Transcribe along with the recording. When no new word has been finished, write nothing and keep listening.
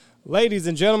Ladies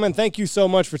and gentlemen, thank you so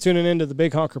much for tuning into the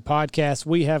Big Honker Podcast.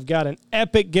 We have got an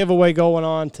epic giveaway going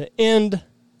on to end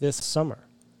this summer.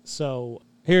 So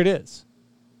here it is.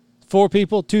 4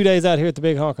 people, 2 days out here at the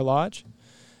Big Honker Lodge.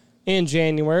 In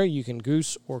January, you can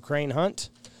goose or crane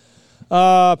hunt.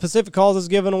 Pacific Calls is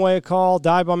giving away a call.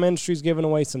 Dive Bomb Industries giving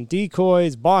away some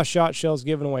decoys. Boss Shot Shells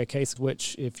giving away a case,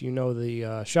 which, if you know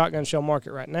the shotgun shell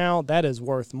market right now, that is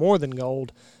worth more than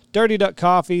gold. Dirty Duck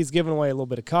Coffee is giving away a little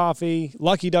bit of coffee.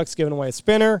 Lucky Duck's giving away a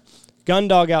spinner. Gun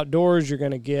Dog Outdoors, you're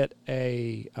going to get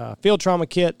a field trauma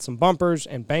kit, some bumpers,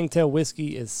 and Bangtail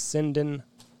Whiskey is sending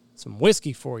some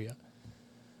whiskey for you.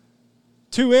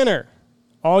 To enter,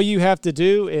 all you have to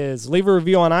do is leave a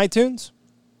review on iTunes.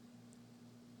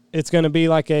 It's going to be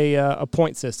like a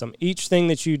point system. Each thing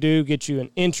that you do gets you an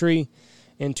entry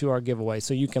into our giveaway.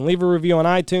 So you can leave a review on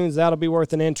iTunes. That'll be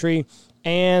worth an entry.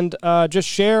 And just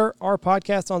share our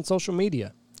podcast on social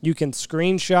media. You can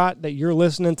screenshot that you're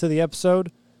listening to the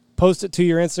episode, post it to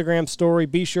your Instagram story.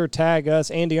 Be sure to tag us,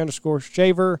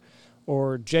 Andy_Shaver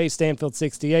or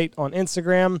JStanfield68 on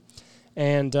Instagram.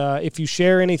 And if you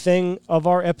share anything of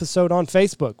our episode on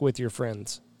Facebook with your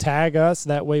friends, tag us.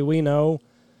 That way we know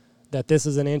that this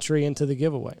is an entry into the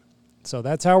giveaway. So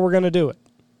that's how we're going to do it.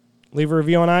 Leave a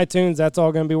review on iTunes. That's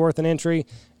all going to be worth an entry.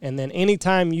 And then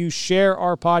anytime you share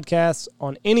our podcasts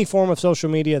on any form of social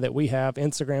media that we have,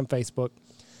 Instagram, Facebook,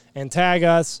 and tag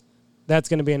us, that's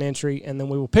going to be an entry. And then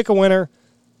we will pick a winner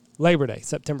Labor Day,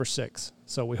 September 6th.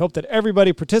 So we hope that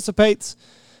everybody participates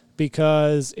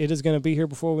because it is going to be here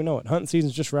before we know it. Hunting season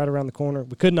is just right around the corner.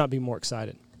 We could not be more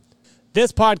excited.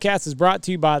 This podcast is brought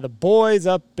to you by the boys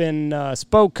up in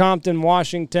Spoke, Compton,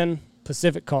 Washington,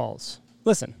 Pacific Calls.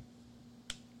 Listen.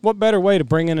 What better way to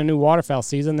bring in a new waterfowl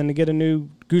season than to get a new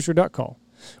goose or duck call?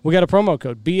 We got a promo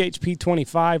code,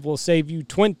 BHP25, will save you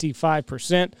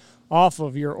 25% off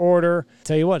of your order.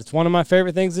 Tell you what, it's one of my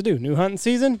favorite things to do. New hunting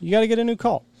season, you got to get a new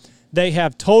call. They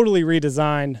have totally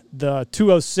redesigned the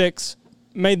 206,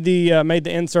 made the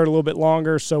insert a little bit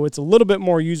longer, so it's a little bit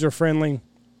more user-friendly,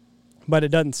 but it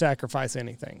doesn't sacrifice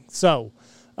anything. So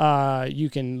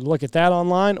you can look at that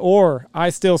online, or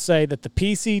I still say that the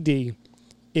PCD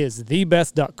is the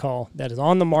best duck call that is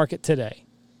on the market today.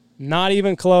 Not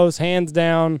even close, hands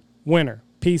down, winner,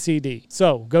 PCD.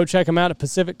 So go check them out at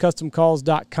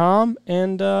pacificcustomcalls.com,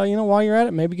 and while you're at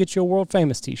it, maybe get you a world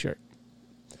famous t-shirt.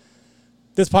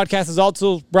 This podcast is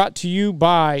also brought to you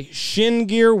by Shin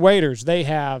Gear Waders. They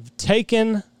have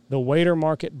taken the wader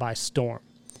market by storm.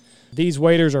 These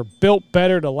waders are built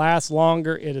better to last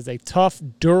longer. It is a tough,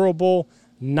 durable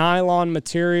nylon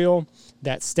material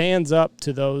that stands up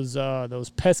to those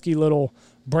pesky little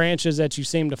branches that you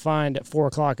seem to find at 4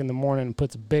 o'clock in the morning and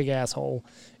puts a big-ass hole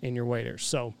in your waders.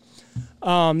 So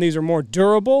these are more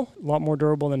durable, a lot more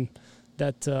durable than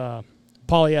that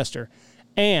polyester.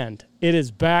 And it is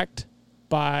backed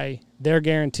by their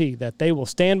guarantee that they will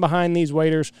stand behind these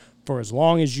waders for as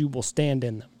long as you will stand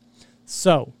in them.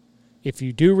 So if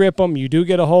you do rip them, you do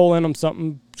get a hole in them,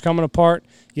 something's coming apart,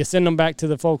 you send them back to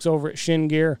the folks over at Shin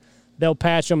Gear. They'll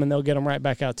patch them, and they'll get them right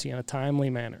back out to you in a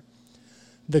timely manner.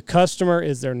 The customer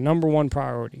is their number one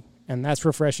priority, and that's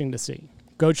refreshing to see.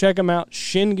 Go check them out,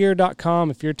 shingear.com.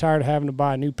 If you're tired of having to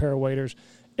buy a new pair of waders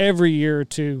every year or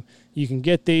two, you can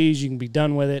get these, you can be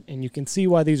done with it, and you can see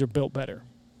why these are built better.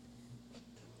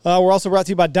 We're also brought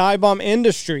to you by Dive Bomb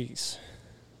Industries.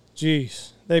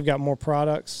 Jeez, they've got more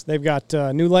products. They've got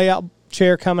a new layout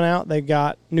chair coming out. They've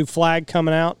got new flag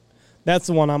coming out. That's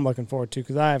the one I'm looking forward to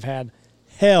because I have had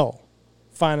hell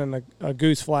finding a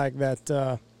goose flag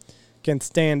that can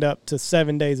stand up to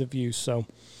 7 days of use. So,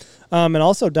 and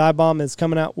also Dive Bomb is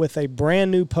coming out with a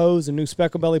brand new pose, a new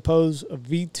speckle belly pose, a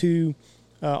V2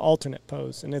 alternate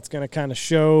pose, and it's going to kind of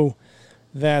show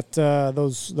that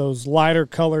those lighter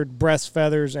colored breast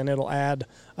feathers, and it'll add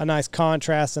a nice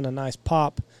contrast and a nice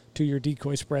pop to your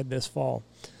decoy spread this fall.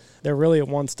 They're really a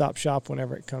one-stop shop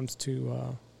whenever it comes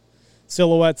to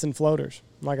silhouettes and floaters.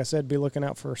 Like I said, be looking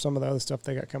out for some of the other stuff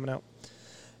they got coming out.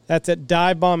 That's at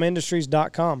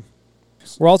divebombindustries.com.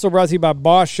 We're also brought to you by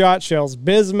Boss Shot Shells.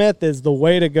 Bismuth is the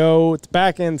way to go. It's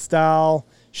back-end style,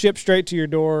 shipped straight to your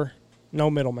door, no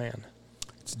middleman.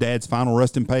 It's Dad's final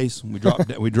resting pace. We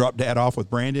dropped Dad off with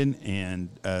Brandon and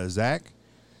Zach,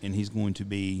 and he's going to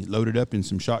be loaded up in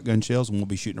some shotgun shells, and we'll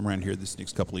be shooting around here this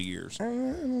next couple of years. I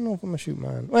don't know if I'm gonna shoot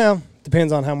mine. Well,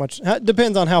 depends on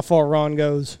how far Ron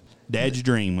goes. Dad's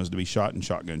dream was to be shot in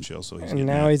shotgun shells, so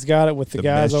he's got it with the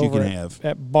guys over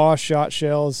at Boss Shot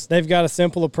Shells. They've got a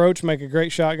simple approach, make a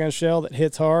great shotgun shell that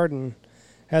hits hard and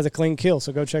has a clean kill.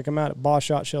 So go check them out at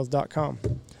bosshotshells.com.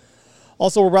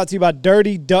 Also, we're brought to you by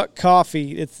Dirty Duck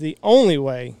Coffee. It's the only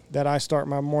way that I start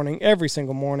my morning every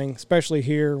single morning, especially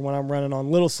here when I'm running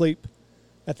on little sleep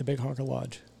at the Big Honker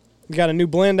Lodge. We've got a new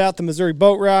blend out, the Missouri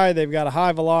Boat Ride. They've got a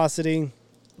high velocity.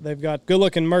 They've got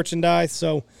good-looking merchandise.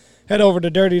 So head over to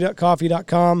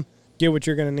dirtyduckcoffee.com. Get what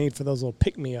you're going to need for those little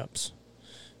pick-me-ups.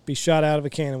 Be shot out of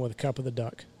a cannon with a cup of the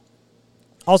duck.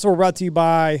 Also, we're brought to you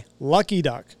by Lucky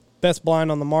Duck, best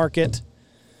blind on the market.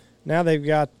 Now they've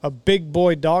got a big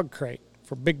boy dog crate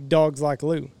for big dogs like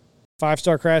Lou.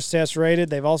 5-star crash test rated.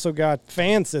 They've also got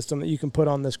fan system that you can put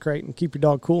on this crate and keep your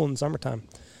dog cool in the summertime.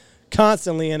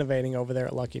 Constantly innovating over there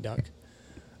at Lucky Duck.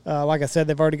 Like I said,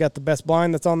 they've already got the best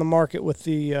blind that's on the market with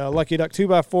the Lucky Duck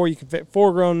 2x4. You can fit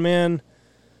 4 grown men.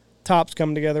 Tops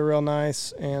come together real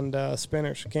nice, and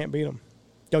spinners. Can't beat them.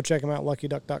 Go check them out,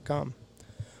 luckyduck.com.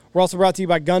 We're also brought to you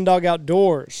by Gundog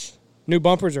Outdoors. New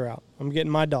bumpers are out. I'm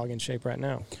getting my dog in shape right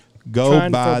now. Go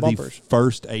buy the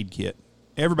first aid kit.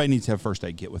 Everybody needs to have a first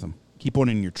aid kit with them. Keep one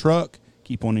in your truck.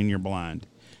 Keep one in your blind.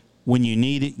 When you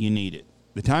need it, you need it.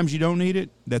 The times you don't need it,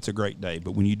 that's a great day.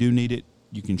 But when you do need it,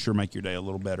 you can sure make your day a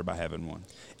little better by having one.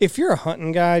 If you're a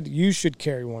hunting guide, you should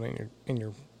carry one in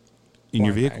your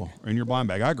vehicle or in your blind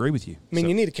bag. I agree with you. I mean,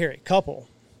 you need to carry a couple,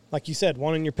 like you said,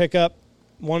 one in your pickup,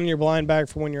 one in your blind bag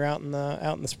for when you're out in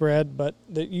the spread. But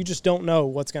you just don't know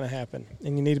what's going to happen,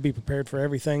 and you need to be prepared for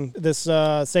everything. This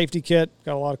safety kit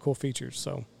got a lot of cool features,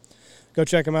 so go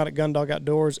check them out at Gundog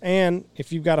Outdoors. And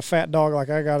if you've got a fat dog, like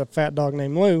I got a fat dog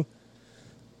named Lou,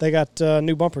 they got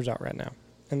new bumpers out right now,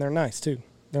 and they're nice too.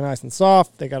 They're nice and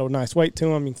soft. They got a nice weight to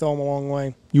them. You can throw them a long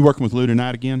way. You working with Lou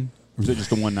tonight again, or is it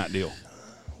just a one-night deal?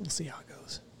 We'll see how it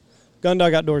goes.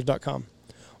 GunDogOutdoors.com.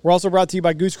 We're also brought to you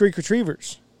by Goose Creek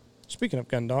Retrievers. Speaking of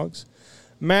gun dogs,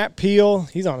 Matt Peel,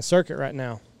 he's on a circuit right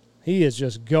now. He is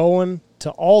just going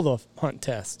to all the hunt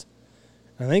tests.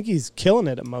 I think he's killing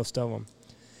it at most of them.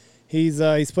 He's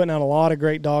putting out a lot of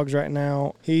great dogs right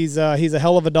now. He's a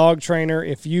hell of a dog trainer.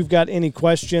 If you've got any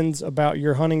questions about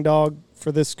your hunting dog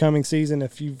for this coming season,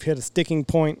 if you've hit a sticking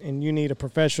point and you need a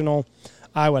professional,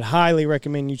 I would highly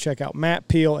recommend you check out Matt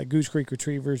Peel at Goose Creek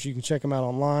Retrievers. You can check him out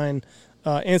online.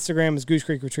 Instagram is Goose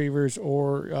Creek Retrievers,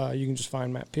 or you can just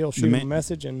find Matt Peel, shoot him a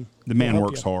message. And the man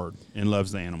works hard and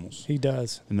loves the animals. He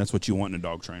does. And that's what you want in a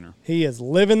dog trainer. He is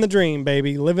living the dream,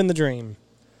 baby, living the dream.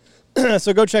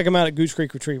 So go check him out at Goose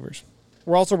Creek Retrievers.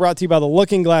 We're also brought to you by the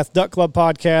Looking Glass Duck Club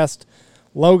podcast.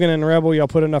 Logan and Rebel, y'all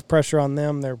put enough pressure on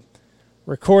them. They're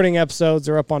recording episodes.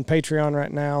 They're up on Patreon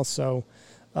right now, so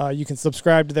you can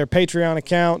subscribe to their Patreon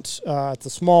account. It's a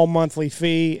small monthly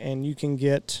fee, and you can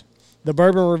get the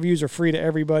bourbon reviews are free to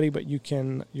everybody, but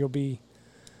you'll be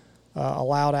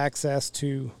allowed access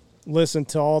to listen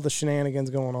to all the shenanigans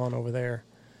going on over there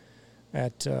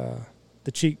at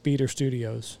the Cheek Beater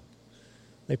Studios.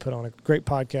 They put on a great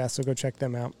podcast, so go check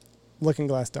them out. Looking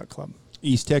Glass Duck Club.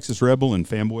 East Texas Rebel and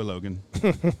Fanboy Logan.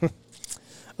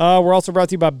 We're also brought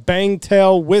to you by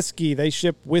Bangtail Whiskey. They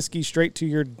ship whiskey straight to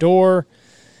your door.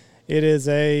 It is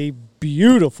a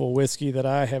beautiful whiskey that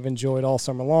I have enjoyed all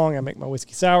summer long. I make my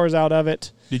whiskey sours out of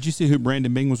it. Did you see who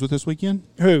Brandon Bing was with this weekend?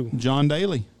 Who? John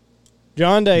Daly.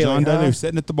 John Daly. John Daly was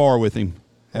sitting at the bar with him,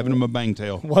 having him a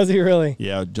Bangtail. Was he really?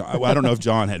 Yeah. I don't know if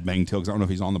John had Bangtail because I don't know if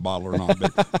he's on the bottle or not.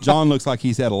 But John looks like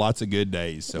he's had lots of good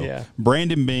days. So yeah.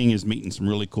 Brandon Bing is meeting some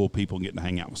really cool people and getting to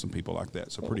hang out with some people like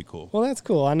that. So pretty cool. Well, that's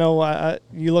cool. I know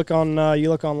you look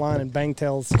online and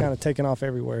Bangtail's kind of taking off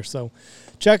everywhere. So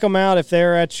check them out if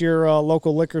they're at your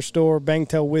local liquor store.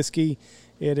 Bangtail Whiskey.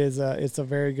 It's a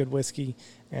very good whiskey,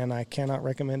 and I cannot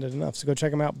recommend it enough. So go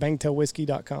check them out,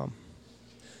 bangtailwhiskey.com.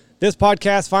 This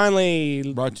podcast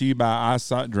finally brought to you by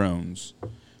Eyesight Drones,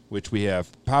 which we have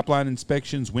pipeline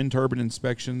inspections, wind turbine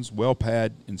inspections, well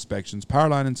pad inspections, power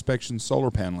line inspections,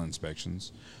 solar panel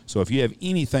inspections. So if you have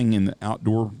anything in the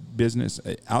outdoor business,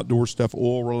 outdoor stuff,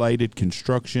 oil related,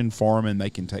 construction, farming, they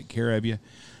can take care of you.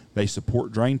 They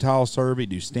support drain tile survey,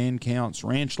 do stand counts,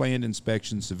 ranch land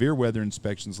inspections, severe weather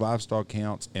inspections, livestock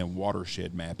counts, and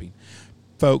watershed mapping.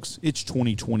 Folks, it's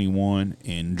 2021,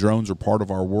 and drones are part of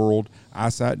our world.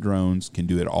 Eyesight Drones can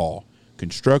do it all.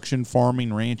 Construction,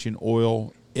 farming, ranching,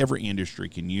 oil, every industry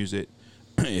can use it.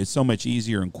 It's so much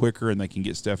easier and quicker, and they can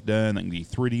get stuff done. They can do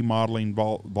 3D modeling,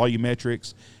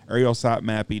 volumetrics, aerial site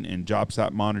mapping, and job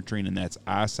site monitoring, and that's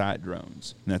Eyesight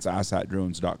Drones, and that's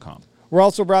eyesightdrones.com. We're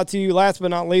also brought to you, last but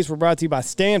not least, we're brought to you by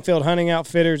Stanfield Hunting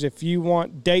Outfitters. If you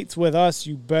want dates with us,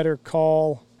 you better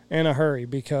call in a hurry,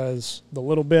 because the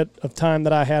little bit of time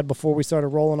that I had before we started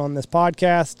rolling on this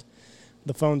podcast,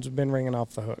 the phones have been ringing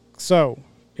off the hook. So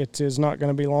it is not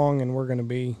going to be long, and we're going to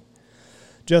be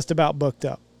just about booked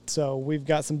up. So we've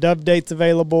got some dove dates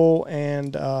available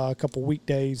and a couple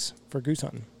weekdays for goose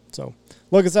hunting. So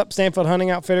look us up, Stanfield Hunting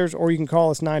Outfitters, or you can call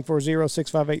us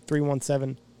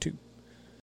 940-658-3172.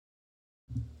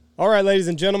 All right, ladies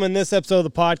and gentlemen, this episode of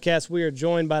the podcast, we are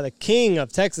joined by the king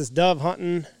of Texas dove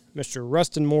hunting, Mr.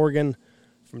 Rustin Morgan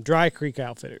from Dry Creek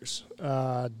Outfitters.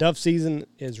 Dove season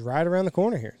is right around the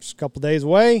corner here, just a couple days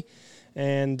away,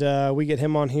 and we get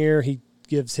him on here. He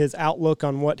gives his outlook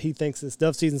on what he thinks this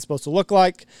dove season is supposed to look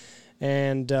like,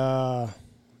 and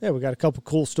we got a couple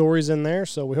cool stories in there,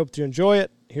 so we hope you enjoy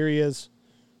it. Here he is,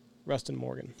 Rustin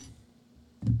Morgan.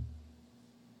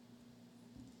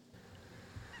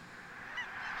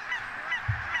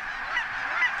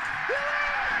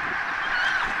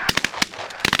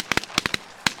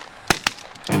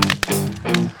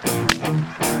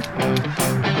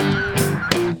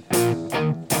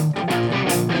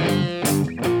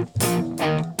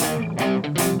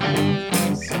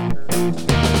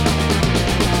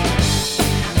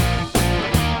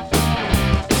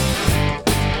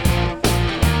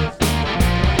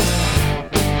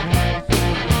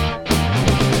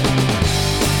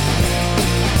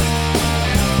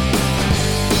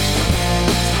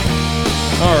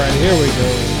 All right, here we go.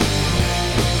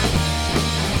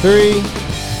 3,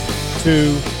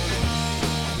 2,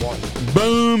 1.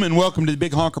 Boom, and welcome to the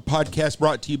Big Honker Podcast,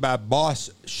 brought to you by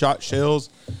Boss Shot Shells.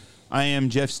 I am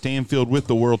Jeff Stanfield with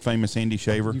the world-famous Andy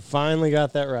Shaver. You finally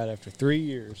got that right after 3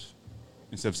 years.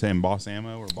 Instead of saying Boss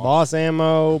Ammo or Boss? Boss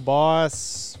Ammo,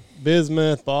 Boss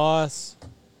Bismuth, Boss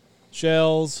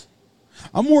Shells.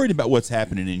 I'm worried about what's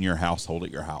happening in your household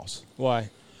at your house. Why?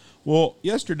 Well,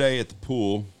 yesterday at the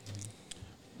pool,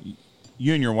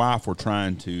 you and your wife were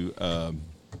trying to,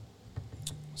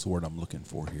 what's the word I'm looking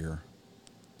for here?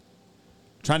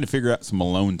 Trying to figure out some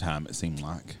alone time, it seemed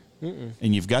like. Mm-mm.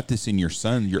 And you've got this in your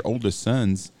son, your oldest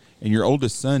sons, and your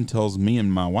oldest son tells me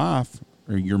and my wife,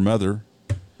 or your mother,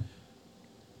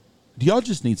 do y'all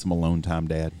just need some alone time,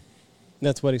 Dad?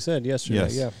 That's what he said yesterday.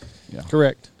 Yes. Yeah.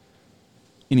 Correct.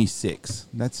 And he's 6.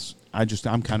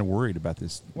 I'm kind of worried about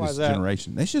this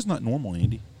generation. That's just not normal,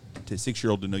 Andy. To a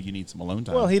 6-year-old to know you need some alone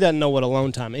time. Well, he doesn't know what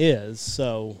alone time is,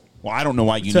 so. Well, I don't know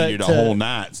why you needed a whole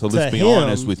night. So let's be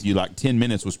honest with you. Like 10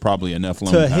 minutes was probably enough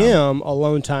alone time. To him,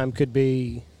 alone time could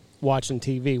be watching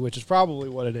TV, which is probably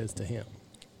what it is to him.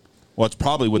 Well, it's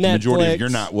probably what the majority of your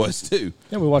night was, too.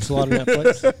 Yeah, we watched a lot of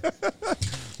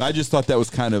Netflix. I just thought that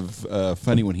was kind of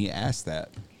funny when he asked that.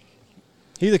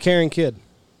 He's a caring kid.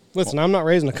 Listen, I'm not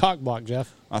raising a cockblock,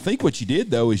 Jeff. I think what you did,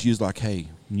 though, is you was like, hey,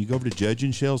 when you go over to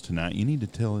Judging Shells tonight, you need to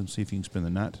tell him, see if you can spend the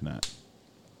night tonight.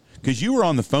 Because you were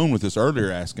on the phone with us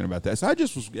earlier asking about that. So I've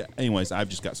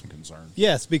just got some concerns.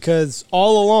 Yes, because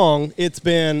all along it's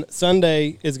been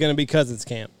Sunday is going to be cousins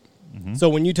camp. Mm-hmm. So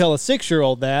when you tell a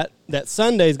 6-year-old that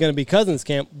Sunday is going to be cousins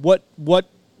camp, what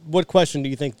question do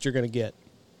you think that you're going to get?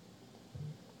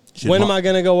 When am I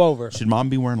going to go over? Should Mom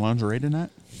be wearing lingerie tonight?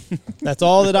 That's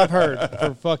all that I've heard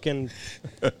for fucking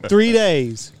 3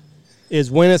 days is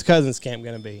when is cousins camp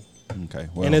going to be. Okay.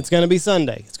 Well. And it's going to be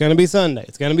Sunday. It's going to be Sunday.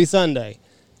 It's going to be Sunday.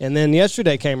 And then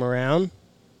yesterday came around,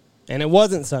 and it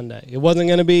wasn't Sunday. It wasn't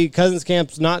going to be cousins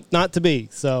camp's not to be.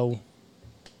 So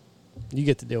you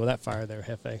get to deal with that fire there,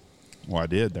 Hefe. Well, I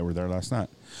did. They were there last night.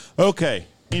 Okay.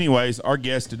 Anyways, our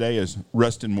guest today is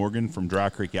Rustin Morgan from Dry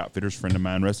Creek Outfitters, friend of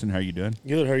mine. Rustin, how are you doing?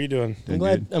 Good. How are you doing?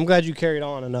 I'm glad you carried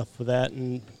on enough with that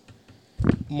and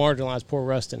marginalized poor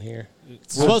Rustin here.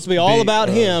 It's supposed to be all about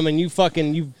him, and you've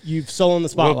stolen the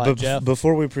spotlight, Jeff.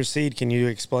 Before we proceed, can you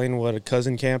explain what a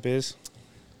cousin camp is?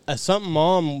 Something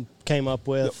Mom came up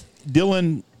with.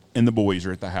 Dylan and the boys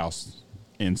are at the house,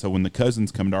 and so when the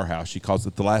cousins come to our house, she calls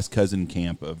it the last cousin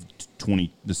camp of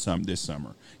this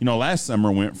summer. You know, last summer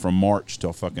went from March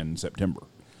till fucking September,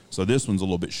 so this one's a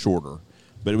little bit shorter.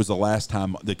 But it was the last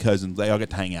time the cousins, they all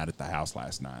got to hang out at the house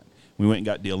last night. We went and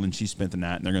got Dylan. She spent the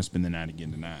night, and they're going to spend the night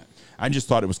again tonight. I just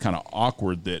thought it was kind of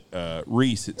awkward that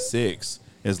Reese at 6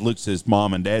 has looked at his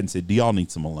mom and dad and said, do y'all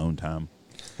need some alone time?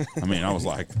 I mean, I was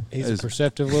like... He's a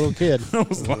perceptive little kid. I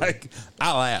was like,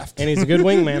 I laughed. And he's a good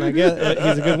wingman, I guess.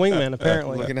 He's a good wingman,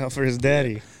 apparently. Looking out for his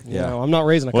daddy. Yeah. No, I'm not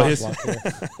raising a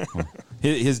cockblock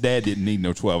here. His dad didn't need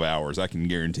no 12 hours. I can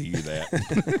guarantee you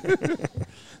that.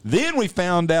 Then we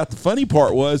found out the funny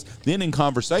part was, then in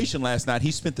conversation last night,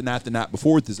 he spent the night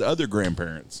before with his other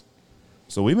grandparents.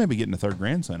 So we may be getting a third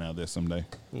grandson out of this someday.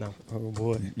 No. Oh,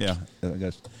 boy. Yeah, I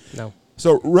guess. No.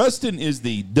 So Rustin is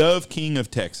the dove king of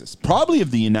Texas, probably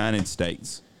of the United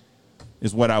States,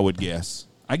 is what I would guess.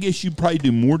 I guess you probably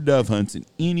do more dove hunts than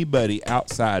anybody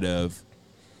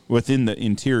within the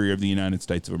interior of the United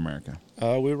States of America.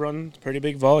 We run pretty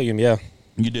big volume, yeah.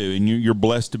 You do, and you're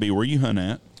blessed to be where you hunt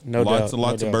at. No lots doubt. and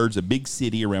lots of birds, a big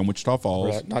city around Wichita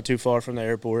Falls. Right. Not too far from the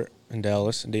airport in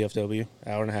Dallas and DFW,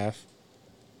 hour and a half.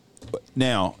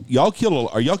 Now, y'all kill.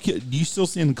 Do you still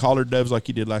seeing collared doves like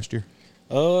you did last year?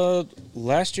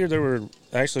 Last year there were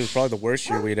actually, it was probably the worst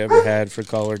year we'd ever had for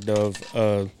collared dove.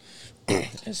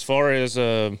 As far as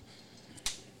I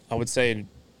would say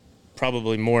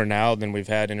probably more now than we've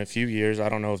had in a few years. I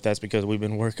don't know if that's because we've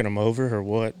been working them over or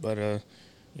what, but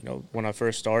when I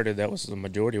first started, that was the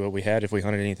majority of what we had if we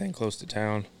hunted anything close to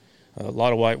town. A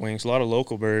lot of white wings, a lot of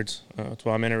local birds. That's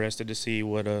why I'm interested to see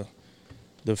what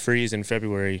the freeze in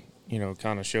February,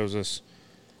 kind of shows us.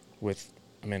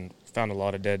 Found a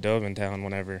lot of dead dove in town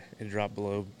whenever it dropped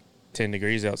below 10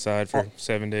 degrees outside for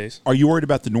 7 days. Are you worried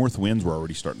about the north winds we're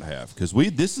already starting to have? Because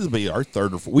this is be our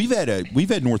third or fourth. We've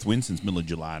had north winds since middle of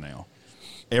July now,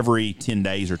 every 10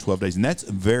 days or 12 days, and that's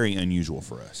very unusual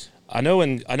for us. I know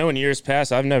in years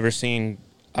past I've never seen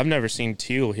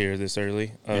teal here this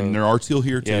early. And there are teal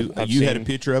here too. Yeah, you had a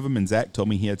picture of them, and Zach told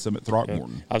me he had some at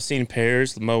Throckmorton. I've seen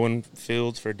pairs mowing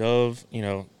fields for dove.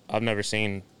 I've never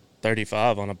seen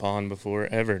 35 on a pond before,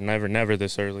 ever, never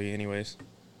this early anyways.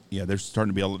 Yeah, there's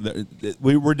starting to be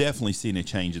we're definitely seeing a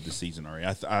change of the season already.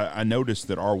 I noticed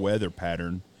that our weather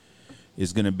pattern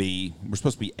is going to be, we're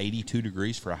supposed to be 82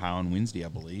 degrees for a high on Wednesday, I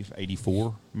believe,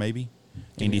 84 maybe.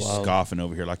 Andy's scoffing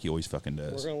over here like he always fucking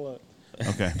does. We're going to look.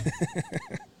 Okay.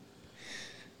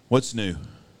 What's new?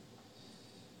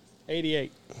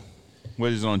 88.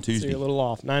 What is it on So Tuesday? you're a little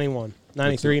off. 91,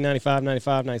 93, 95,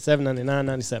 95, 97, 99,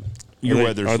 97.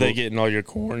 Are they getting all your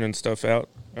corn and stuff out?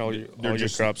 All your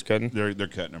crops cutting? They're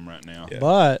cutting them right now. Yeah.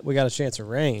 But we got a chance of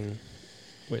rain,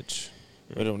 which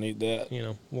we don't need that.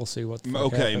 We'll see what the fuck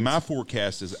Okay, happens. my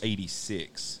forecast is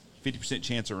 86. 50%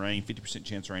 chance of rain, 50%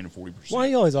 chance of rain, and 40%. Why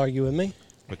you always argue with me?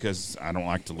 Because I don't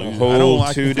like to lose. whole I don't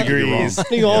like 2 to be wrong. degrees. Why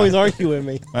do you always argue with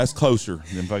me? That's closer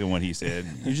than fucking what he said.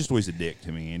 You're just always a dick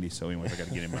to me, Andy. So anyways, I got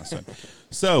to get him my son.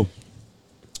 So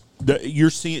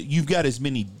you've got as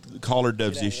many collared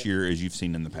doves this year as you've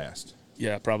seen in the past.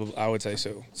 Yeah, probably. I would say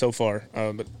so far.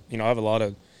 But I have a lot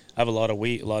of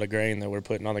wheat, a lot of grain that we're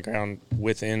putting on the ground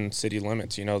within city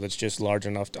limits. That's just large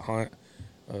enough to hunt.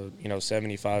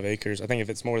 75 acres. I think if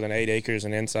it's more than 8 acres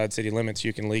and inside city limits,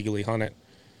 you can legally hunt it.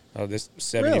 This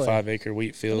 75-acre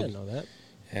wheat field. I didn't know that.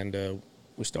 And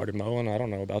we started mowing, I don't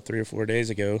know, about 3 or 4 days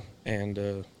ago.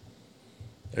 And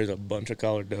there's a bunch of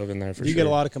collared dove in there for sure. You get a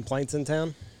lot of complaints in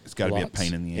town? It's got to be a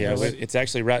pain in the Yeah, ass. it's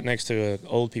actually right next to an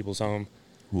old people's home.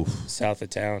 Oof. South of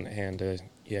town. And,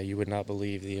 you would not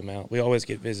believe the amount. We always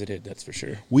get visited, that's for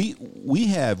sure. We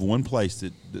have one place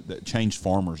that changed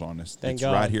farmers on us. Thank It's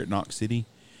God. right here at Knox City.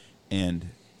 And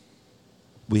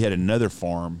we had another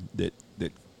farm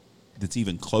that's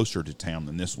even closer to town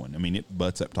than this one. I mean, it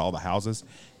butts up to all the houses.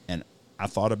 And I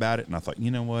thought about it, and I thought, you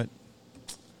know what?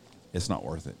 It's not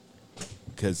worth it.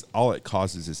 Because all it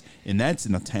causes is, and that's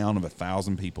in a town of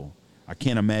 1,000 people. I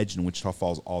can't imagine Wichita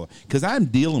Falls because I'm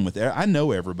dealing with, I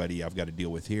know everybody I've got to deal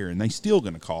with here, and they still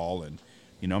going to call. And,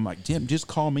 I'm like, Jim, just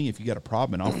call me if you got a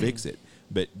problem, and I'll fix it.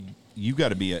 But you got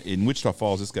to be, in Wichita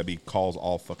Falls, it's got to be calls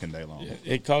all fucking day long. Yeah,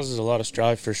 it causes a lot of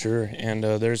strife for sure. And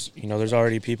there's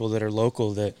already people that are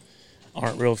local that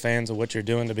aren't real fans of what you're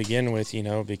doing to begin with,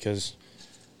 because,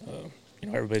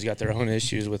 everybody's got their own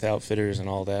issues with outfitters and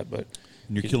all that. But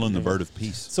you're killing the bird of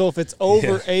peace. So if it's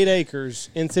over 8 acres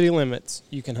in city limits,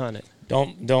 you can hunt it.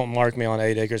 Don't mark me on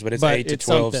 8 acres, but it's But 8 to it's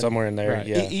 12 something. somewhere in there. Right.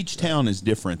 Yeah, Each town is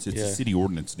different. It's a city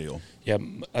ordinance deal. yeah.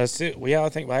 I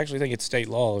actually think it's state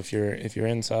law if you're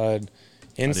inside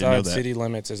that. city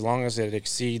limits, as long as it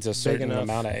exceeds a certain enough.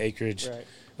 amount of acreage.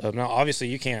 Right. Now, obviously,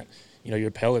 you can't.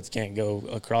 Your pellets can't go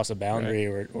across a boundary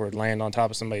or land on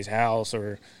top of somebody's house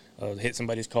or hit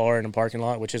somebody's car in a parking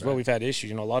lot, which is what we've had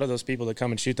issues. A lot of those people that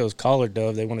come and shoot those collared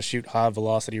dove, they want to shoot high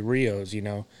velocity Rios,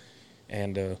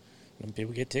 and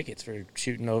people get tickets for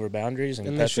shooting over boundaries and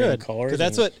they pestering should. cars. 'Cause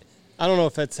that's what, I don't know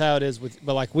if that's how it is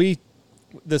but like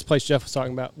this place Jeff was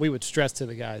talking about, we would stress to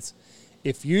the guys,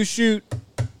 if you shoot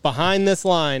behind this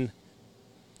line,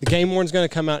 the game warden's going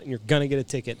to come out and you're going to get a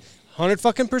ticket.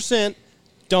 100%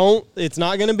 it's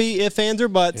not going to be ifs, ands, or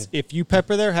buts. Yeah. If you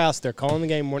pepper their house, they're calling the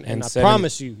game warden, and I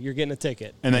promise you're getting a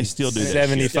ticket. And they still do that.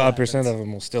 75% of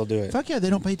them will still do it. Fuck yeah, they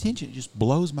don't pay attention. It just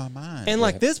blows my mind. And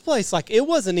like this place, like it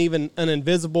wasn't even an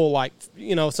invisible, like,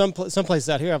 some places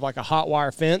out here have like a hot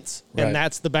wire fence, and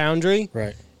that's the boundary.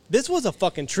 Right. This was a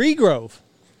fucking tree grove.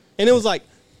 And it was like,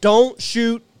 don't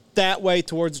shoot that way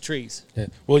towards the trees. Yeah.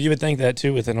 Well, you would think that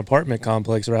too with an apartment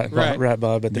complex right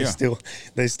by, but they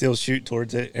still shoot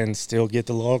towards it and still get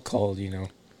the law called,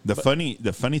 The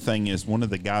funny thing is, one of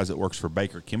the guys that works for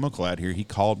Baker Chemical out here, he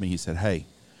called me. He said, "Hey,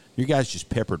 your guys just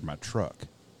peppered my truck."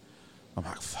 I'm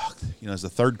like, "Fuck!" It's the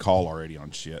third call already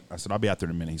on shit. I said, "I'll be out there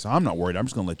in a minute." He said, "I'm not worried. I'm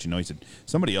just going to let you know." He said,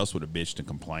 "Somebody else would have bitched and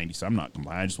complained." He said, "I'm not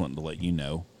complaining. I just wanted to let you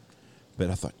know." But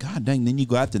I thought, God dang, then you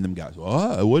go after them guys.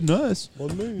 Oh, it wasn't us.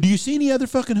 Wasn't me. Do you see any other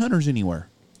fucking hunters anywhere?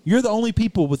 You're the only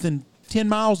people within 10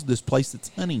 miles of this place that's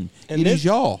hunting. And it is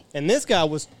y'all. And this guy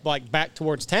was like back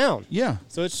towards town. Yeah.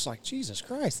 So it's just like, Jesus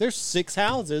Christ, there's 6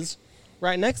 houses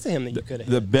right next to him that you could have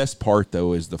The hit. best part,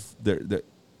 though, is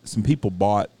some people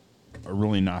bought a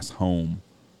really nice home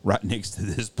right next to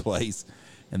this place.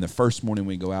 And the first morning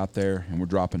we go out there and we're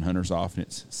dropping hunters off, and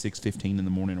it's 6:15 in the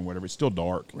morning or whatever. It's still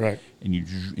dark, Right. And you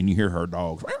hear her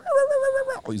dogs,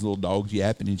 all these little dogs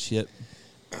yapping and shit,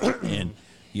 and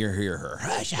you hear her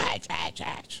hush, hush, hush,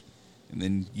 hush, and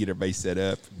then you get everybody set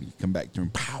up, and you come back to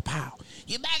them, pow, pow,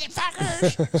 you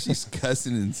motherfuckers! She's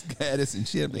cussing and at us and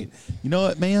shit. I mean, you know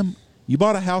what, ma'am? You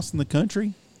bought a house in the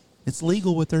country. It's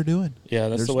legal what they're doing. Yeah,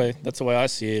 that's the way I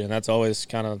see it, and that's always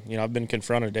kind of, I've been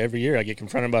confronted every year. I get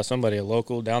confronted by somebody, a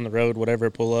local down the road,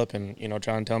 whatever, pull up and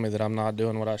try and tell me that I'm not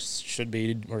doing what I should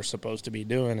be or supposed to be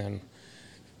doing, and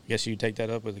I guess you take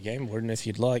that up with the game warden if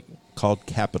you'd like. Called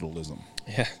capitalism.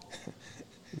 Yeah,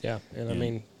 Yeah. And I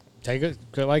mean, take it,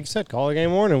 like you said, call the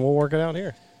game warden and we'll work it out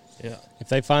here. yeah. If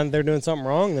they find they're doing something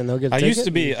wrong, then they'll get a I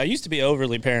ticket. used to be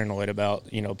overly paranoid about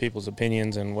people's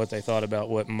opinions and what they thought about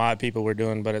what my people were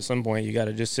doing. But at some point, you got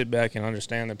to just sit back and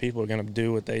understand that people are going to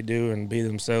do what they do and be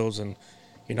themselves, and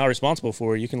you're not responsible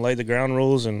for it. You can lay the ground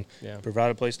rules and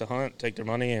provide a place to hunt, take their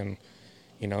money, and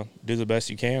do the best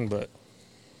you can. But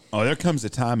there comes a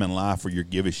time in life where your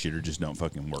give a shit or just don't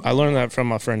fucking work. I learned that from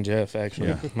my friend Jeff,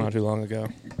 actually, not too long ago.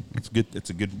 It's good. It's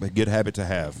a good habit to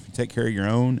have. Take care of your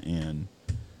own and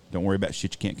don't worry about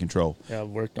shit you can't control. Yeah, I've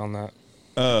worked on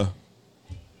that.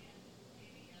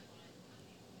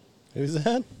 Who's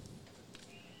that?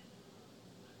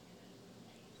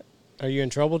 Are you in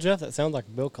trouble, Jeff? That sounds like a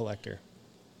bill collector.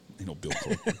 Ain't no bill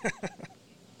collector.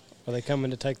 Are they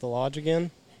coming to take the lodge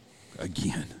again?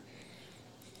 Again.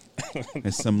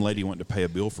 There's some lady wanting to pay a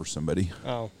bill for somebody.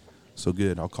 Oh, So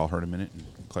good. I'll call her in a minute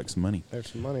and collect some money. there's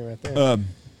some money right there.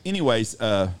 Anyways,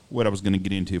 what I was going to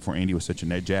get into before Andy was such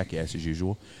a jackass as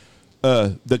usual,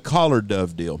 the collared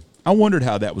dove deal. I wondered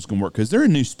how that was going to work because they're a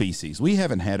new species. We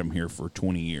haven't had them here for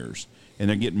 20 years, and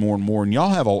they're getting more and more. And y'all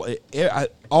have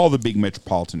all the big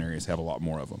metropolitan areas have a lot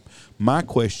more of them. My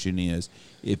question is,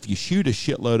 if you shoot a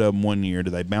shitload of them one year,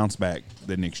 do they bounce back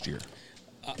the next year?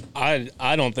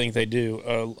 I don't think they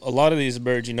do. A lot of these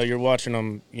birds, you're watching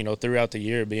them, throughout the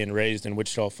year being raised in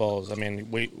Wichita Falls. I mean,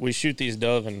 we shoot these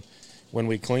dove, and when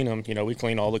we clean them, we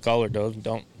clean all the collared doves.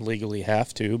 Don't legally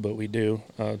have to, but we do.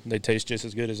 They taste just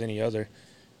as good as any other.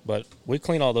 But we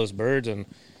clean all those birds, and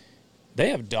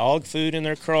they have dog food in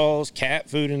their crawls, cat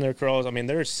food in their crawls. I mean,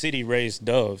 they're a city-raised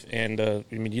dove, and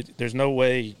there's no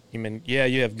way.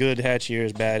 You have good hatch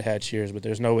years, bad hatch years, but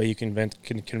there's no way you can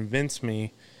convince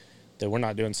me that we're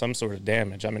not doing some sort of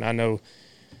damage. I mean, I know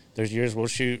there's years we'll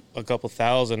shoot a couple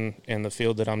thousand in the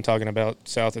field that I'm talking about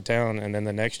south of town, and then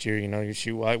the next year, you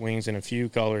shoot white wings and a few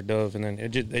collared dove, and then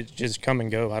they just come and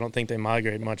go. I don't think they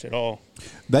migrate much at all.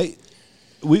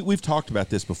 We've talked about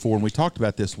this before, and we talked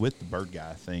about this with the bird guy,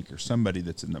 I think, or somebody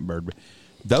that's in the bird.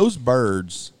 Those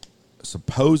birds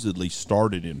supposedly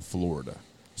started in Florida.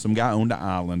 Some guy owned an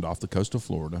island off the coast of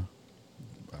Florida,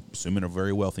 I'm assuming a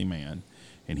very wealthy man,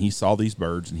 and he saw these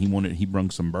birds, and he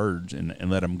brung some birds and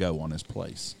let them go on his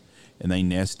place. And they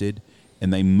nested,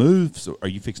 and they moved. So are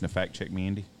you fixing to fact check me,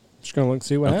 Andy? Just going to look and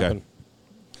see what happened.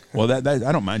 Well, that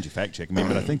I don't mind you fact checking me,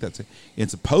 but I think that's it. And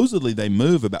supposedly they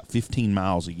move about 15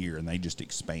 miles a year, and they just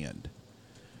expand.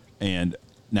 And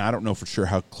now I don't know for sure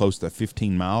how close the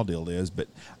 15-mile deal is, but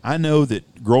I know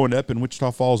that growing up in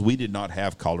Wichita Falls, we did not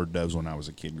have collared doves when I was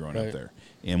a kid growing up there.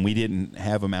 And we didn't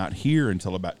have them out here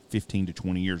until about 15 to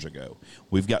 20 years ago.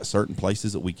 We've got certain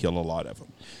places that we kill a lot of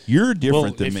them. You're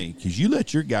different than me because you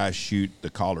let your guys shoot the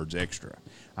collards extra.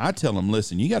 I tell them,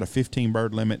 listen, you got a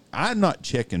 15-bird limit. I'm not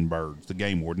checking birds, the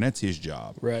game warden. That's his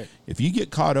job. Right. If you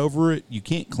get caught over it, you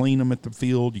can't clean them at the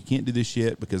field. You can't do this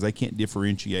shit because they can't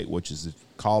differentiate which is a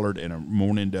collared and a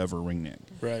mourning dove or ringneck.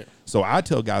 Right. So I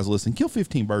tell guys, listen, kill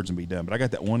 15 birds and be done. But I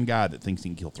got that one guy that thinks he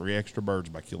can kill 3 extra birds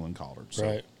by killing collards. So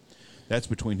right. That's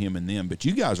between him and them. But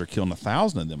you guys are killing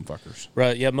 1,000 of them fuckers.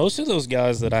 Right. Yeah. Most of those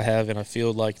guys that I have in a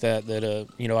field like that,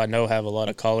 I know have a lot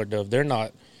of collared dove, they're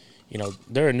not,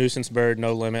 they're a nuisance bird,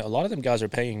 no limit. A lot of them guys are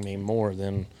paying me more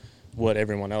than what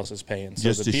everyone else is paying. So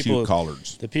just the to people, shoot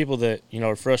collards. The people that,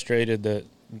 are frustrated that,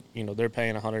 they're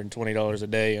paying $120 a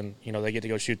day and, they get to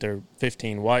go shoot their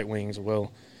 15 white wings.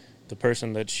 Well, the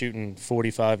person that's shooting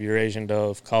 45-year Asian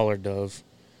dove, collared dove,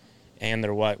 and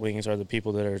their white wings are the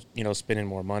people that are, spending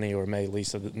more money or may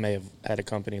have had a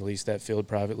company lease that field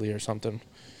privately or something.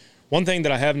 One thing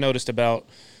that I have noticed about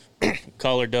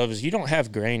collared dove is you don't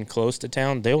have grain close to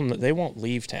town, they won't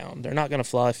leave town. They're not going to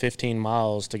fly 15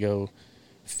 miles to go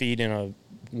feed in a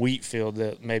wheat field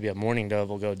that maybe a mourning dove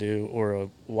will go do or a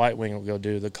white wing will go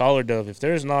do. The collared dove, if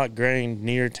there's not grain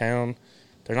near town,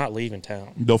 they're not leaving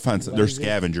town. They'll find they're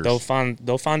scavengers. They'll find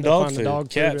dog food,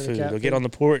 cat food. They'll get on the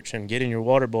porch and get in your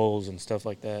water bowls and stuff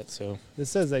like that. So this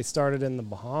says they started in the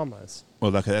Bahamas.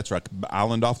 Well, okay, that's right.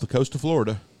 Island off the coast of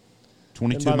Florida,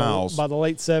 22 miles. By the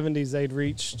late 70s, they'd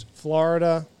reached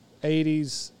Florida,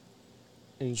 80s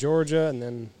in Georgia, and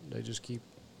then they just keep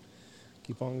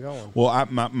on going. Well,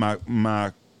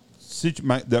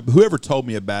 whoever told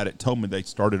me about it told me they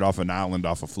started off an island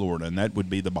off of Florida, and that would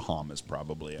be the Bahamas,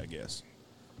 probably, I guess.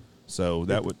 So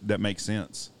that makes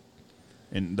sense.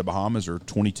 And the Bahamas are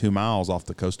 22 miles off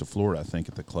the coast of Florida, I think,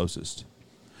 at the closest.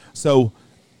 So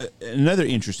another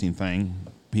interesting thing,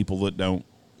 people that don't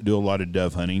do a lot of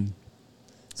dove hunting.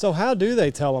 So how do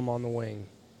they tell them on the wing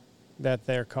that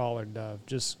they're collared dove?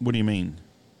 What do you mean?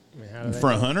 I mean, how do they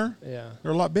For a know? hunter? Yeah.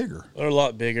 They're a lot bigger. they're a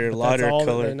lot bigger, But lighter that's all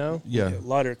color. that they know? Yeah.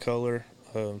 Lighter color.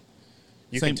 You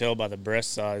Same- can tell by the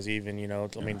breast size even,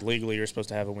 I mean, legally you're supposed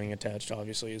to have a wing attached,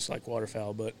 obviously. It's like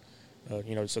waterfowl, but,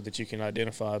 so that you can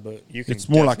identify. But you can It's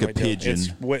more like a definitely tell.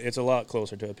 pigeon. It's a lot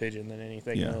closer to a pigeon than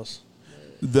anything else.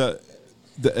 The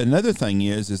another thing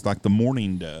is like the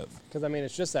mourning dove. Because, I mean,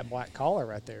 it's just that black collar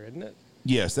right there, isn't it?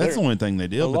 Yes, that's the only thing they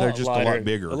do, but they're just a lot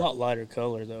bigger. A lot lighter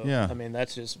color, though. Yeah. I mean,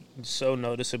 that's just so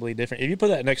noticeably different. If you put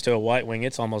that next to a white wing,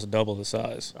 it's almost double the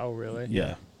size. Oh, really?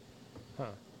 Yeah. Huh.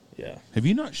 Yeah. Have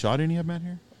you not shot any of them out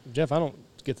here? Jeff, I don't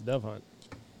get the dove hunt.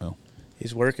 Oh.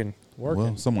 He's working.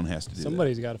 Well, someone has to do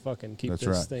Somebody's got to fucking keep That's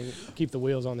this right. thing, keep the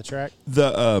wheels on the track.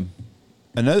 that.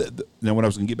 Now, what I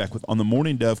was going to get back with, on the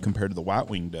mourning dove compared to the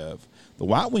white-winged dove, the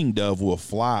white-winged dove will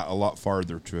fly a lot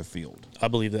farther to a field. I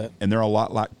believe that. And they're a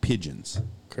lot like pigeons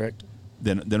Correct.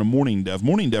 than a mourning dove.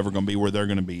 Mourning dove are going to be where they're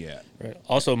going to be at. Right.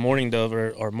 Also, mourning dove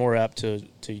are more apt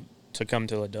to come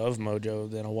to a dove mojo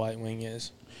than a white wing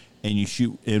is. And you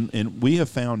shoot, and we have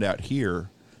found out here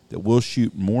that we'll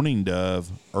shoot mourning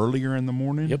dove earlier in the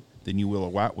morning than you will a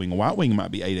white wing. A white wing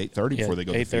might be 8:30 before they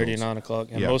go to the 8:30, fields. 9 o'clock.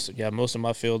 And Yeah. most of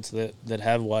my fields that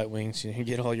have white wings, you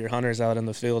get all your hunters out in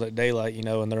the field at daylight,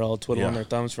 and they're all twiddling their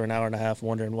thumbs for an hour and a half,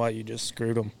 wondering why you just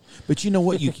screwed them. But you know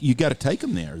what? You got to take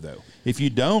them there, though. If you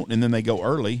don't, and then they go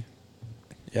early.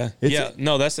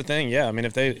 No, that's the thing. Yeah, I mean,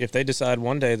 if they decide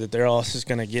one day that they're all just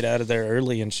going to get out of there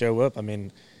early and show up, I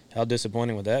mean, how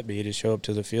disappointing would that be to show up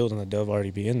to the field and the dove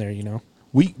already be in there?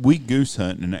 We goose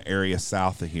hunt in an area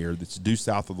south of here that's due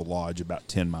south of the lodge about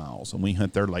 10 miles, and we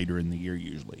hunt there later in the year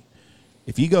usually.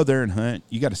 If you go there and hunt,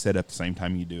 you got to set up the same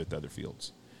time you do at the other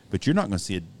fields. But you're not going to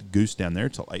see a goose down there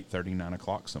till 8:30, 9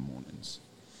 o'clock some mornings.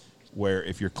 Where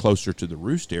if you're closer to the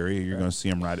roost area, you're going to see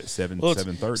them right at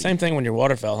 7:30. Same thing when you're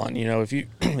waterfowl hunting.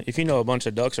 If you know a bunch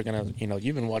of ducks are going to,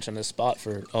 you've been watching this spot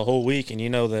for a whole week, and you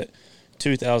know that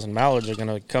 2,000 mallards are going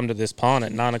to come to this pond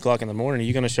at 9 o'clock in the morning. Are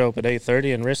you going to show up at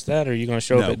 8:30 and risk that, or are you going to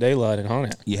show up at daylight and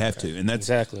hunt it? You have to, and that's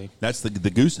exactly the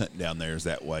goose hunt down there is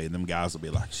that way. And them guys will be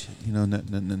like, shit, no,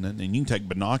 and you can take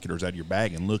binoculars out of your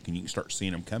bag and look, and you can start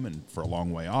seeing them coming for a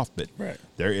long way off. But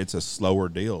there, it's a slower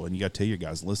deal, and you got to tell your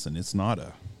guys, listen, it's not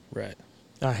a right.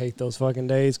 I hate those fucking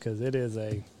days because it is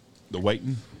the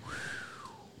waiting.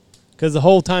 Because the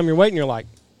whole time you're waiting, you're like,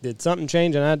 did something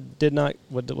change? And I did not.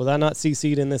 Was I not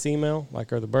CC'd in this email?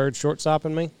 Like, are the birds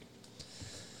short-stopping me?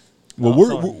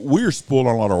 Well, we're spoiled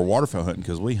on a lot of our waterfowl hunting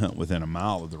because we hunt within a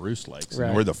mile of the roost lakes,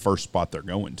 and we're the first spot they're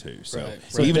going to. So,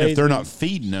 so even if they're not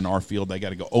feeding in our field, they got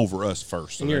to go over us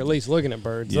first. So and you're at least looking at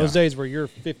birds. Those days where you're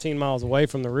 15 miles away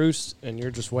from the roost and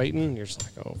you're just waiting, you're just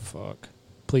like, oh fuck,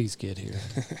 please get here.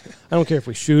 I don't care if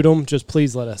we shoot them, just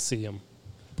please let us see them.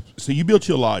 So you built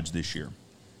your lodge this year.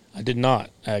 I did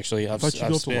not, actually. I've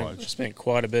spent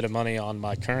quite a bit of money on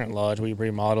my current lodge. We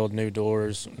remodeled, new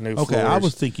doors, new floors. Okay, I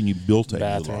was thinking you built a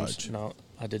bathrooms. new lodge. No,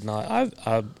 I did not.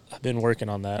 I've been working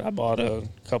on that. I bought a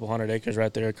couple hundred acres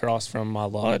right there across from my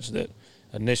lodge that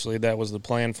initially that was the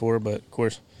plan for, but of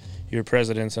course your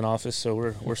president's in office,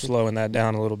 so we're slowing that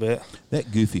down a little bit.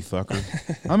 That goofy fucker.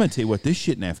 I'm going to tell you what, this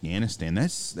shit in Afghanistan,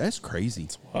 that's crazy.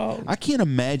 It's wild. I can't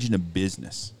imagine a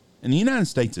business. And the United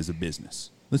States is a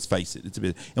business. Let's face it, it's a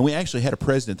business. And we actually had a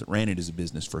president that ran it as a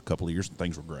business for a couple of years, and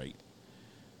things were great.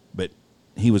 But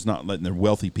he was not letting their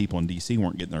wealthy people in D.C.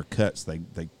 weren't getting their cuts.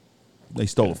 They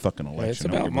stole a fucking election. It's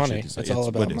about money. It's all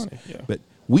about money. Yeah. But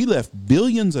we left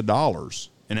billions of dollars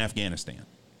in Afghanistan.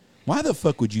 Why the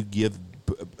fuck would you give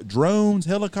drones,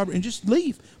 helicopters, and just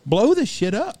leave? Blow this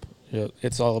shit up. Yeah,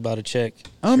 it's all about a check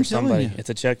I'm for somebody. telling you. It's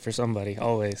a check for somebody,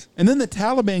 always. And then the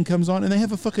Taliban comes on, and they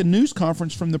have a fucking news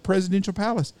conference from the presidential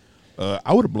palace.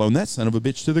 I would have blown that son of a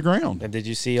bitch to the ground. And did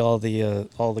you see all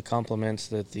the compliments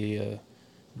that the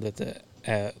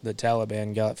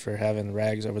Taliban got for having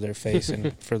rags over their face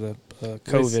and for the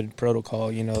COVID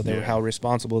protocol? You know, how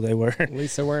responsible they were. At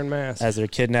least they're wearing masks. As they're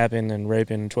kidnapping and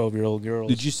raping 12-year-old girls.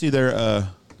 Did you see their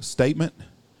statement?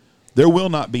 There will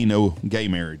not be no gay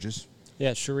marriages.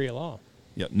 Yeah, Sharia law.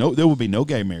 Yeah, no, there will be no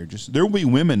gay marriages. There will be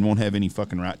women won't have any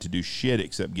fucking right to do shit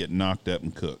except get knocked up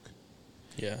and cook.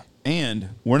 Yeah. And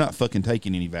we're not fucking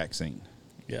taking any vaccine.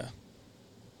 Yeah.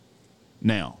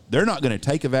 Now, they're not going to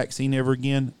take a vaccine ever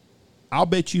again. I'll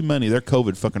bet you money their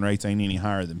COVID fucking rates ain't any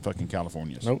higher than fucking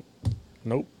California's.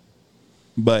 Nope.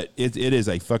 But it is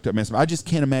a fucked up mess. I just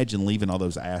can't imagine leaving all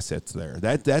those assets there.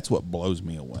 That's what blows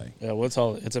me away. Yeah,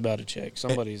 it's about a check.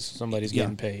 Somebody's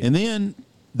getting paid. And then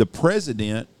the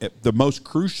president, at the most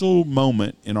crucial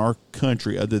moment in our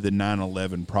country, other than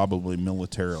 9/11, probably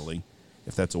militarily,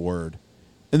 if that's a word.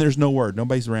 And there's no word.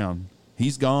 Nobody's around.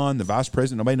 He's gone. The vice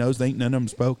president, nobody knows. None of them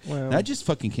spoke. Well, and I just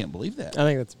fucking can't believe that. I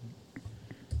think that's...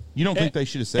 You don't think they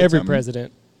should have said every something?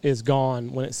 president is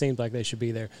gone when it seems like they should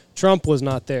be there. Trump was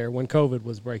not there when COVID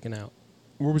was breaking out.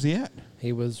 Where was he at?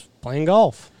 He was playing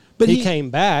golf. But he came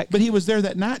back. But he was there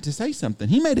that night to say something.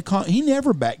 He made he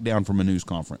never backed down from a news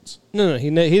conference. No, he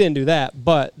didn't do that.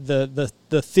 But the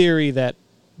theory that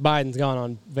Biden's gone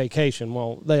on vacation,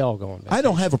 well, they all go on vacation. I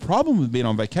don't have a problem with being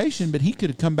on vacation, but he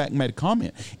could have come back and made a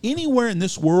comment. Anywhere in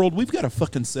this world, we've got a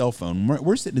fucking cell phone.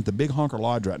 We're sitting at the Big Honker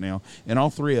Lodge right now, and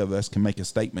all three of us can make a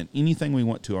statement, anything we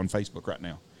want to, on Facebook right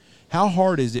now. How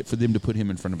hard is it for them to put him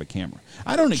in front of a camera?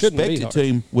 I don't expect it to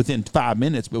him within 5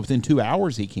 minutes, but within 2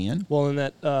 hours he can. Well, in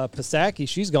that Pisaki,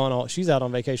 she's out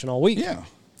on vacation all week. Yeah.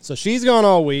 So she's gone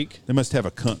all week. They must have a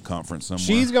cunt conference somewhere.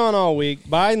 She's gone all week.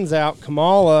 Biden's out.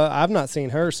 Kamala, I've not seen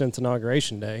her since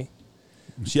Inauguration Day.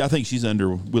 I think she's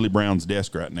under Willie Brown's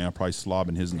desk right now, probably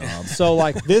slobbing his knob. So,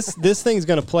 like, this thing's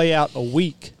going to play out a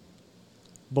week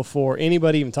before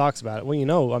anybody even talks about it. Well, you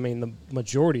know, I mean, the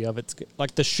majority of it's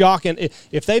like the shock. And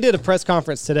if they did a press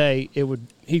conference today,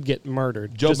 he'd get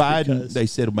murdered. Joe Biden, they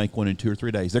said, will make one in 2 or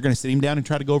 3 days. They're going to sit him down and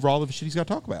try to go over all of the shit he's got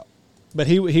to talk about. But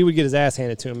he would get his ass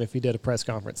handed to him if he did a press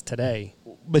conference today.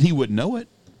 But he wouldn't know it.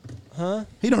 Huh?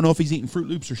 He don't know if he's eating Fruit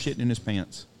Loops or shitting in his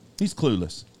pants. He's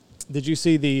clueless. Did you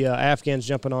see the Afghans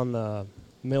jumping on the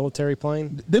military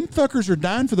plane? Them fuckers are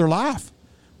dying for their life.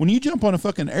 When you jump on a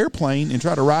fucking airplane and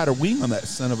try to ride a wing on that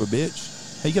son of a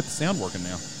bitch, hey, you got the sound working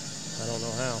now. I don't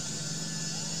know how.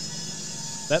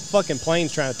 That fucking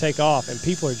plane's trying to take off, and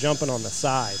people are jumping on the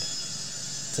side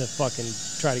to fucking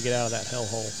try to get out of that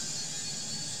hellhole.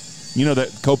 You know,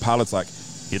 that co-pilot's like,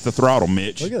 hit the throttle,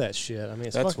 Mitch. Look at that shit. I mean,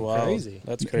 it's that's fucking wild. crazy.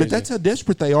 That's crazy. But that's how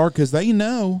desperate they are, because they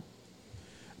know.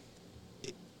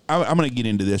 I'm going to get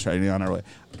into this right now.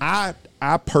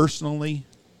 I personally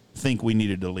think we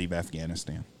needed to leave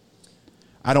Afghanistan.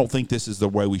 I don't think this is the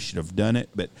way we should have done it,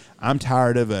 but I'm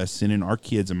tired of us sending our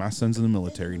kids and my sons in the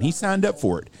military. And he signed up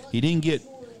for it. He didn't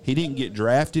get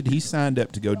drafted. He signed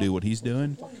up to go do what he's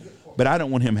doing. But I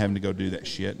don't want him having to go do that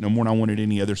shit no more than I wanted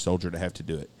any other soldier to have to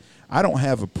do it. I don't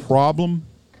have a problem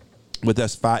with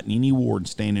us fighting any war and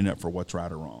standing up for what's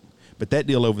right or wrong. But that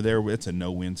deal over there, it's a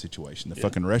no-win situation. The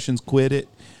fucking Russians quit it.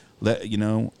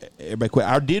 Everybody quit.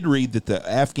 I did read that the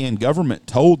Afghan government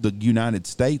told the United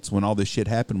States when all this shit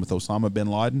happened with Osama bin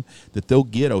Laden that they'll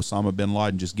get Osama bin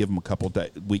Laden, just give him a couple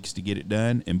weeks to get it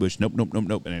done, and Bush, nope,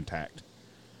 and attacked.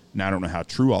 Now, I don't know how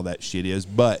true all that shit is,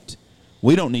 but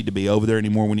we don't need to be over there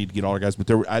anymore. We need to get all our guys.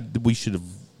 But we should have.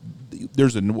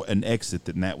 There's an exit,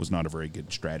 and that was not a very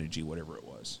good strategy, whatever it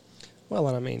was. Well,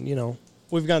 and I mean, you know,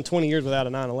 we've gone 20 years without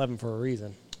a 9/11 for a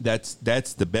reason. That's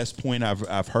the best point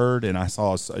I've heard, and I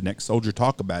saw an ex-soldier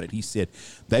talk about it. He said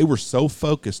they were so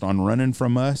focused on running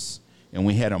from us, and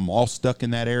we had them all stuck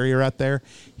in that area right there.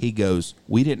 He goes,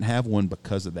 we didn't have one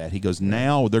because of that. He goes,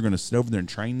 now they're going to sit over there and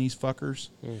train these fuckers.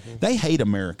 Mm-hmm. They hate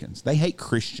Americans. They hate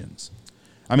Christians.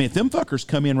 I mean, if them fuckers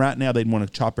come in right now, they'd want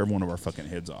to chop every one of our fucking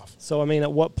heads off. So, I mean,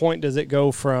 at what point does it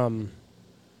go from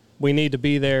we need to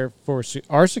be there for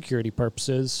our security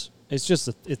purposes? It's just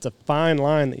it's a fine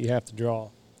line that you have to draw.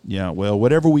 Yeah, well,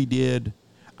 whatever we did,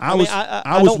 I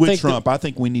was with Trump. I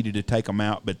think we needed to take them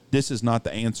out, but this is not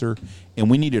the answer.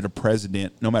 And we needed a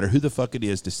president, no matter who the fuck it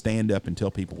is, to stand up and tell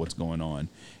people what's going on.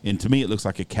 And to me, it looks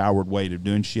like a coward way of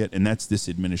doing shit, and that's this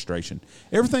administration.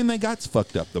 Everything they got's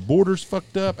fucked up. The border's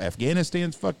fucked up.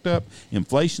 Afghanistan's fucked up.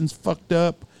 Inflation's fucked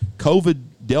up. COVID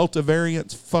Delta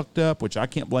variant's fucked up, which I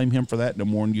can't blame him for that no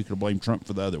more than you could blame Trump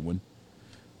for the other one.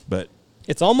 But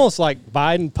it's almost like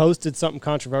Biden posted something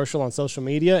controversial on social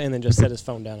media and then just set his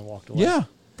phone down and walked away. Yeah.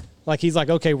 Like he's like,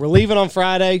 okay, we're leaving on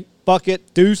Friday. Fuck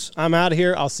it. Deuce. I'm out of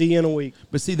here. I'll see you in a week.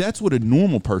 But see, that's what a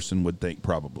normal person would think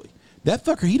probably. That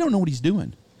fucker, he don't know what he's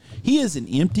doing. He is an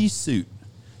empty suit.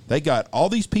 They got all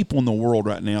these people in the world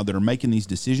right now that are making these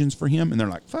decisions for him, and they're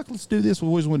like, fuck, let's do this. We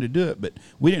always wanted to do it, but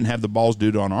we didn't have the balls to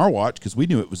do it on our watch because we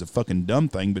knew it was a fucking dumb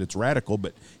thing, but it's radical.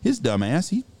 But his dumb ass,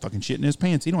 he fucking shitting his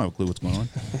pants. He don't have a clue what's going on.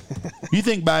 You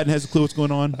think Biden has a clue what's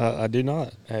going on? I do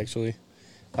not, actually.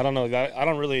 I don't know. I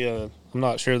don't really, I'm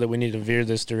not sure that we need to veer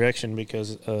this direction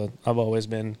because I've always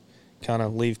been kind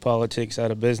of leave politics out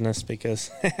of business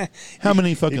because how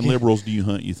many fucking liberals do you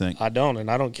hunt, you think? I don't, and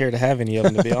I don't care to have any of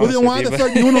them, to be honest. Well, then why the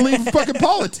fuck do you want to leave fucking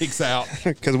politics out?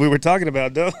 Because we were talking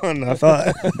about Dawn, I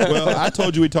thought. Well, I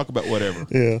told you we'd talk about whatever.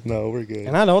 Yeah, no, we're good.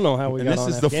 And I don't know how we got this on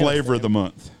is the flavor of the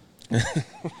month.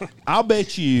 I'll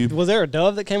bet you. Was there a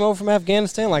dove that came over from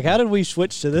Afghanistan? Like, how did we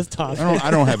switch to this topic? I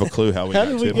don't have a clue how we How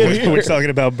got did to we it. get here? We're talking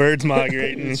about birds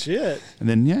migrating. Shit. And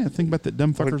then, yeah, think about the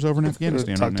dumb fuckers over in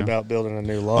Afghanistan right Talked now. about building a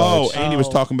new Oh, lodge. Andy was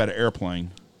talking about an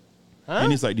airplane. Huh?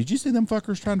 And he's like, did you see them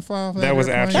fuckers trying to fly off that That was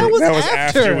airplane? after. That was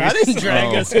after after. we- I didn't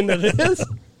drag Oh. us into this.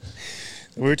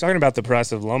 We were talking about the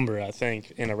price of lumber, I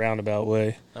think, in a roundabout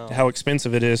way. How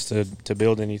expensive it is to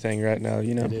build anything right now,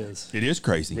 you know. It is. It is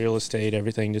crazy. Real estate,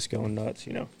 everything just going nuts,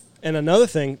 you know. And another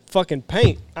thing, fucking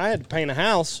paint. I had to paint a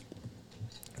house.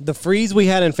 The freeze we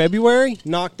had in February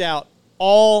knocked out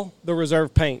all the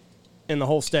reserve paint in the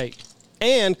whole state.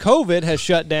 And COVID has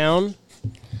shut down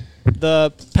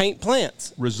the paint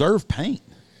plants. Reserve paint.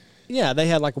 Yeah, they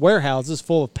had like warehouses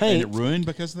full of And paint. it ruined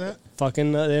because of that?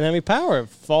 Fucking, they didn't have any power.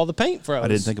 All the paint froze. I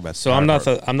didn't think about So I'm not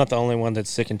the only one that's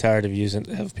sick and tired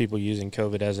of people using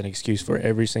COVID as an excuse for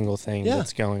every single thing Yeah.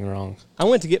 that's going wrong. I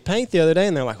went to get paint the other day,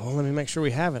 and they're like, well, let me make sure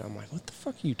we have it. I'm like, what the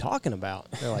fuck are you talking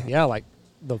about? They're like, yeah, like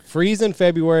the freeze in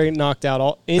February knocked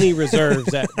out any reserves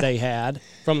that they had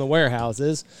from the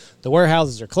warehouses. The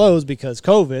warehouses are closed because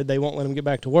COVID. They won't let them get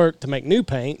back to work to make new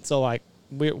paint. So, like,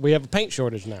 we have a paint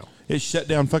shortage now. It shut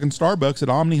down fucking Starbucks at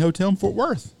Omni Hotel in Fort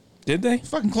Worth. Did they? It's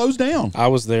fucking closed down. I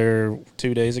was there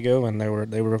 2 days ago, and they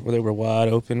were wide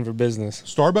open for business.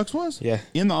 Starbucks was? Yeah.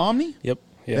 In the Omni? Yep.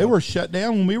 Yeah. They were shut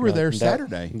down when we were there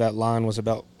Saturday. That line was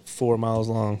about 4 miles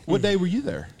long. What day were you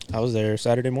there? I was there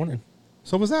Saturday morning.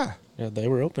 So was I. Yeah, they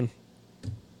were open.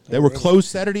 They were closed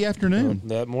Saturday afternoon.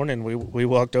 That morning, we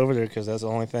walked over there because that's the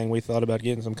only thing we thought about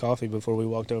getting some coffee before we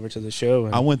walked over to the show.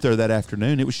 And I went there that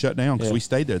afternoon. It was shut down because Yeah. we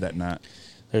stayed there that night.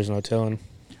 there's no telling.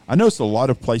 I noticed a lot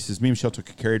of places. Me and Michelle took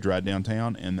a carriage ride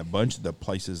downtown, and a bunch of the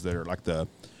places that are like the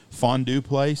fondue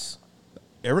place,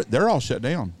 they're all shut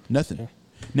down. Nothing. Yeah.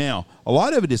 Now, a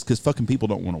lot of it is because fucking people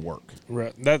don't want to work.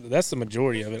 Right. That's the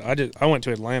majority of it. I went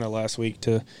to Atlanta last week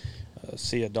to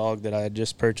see a dog that I had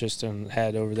just purchased and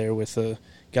had over there with a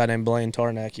guy named Blaine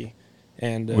Tarnacki.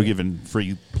 And We're giving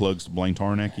free plugs to Blaine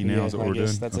Tarnacki now. yeah, Is that what I we're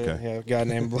guess doing? that's it. Yeah, a guy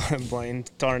named Blaine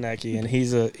Tarnacki,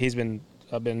 and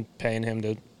I've been paying him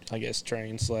to, I guess,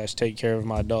 train / take care of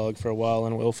my dog for a while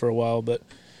and will for a while. But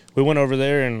we went over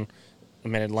there, and I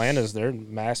mean, Atlanta's, there are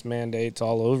mask mandates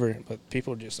all over, but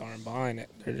people just aren't buying it.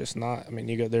 They're just not. I mean,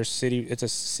 it's a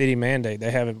city mandate.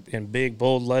 They have it in big,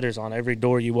 bold letters on every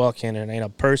door you walk in, and ain't a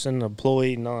person,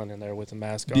 employee, none in there with a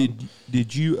mask on.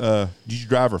 Did you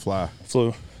drive or fly?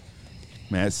 Flew.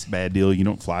 Man, that's a bad deal. You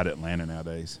don't fly to Atlanta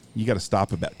nowadays. You got to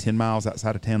stop about 10 miles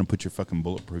outside of town and put your fucking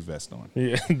bulletproof vest on.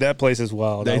 Yeah, that place is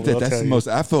wild. That's the most.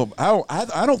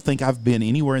 I don't think I've been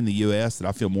anywhere in the U.S. that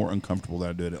I feel more uncomfortable than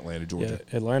I do in Atlanta, Georgia.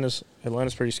 Yeah, Atlanta's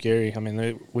pretty scary. I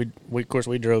mean, we of course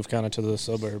we drove kind of to the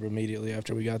suburb immediately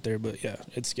after we got there, but yeah,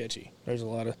 it's sketchy. There's a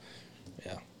lot of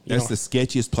That's the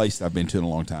sketchiest place I've been to in a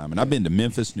long time, and I've been to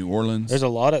Memphis, New Orleans. There's a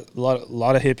lot of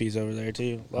hippies over there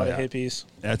too. A lot of hippies.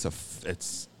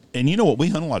 And you know what? We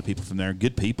hunt a lot of people from there,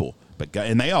 good people,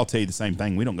 and they all tell you the same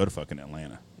thing. We don't go to fucking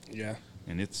Atlanta, Yeah.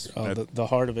 and it's the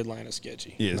heart of Atlanta's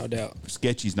sketchy. No doubt.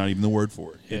 Sketchy's not even the word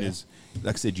for it. Yeah. It is,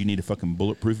 like I said, you need a fucking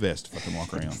bulletproof vest to fucking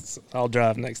walk around. I'll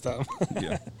drive next time.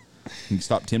 Yeah. You can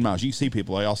stop 10 miles. You can see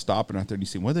people, they all stopping out there, and you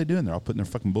see, what are they doing? They're all putting their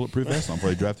fucking bulletproof vest on before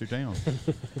they drive through town.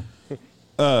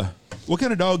 What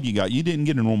kind of dog you got? You didn't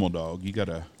get a normal dog. You got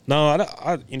a... No,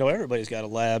 everybody's got a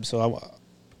lab, so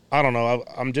I don't know.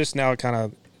 I'm just now kind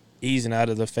of easing out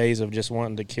of the phase of just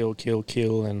wanting to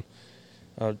kill, and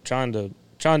trying to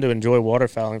enjoy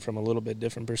waterfowling from a little bit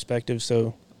different perspective.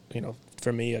 So,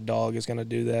 for me, a dog is going to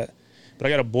do that. But I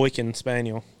got a Boykin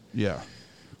Spaniel. Yeah.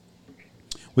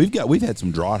 We've had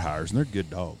some draught hires, and they're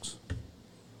good dogs.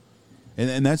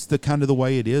 And that's the kind of the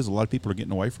way it is. A lot of people are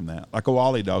getting away from that. Like a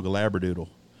Wally dog, a Labradoodle.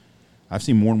 I've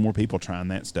seen more and more people trying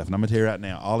that stuff. And I'm going to tell you right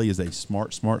now, Ollie is a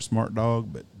smart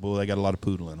dog, but, boy, they got a lot of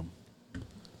poodle in them.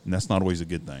 And that's not always a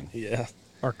good thing. Yeah.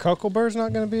 Are Cuckleburs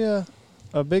not going to be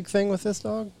a big thing with this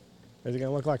dog? Is it going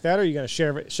to look like that, or are you going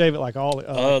to shave it like Ollie,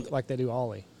 like they do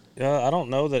Ollie? I don't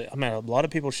know that. I mean, a lot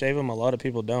of people shave them. A lot of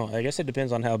people don't. I guess it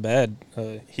depends on how bad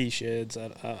he sheds.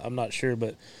 I'm not sure,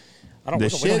 but we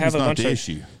don't have a bunch of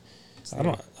issue. I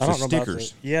don't know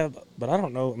stickers. But I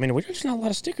don't know. I mean, there's not a lot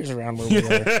of stickers around where we are.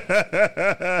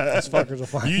 Those fuckers will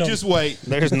find You them. just wait.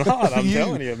 There's not. I'm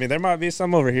telling you. I mean, there might be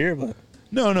some over here, but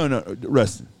No,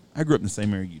 Rustin. I grew up in the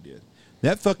same area you did.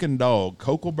 That fucking dog,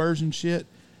 cocoa burrs and shit.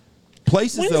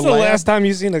 Places when's the the lab, last time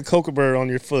you seen a kookaburra on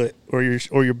your foot or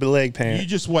your leg pant? You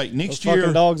just wait. Next Those year,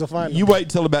 fucking dogs will find you them. wait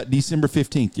until about December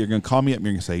 15th. You're going to call me up and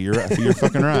you're going to say, you're right. You're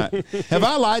fucking right. Have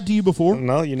I lied to you before?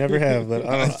 No, you never have. But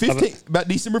About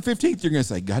December 15th, you're going to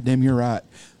say, God damn, you're right.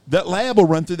 That lab will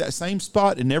run through that same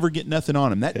spot and never get nothing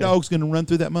on him. That dog's going to run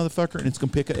through that motherfucker and it's going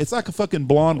to pick up. It's like a fucking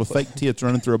blonde with fake tits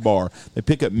running through a bar. They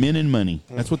pick up men and money.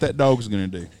 That's what that dog's going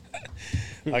to do.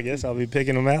 I guess I'll be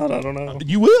picking them out. I don't know.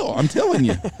 You will, I'm telling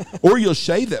you. Or you'll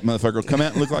shave that motherfucker. It'll come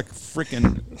out and look like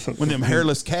freaking one of them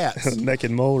hairless cats.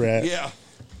 Naked mole rat. Yeah.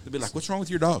 They'll be like, what's wrong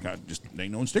with your dog? I just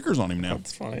ain't no stickers on him now.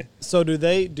 That's funny. So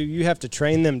do you have to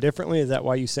train them differently? Is that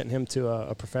why you sent him to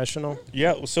a professional?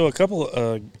 Yeah, so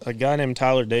a guy named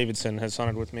Tyler Davidson has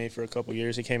hunted with me for a couple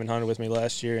years. He came and hunted with me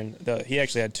last year, and he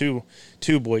actually had two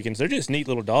Boykins. They're just neat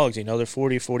little dogs, They're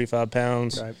 40, 45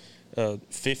 pounds. Right.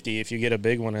 50 if you get a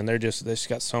big one, and they just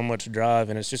got so much drive,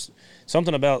 and it's just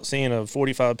something about seeing a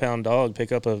 45-pound dog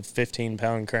pick up a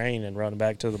 15-pound crane and run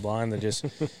back to the blind that just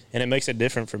and it makes it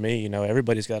different for me.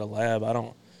 Everybody's got a lab.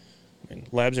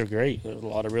 Labs are great. There's a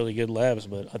lot of really good labs,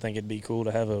 but I think it'd be cool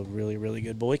to have a really, really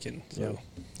good Boykin. So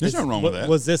There's nothing wrong with that.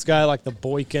 Was this guy like the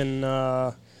Boykin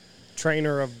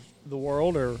trainer of the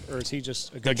world, or is he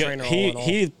just a good trainer?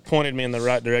 He pointed me in the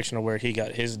right direction of where he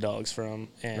got his dogs from,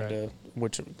 and Right.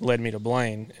 Which led me to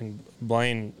Blaine. And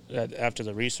Blaine, after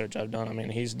the research I've done,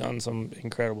 he's done some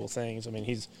incredible things.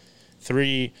 There's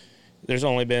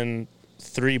only been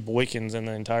 3 Boykins in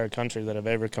the entire country that have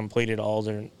ever completed all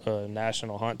their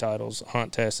national hunt titles,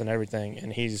 hunt tests, and everything.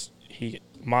 And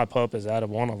my pup is out of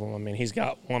one of them. He's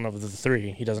got one of the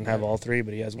 3. He doesn't have all 3,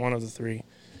 but he has one of the 3.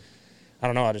 I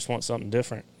don't know. I just want something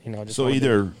different. So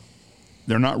either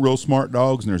they're not real smart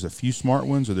dogs and there's a few smart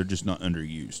ones, or they're just not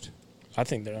underused. I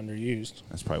think they're underused.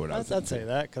 That's probably what I think. I'd say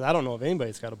that because I don't know if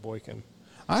anybody's got a Boykin.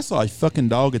 I saw a fucking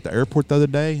dog at the airport the other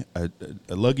day, a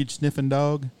luggage sniffing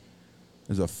dog. It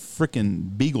was a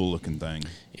freaking beagle looking thing.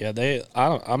 Yeah,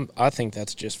 I think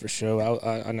that's just for show.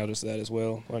 I noticed that as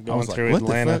well. Like going like, through what the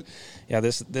Atlanta. fuck? Yeah,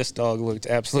 this dog looked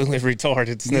absolutely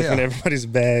retarded, sniffing everybody's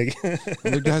bag.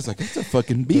 And the guy's like, "It's a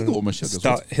fucking beagle."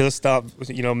 He'll stop,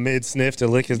 mid sniff to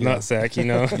lick his nutsack.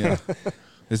 Yeah.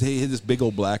 He had this big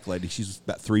old black lady. She's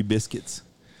about 3 biscuits,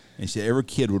 and every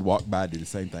kid would walk by and do the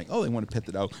same thing. Oh, they want to pet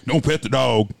the dog. Don't pet the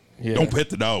dog. Yeah. Don't pet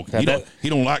the dog. He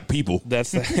don't like people.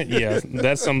 That's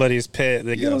somebody's pet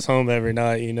that goes home every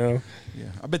night. Yeah,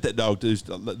 I bet that dog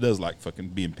does like fucking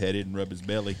being petted and rub his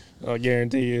belly. I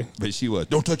guarantee you. But she was,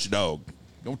 don't touch the dog.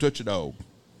 Don't touch the dog.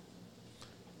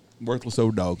 Worthless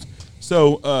old dogs.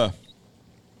 So,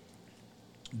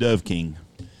 Dove King.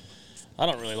 I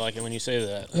don't really like it when you say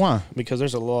that. Why? Because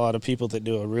there's a lot of people that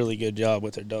do a really good job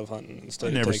with their dove hunting in the state I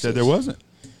of never Texas. said there wasn't.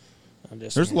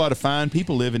 There's There's a lot of fine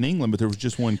people live in England, but there was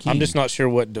just one king. I'm just not sure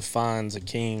what defines a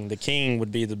king. The king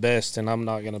would be the best, and I'm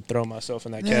not going to throw myself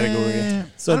in that category.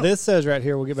 So this says right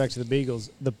here, we'll get back to the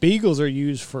beagles. The beagles are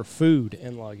used for food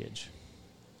and luggage.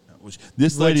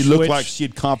 This lady looked like she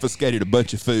had confiscated a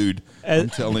bunch of food. I'm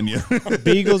telling you.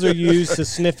 Beagles are used to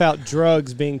sniff out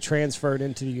drugs being transferred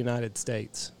into the United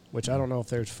States, which I don't know if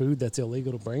there's food that's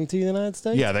illegal to bring to the United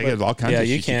States. Yeah, they got all kinds of shit.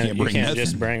 You can't nothing.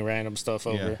 just bring random stuff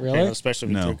over. Yeah. Really?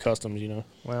 Especially through customs,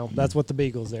 Well, that's what the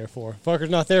beagle's there for. Fucker's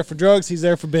not there for drugs. He's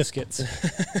there for biscuits.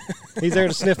 He's there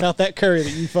to sniff out that curry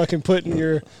that you fucking put in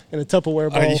a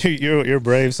Tupperware bowl. You're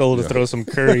brave soul to throw some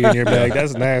curry in your bag.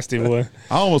 That's nasty, boy.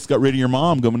 I almost got rid of your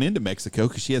mom going into Mexico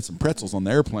because she had some pretzels on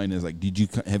the airplane. I was like, did you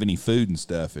have any food and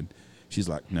stuff? And she's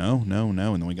like, no. And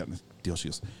then we got in the deal. She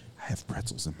goes, I have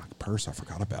pretzels in my purse. I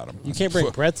forgot about them. You can't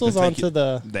bring pretzels onto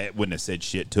the... They wouldn't have said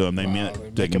shit to them. They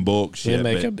meant taking bulk shit.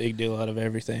 They make a big deal out of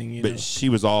everything. But she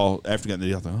was all, after getting the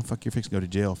deal, I thought, oh, fuck, you're fixing to go to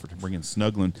jail for bringing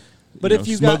smuggling. But if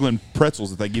you smuggling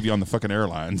pretzels that they give you on the fucking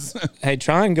airlines. Hey,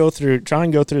 try and go through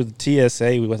the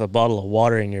TSA with a bottle of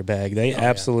water in your bag. They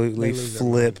absolutely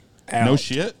flip out. No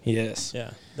shit? Yes.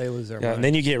 Yeah, they lose their mind. And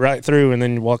then you get right through, and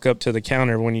then you walk up to the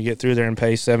counter when you get through there and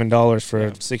pay $7 for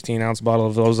a 16-ounce bottle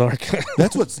of Ozark.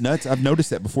 That's what's nuts. I've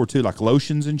noticed that before, too, like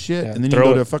lotions and shit. Yeah, and then you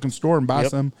go to a fucking store and buy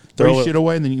some, throw your shit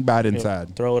away, and then you can buy it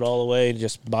inside. Throw it all away,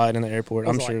 just buy it in the airport.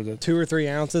 I'm sure that 2 or 3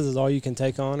 ounces is all you can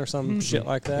take on or some shit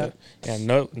like that. And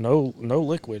no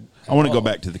liquid. I want to go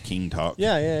back to the king talk.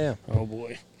 Yeah. Oh,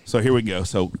 boy. So here we go.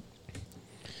 So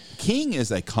king is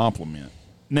a compliment.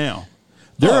 Now,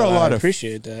 there are a lot I of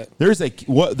appreciate that.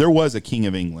 there was a king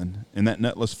of England, and that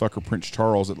nutless fucker Prince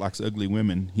Charles that likes ugly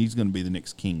women. He's going to be the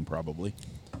next king probably.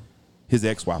 His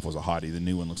ex-wife was a hottie. The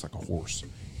new one looks like a horse.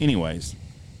 Anyways,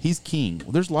 he's king.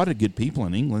 Well, there's a lot of good people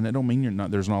in England. That don't mean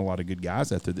there's not a lot of good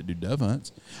guys out there that do dove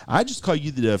hunts. I just call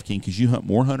you the dove king because you hunt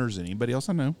more hunters than anybody else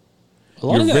I know. A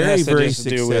lot You're of that very, has to very just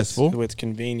do successful. with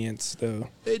convenience, though.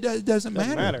 It doesn't Doesn't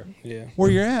matter. matter. Yeah.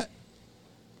 Where you're at.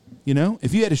 You know,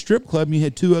 if you had a strip club and you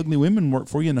had 2 ugly women work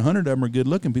for you and 100 of them are good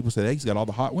looking, people say, hey, he's got all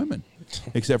the hot women,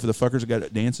 except for the fuckers that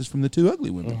got dances from the 2 ugly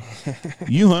women.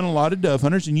 You hunt a lot of dove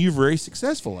hunters and you're very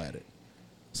successful at it.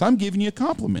 So I'm giving you a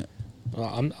compliment.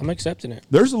 Well, I'm accepting it.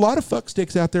 There's a lot of fuck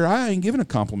sticks out there. I ain't giving a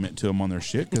compliment to them on their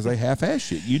shit because they half-ass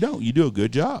shit. You don't. You do a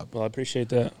good job. Well, I appreciate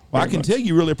that. Well, I can tell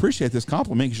you really appreciate this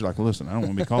compliment because you're like, listen, I don't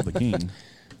want to be called the king.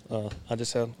 I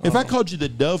just had. If I called you the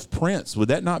Dove Prince, would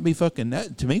that not be fucking,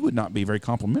 that to me would not be very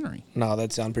complimentary. No,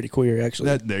 that sounds pretty queer,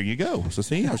 actually. There you go. So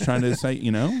see, I was trying to say,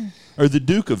 you know, or the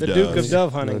Duke of The Dove. Duke of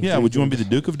Dove hunting. Yeah, would you want to be the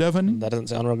Duke of Dove hunting? That doesn't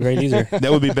sound real great either.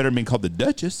 That would be better than being called the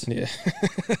Duchess. Yeah.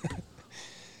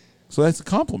 So that's a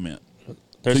compliment.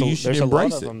 There's So a, you should there's a lot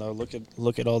embrace of it. them, though.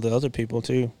 Look at all the other people,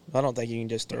 too. I don't think you can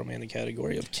just throw them in the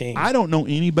category of king. I don't know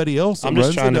anybody else that I'm just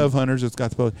runs the trying to- Dove Hunters that's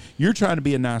got the. You're trying to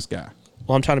be a nice guy.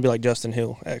 Well, I'm trying to be like Justin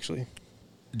Hill, actually.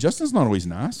 Justin's not always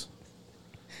nice.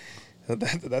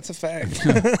 That's a fact.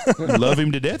 Love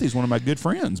him to death. He's one of my good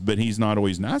friends, but he's not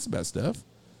always nice about stuff.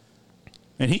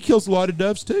 And he kills a lot of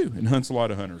doves too, and hunts a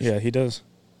lot of hunters. Yeah, he does.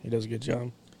 He does a good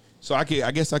job. So I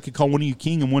guess I could call one of you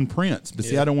king and one prince, but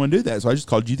see, Yeah. I don't want to do that, so I just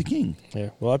called you the king. Yeah.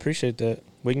 Well, I appreciate that.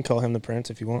 We can call him the prince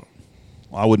if you want.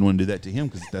 Well, I wouldn't want to do that to him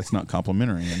because that's not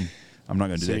complimentary, and I'm not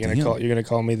going to do So that you're to gonna him. you're gonna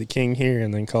call me the king here,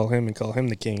 and then call him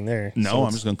the king there. No, So I'm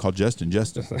it's- just going to call Justin.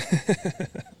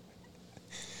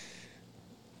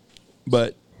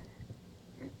 But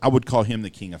I would call him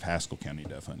the king of Haskell County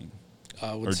dove hunting,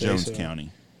 I would or say Jones so.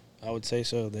 County, I would say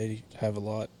so. They have a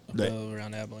lot of dove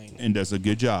around Abilene. and does a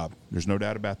good job. There's no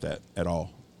doubt about that at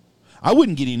all. I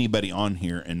wouldn't get anybody on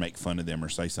here and make fun of them or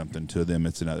say something to them.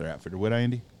 It's another outfitter, would I,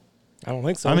 Andy? I don't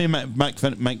think so. I mean,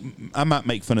 I might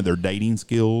make fun of their dating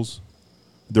skills,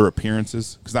 their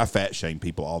appearances, because I fat shame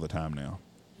people all the time now.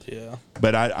 Yeah.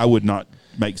 But I would not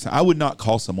I would not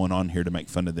call someone on here to make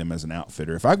fun of them as an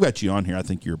outfitter. If I've got you on here, I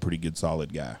think you're a pretty good,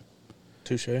 solid guy.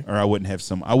 Touche. Or I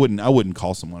wouldn't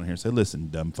call someone on here and say, "Listen,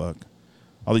 dumb fuck."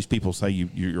 All these people say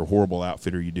you're a horrible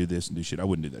outfitter. You do this and do shit. I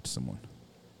wouldn't do that to someone.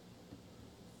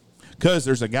 Because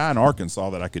there's a guy in Arkansas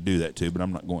that I could do that to, but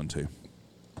I'm not going to.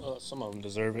 Some of them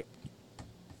deserve it.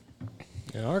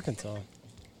 in Arkansas.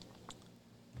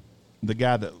 The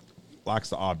guy that likes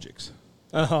the objects.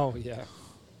 Oh, yeah.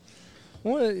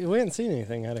 Well, we hadn't seen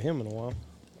anything out of him in a while.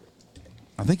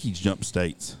 I think he's jumped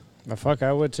states. Oh, fuck,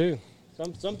 I would too.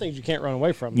 Some things you can't run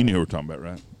away from. You though. knew who we're talking about,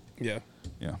 right? Yeah.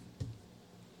 Yeah.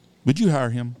 Would you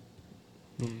hire him?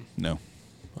 No.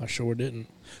 I sure didn't.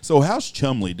 So how's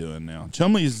Chumley doing now?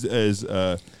 Chumley is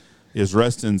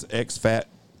Rustin's ex-fat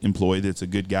employee. That's a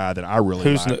good guy that I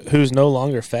really like. Who's no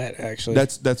longer fat, actually.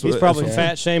 That's He's what, probably that's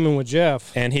fat shaming with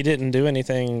Jeff. and he didn't do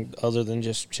anything other than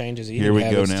just change his eating Here we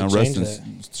go habits now. to change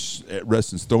that.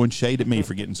 Rustin's throwing shade at me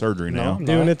for getting surgery now. I'm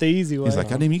Doing not. it the easy way. He's like,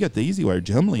 God damn, you got the easy way.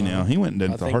 Chumley now. He went and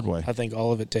did it the hard way. I think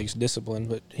all of it takes discipline,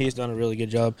 but he's done a really good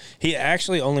job. He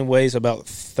actually only weighs about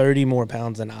 30 more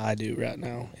pounds than I do right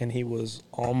now, and he was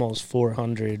almost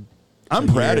 400. I'm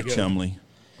a proud year of ago. Chumley.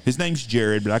 His name's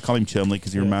Jared, but I call him Chumley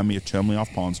because he reminded me of Chumley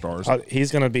off Pawn Stars.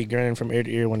 He's going to be grinning from ear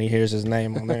to ear when he hears his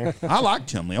name on there. I like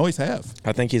Chumley. Always have.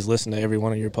 I think he's listened to every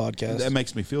one of your podcasts. That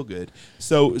makes me feel good.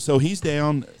 So he's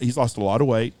down. He's lost a lot of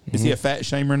weight. Is he a fat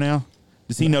shamer now?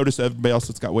 Does he notice everybody else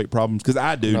that's got weight problems? Because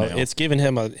I do No, now. it's given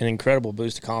him an incredible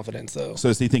boost of confidence, though. So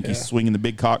does he think he's swinging the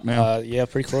big cock now? Yeah,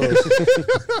 pretty close.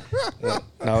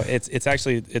 No,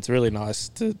 it's really nice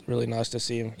to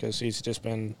see him because he's just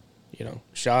been,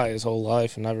 shy his whole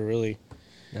life and never really.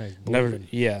 Yeah, he's Never, bleeding.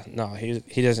 yeah, no,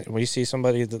 he doesn't. When you see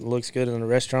somebody that looks good in a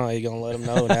restaurant, you're gonna let him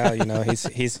know now.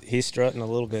 He's strutting a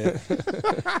little bit.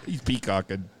 He's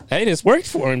peacocking. Hey, this worked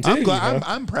for him too. I'm glad.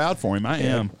 I'm proud for him. I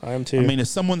am. I am too. I mean, as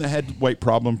someone that had weight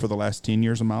problem for the last 10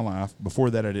 years of my life,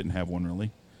 before that I didn't have one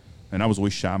really, and I was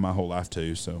always shy my whole life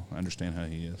too. So I understand how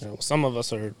he is. Some of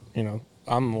us are,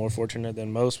 I'm more fortunate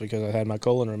than most because I had my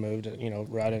colon removed,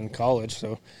 right in college,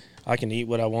 so I can eat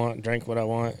what I want, drink what I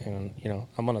want, and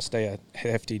I'm gonna stay a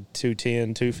hefty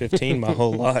 210, 215 my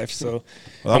whole life. So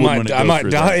Well, I wouldn't wanna might go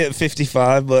through die that. at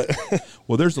 55, but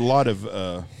Well, there's a lot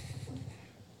of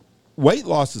weight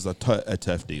loss is a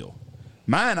tough deal.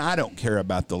 Mine, I don't care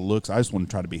about the looks. I just want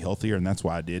to try to be healthier, and that's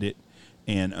why I did it.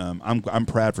 And I'm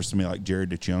proud for somebody like Jared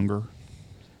that's younger.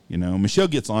 You know, Michelle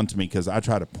gets on to me because I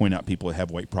try to point out people that have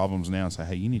weight problems now and say,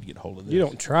 hey, you need to get a hold of this. You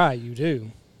don't try, you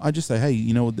do. I just say, hey,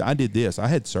 you know, I did this. I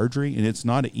had surgery, and it's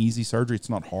not an easy surgery. It's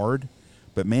not hard.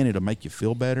 But, man, it'll make you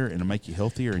feel better and it'll make you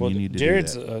healthier, and you need to do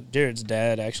that. Jared's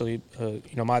dad, actually,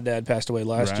 my dad passed away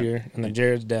last year, and then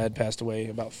Jared's dad passed away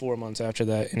about 4 months after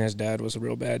that, and his dad was a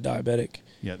real bad diabetic.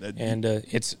 Yeah,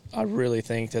 I really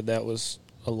think that was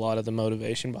a lot of the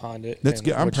motivation behind it. That's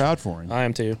good. I'm proud for him. I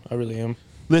am too. I really am.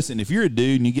 Listen, if you're a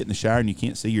dude and you get in the shower and you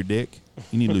can't see your dick,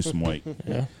 you need to lose some weight.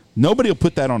 Yeah. Nobody will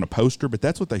put that on a poster, but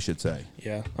that's what they should say.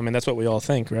 Yeah. I mean, that's what we all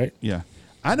think, right? Yeah.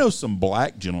 I know some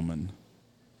black gentlemen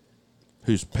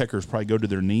whose peckers probably go to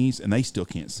their knees, and they still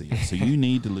can't see it. So you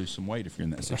need to lose some weight if you're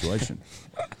in that situation.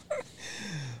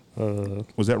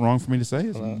 Was that wrong for me to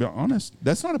say? Be honest.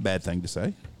 That's not a bad thing to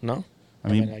say. No. I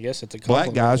mean, I guess it's a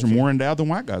black guys are more endowed than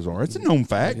white guys are. It's a known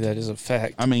fact. That is a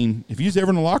fact. I mean, if you was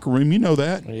ever in the locker room, you know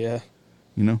that. Yeah.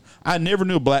 You know, I never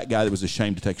knew a black guy that was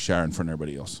ashamed to take a shower in front of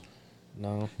everybody else.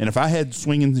 No. And if I had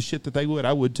swinging the shit that they would,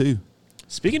 I would too.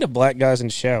 Speaking of black guys in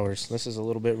showers, this is a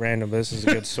little bit random, but this is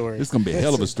a good story. This is going to be a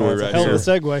hell of a story right hell here. of a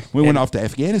segue. We went off to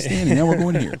Afghanistan, and now we're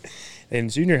going here. In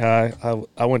junior high,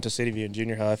 I went to City View in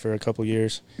junior high for a couple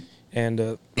years.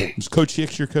 And was Coach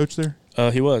Hicks your coach there?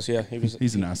 He was, yeah.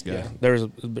 He's a nice guy. Yeah,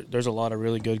 there's a lot of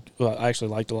really good. Well, I actually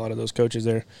liked a lot of those coaches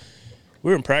there.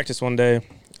 We were in practice one day.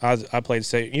 I played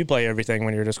safe. You play everything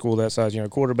when you're at a school that size. You know,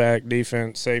 quarterback,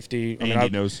 defense, safety. Andy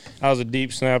knows. I was a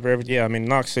deep snapper. Everything. Yeah, I mean,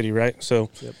 Knox City, right? So,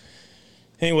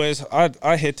 anyways,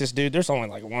 I hit this dude. There's only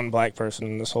like one black person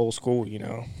in this whole school, you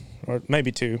know, or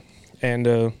maybe two, and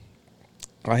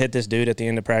I hit this dude at the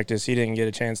end of practice. He didn't get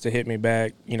a chance to hit me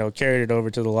back. You know, carried it over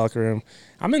to the locker room.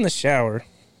 I'm in the shower,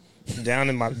 down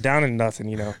in nothing.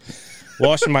 You know,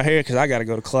 washing my hair because I got to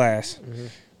go to class. Mm-hmm.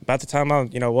 About the time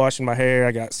I'm, washing my hair,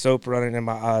 I got soap running in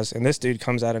my eyes, and this dude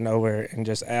comes out of nowhere and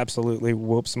just absolutely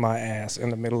whoops my ass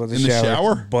in the middle of the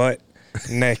shower, butt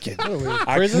naked.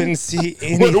 I couldn't see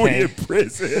anything. What are we in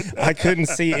prison? I couldn't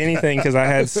see anything because I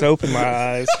had soap in my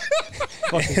eyes.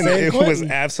 And it was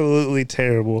absolutely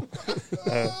terrible.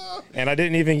 And I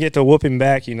didn't even get to whoop him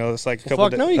back. You know, it's like a couple.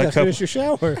 Fuck no, you got to finish your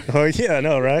shower. Oh yeah, I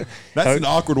know, right? That's an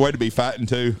awkward way to be fighting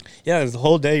too. Yeah, the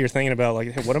whole day you're thinking about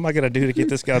like, hey, what am I gonna do to get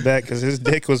this guy back? Because his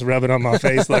dick was rubbing on my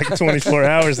face like 24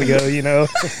 hours ago, you know.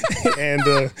 And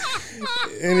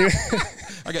anyway.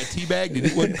 I got teabagged and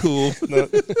it wasn't cool. No,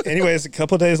 anyways, a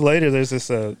couple of days later, there's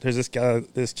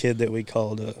this kid that we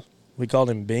called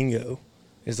him Bingo.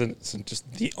 Isn't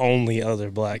just the only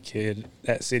other black kid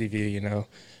at City View, you know.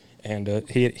 And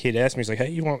he'd asked me, he's like,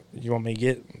 hey, you want me to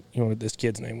get, this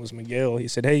kid's name was Miguel. He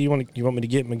said, hey, you want me to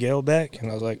get Miguel back? And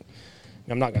I was like,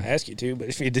 I'm not going to ask you to, but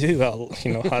if you do,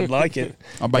 I'd like it.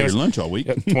 I'll buy your lunch all week.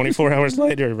 24 hours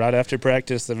later, right after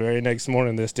practice, the very next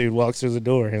morning, this dude walks through the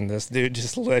door, and this dude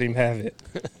just let him have it.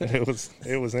 It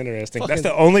was interesting. That's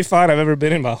the only fight I've ever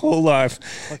been in my whole life.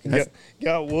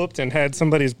 Got whooped and had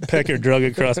somebody's pecker drug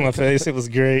across my face. It was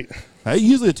great. Hey,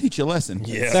 usually it'll teach you a lesson.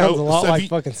 Yeah. Sounds a lot like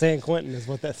fucking San Quentin is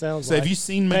what that sounds like. So have you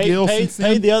seen Miguel since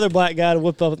then? Paid the other black guy to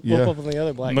whoop up on the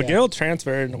other black guy. Miguel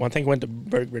transferred. I think went to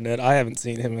Burke Burnett. I haven't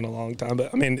seen him in a long time.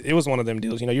 But, I mean, it was one of them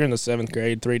deals. You know, you're in the 7th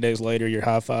grade. 3 days later, you're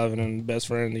high-fiving and best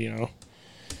friend, you know.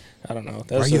 I don't know.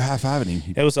 Why are you high-fiving him?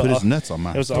 He put his nuts on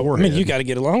my forehead. I mean, you got to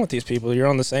get along with these people. You're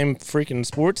on the same freaking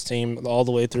sports team all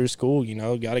the way through school, you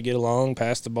know. Got to get along,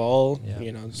 pass the ball,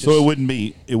 you know. So it wouldn't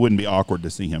be awkward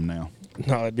to see him now.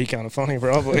 No, it'd be kind of funny,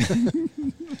 probably.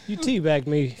 You teabagged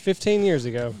me 15 years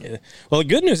ago. Yeah. Well, the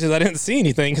good news is I didn't see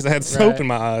anything because I had soap in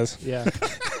my eyes. Yeah.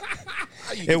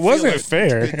 It wasn't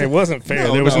fair. It wasn't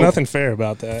fair. There was nothing fair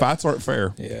about that. Fights aren't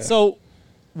fair. Yeah. So,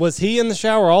 was he in the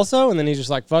shower also? And then he's just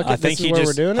like, fuck it, this is where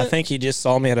we're doing it? I think he just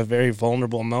saw me at a very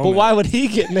vulnerable moment. But why would he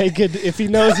get naked if he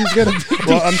knows he's going to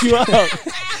beat you up?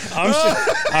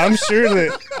 I'm sure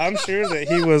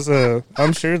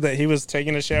that he was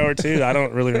taking a shower too. I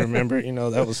don't really remember. You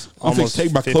know, that was almost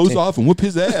take my clothes off and whoop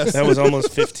his ass. That was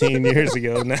almost 15 years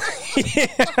ago now.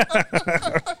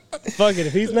 Fuck it,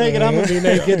 if he's naked, I'm gonna be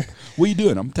naked. What are you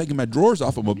doing? I'm taking my drawers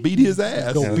off. I'm gonna beat his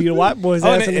ass. Go beat a white boy's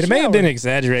ass. It may have been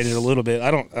exaggerated a little bit.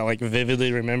 I don't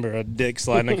vividly remember a dick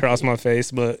sliding across my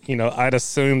face, but you know, I'd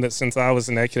assume that since I was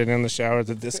naked in the shower,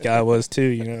 that this guy was too.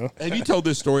 You know. Have you told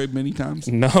this story many times?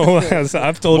 No,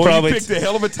 I've told probably. You picked a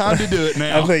hell of a time to do it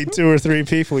now. I think 2 or 3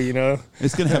 people. You know.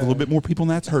 It's gonna have a little bit more people,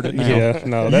 and that's heard it now. Yeah,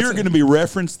 no, you're gonna be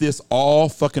referenced this all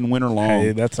fucking winter long.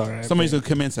 Hey, that's all right. Somebody's gonna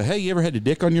come in and say, "Hey, you ever had a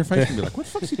dick on your face?" And be like, "What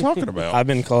the fuck is he talking about?" I've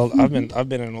been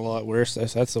in a lot worse.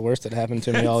 That's the worst that happened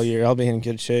to me all year. I'll be in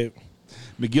good shape.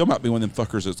 McGill might be one of them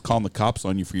fuckers that's calling the cops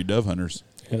on you for your dove hunters.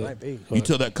 It might be. You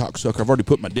tell that cocksucker, I've already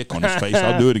put my dick on his face.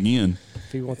 I'll do it again.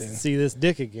 If he wants to see this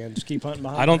dick again, just keep hunting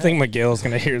behind. I don't think Miguel's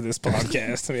going to hear this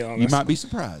podcast, to be honest. You might be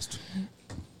surprised.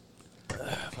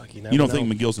 Fuck, You don't think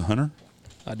Miguel's a hunter?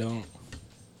 I don't.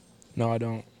 No, I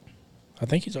don't. I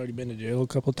think he's already been to jail a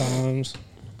couple times.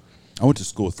 I went to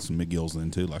school with some Miguel's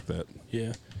then, too, like that.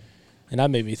 Yeah. And I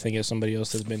may be thinking of somebody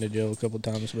else that's been to jail a couple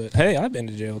times, but hey, I've been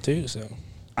to jail too, so.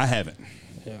 I haven't.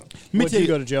 Yeah. What did you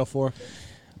go to jail for?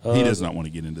 He does not want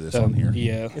to get into this on here.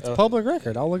 Yeah. It's a public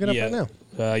record. I'll look it up right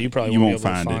now. You probably You won't won't be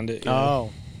able to find find it. it. Yeah. Oh,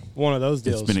 one of those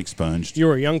deals. It's been expunged. You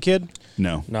were a young kid?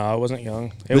 No. No, I wasn't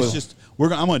young. I'm going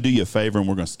to do you a favor, and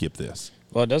we're going to skip this.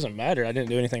 Well, it doesn't matter. I didn't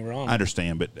do anything wrong. I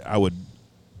understand, but I would.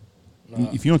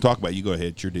 If you want to talk about it, you go ahead.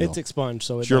 It's your deal. It's expunged,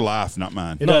 so it's your life, not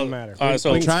mine. It doesn't matter. All right,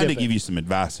 so I'm trying to give you some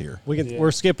advice here.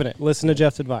 We're skipping it. Listen to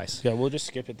Jeff's advice. Yeah, we'll just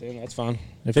skip it then. That's fine.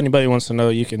 If anybody wants to know,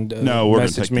 you can we're gonna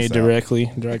message take me this out. directly,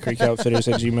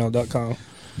 drycreekoutfitters@gmail.com.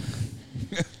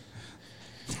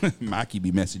 Mikey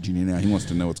be messaging you now. He wants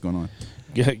to know what's going on.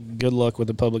 Good luck with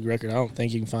the public record. I don't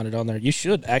think you can find it on there. You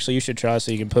should try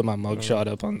so you can put my mugshot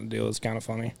up on the deal. It's kind of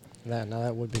funny.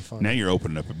 That would be fun. Now you're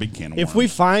opening up a big can of If worms. we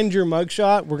find your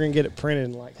mugshot, we're gonna get it printed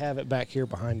and have it back here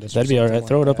behind us. That'd be all right.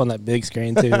 Throw it up on that big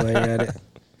screen too while you're at it.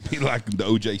 Be like the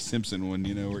O.J. Simpson one,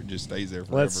 where it just stays there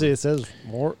forever. Let's see. It says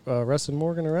Rustin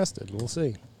Morgan arrested. We'll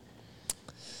see.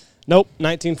 Nope,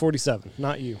 1947.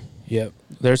 Not you. Yep.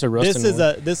 There's a Rustin.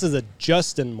 This is a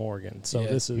Justin Morgan. So Yeah,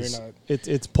 this you're is not-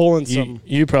 it's pulling some.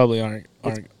 You probably aren't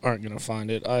gonna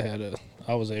find it.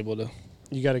 I was able to.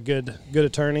 You got a good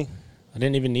attorney. I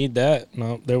didn't even need that.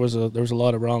 No, there was a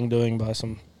lot of wrongdoing by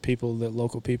some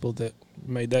local people that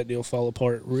made that deal fall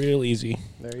apart real easy.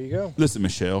 There you go. Listen,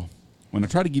 Michelle, when I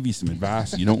try to give you some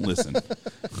advice, you don't listen.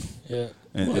 Yeah.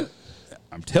 And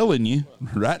I'm telling you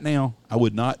right now, I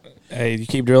would not. Hey, you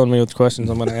keep drilling me with questions,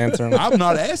 I'm going to answer them. I'm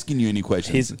not asking you any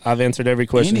questions. I've answered every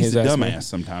question Andy's he's a asked dumbass me.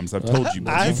 sometimes. I've told you.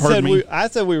 But I you've heard me.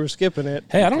 said we were skipping it.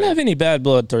 Hey, I don't have any bad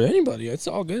blood through anybody. It's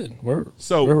all good. We're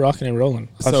rocking and rolling.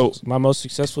 So my most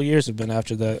successful years have been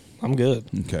after that. I'm good.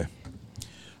 Okay.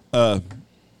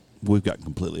 We've gotten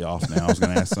completely off now. I was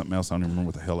going to ask something else. I don't even remember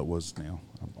what the hell it was now.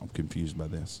 I'm confused by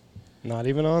this. Not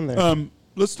even on there.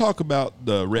 Let's talk about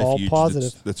the refuge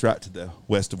positive. that's right to the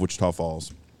west of Wichita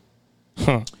Falls.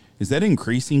 Huh. Is that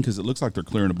increasing? Because it looks like they're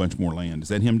clearing a bunch more land. Is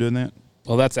that him doing that?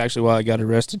 Well, that's actually why I got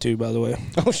arrested too, by the way.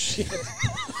 Oh shit!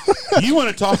 You want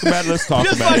to talk about it? Let's talk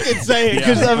Just about fucking it. say it,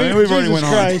 because we've already Jesus went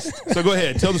Christ. on. So go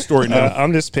ahead, tell the story now.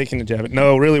 I'm just picking the jab.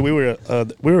 No, really, we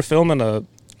were filming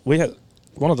we had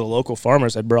one of the local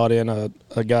farmers had brought in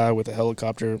a guy with a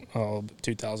helicopter,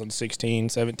 2016,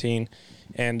 17,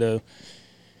 and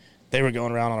they were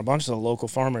going around on a bunch of the local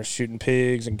farmers shooting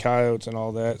pigs and coyotes and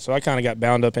all that. So I kind of got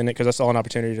bound up in it because I saw an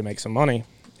opportunity to make some money.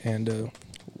 And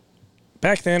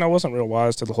back then I wasn't real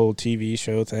wise to the whole TV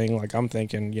show thing. Like I'm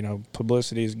thinking,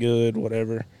 publicity is good,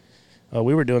 whatever.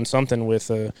 We were doing something with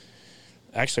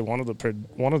actually one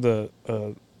of the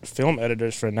film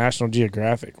editors for National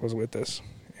Geographic was with us,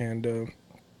 and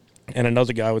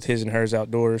another guy with His and Hers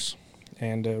Outdoors,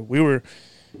 and we were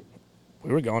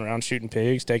going around shooting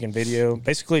pigs, taking video,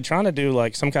 basically trying to do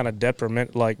like some kind of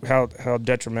detriment, like how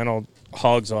detrimental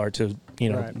hogs are to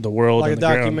the world, like and a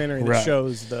the documentary ground. that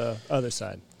shows the other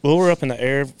side. Well, we're up in the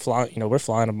air, flying. We're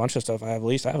flying a bunch of stuff. I have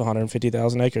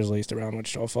 150,000 acres leased around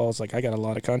Wichita Falls. Like I got a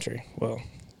lot of country. Well,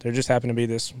 there just happened to be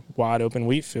this wide open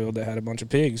wheat field that had a bunch of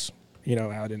pigs,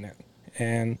 out in it.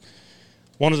 And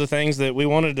one of the things that we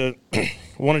wanted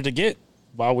to get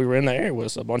while we were in the air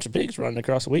was a bunch of pigs running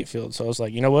across the wheat field. So I was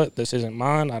like, you know what? This isn't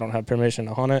mine. I don't have permission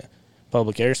to hunt it.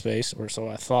 Public airspace, or so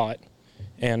I thought.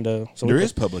 And so there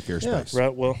is public airspace.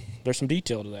 Right. Well, there's some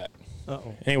detail to that.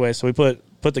 Uh-oh. Anyway, so we put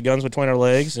the guns between our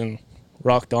legs and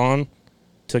rocked on,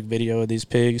 took video of these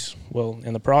pigs. Well,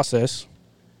 in the process,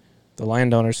 the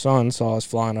landowner's son saw us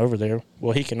flying over there.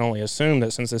 Well, he can only assume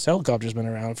that since this helicopter's been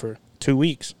around for 2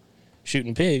 weeks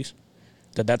shooting pigs,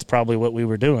 that's probably what we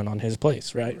were doing on his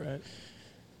place, right? Right.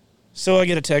 So I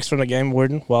get a text from the game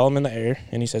warden while I'm in the air,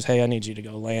 and he says, hey, I need you to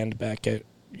go land back at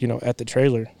the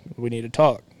trailer. We need to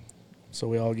talk. So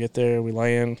we all get there, we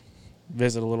land,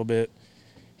 visit a little bit.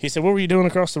 He said, what were you doing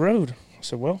across the road? I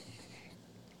said, well,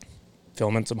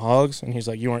 filming some hogs. And he's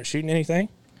like, you weren't shooting anything?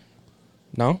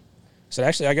 No. I said,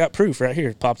 actually, I got proof right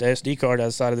here. Popped the SD card out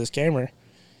the side of this camera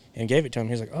and gave it to him.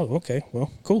 He's like, oh, okay,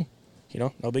 well, cool.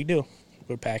 No big deal.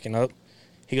 We're packing up.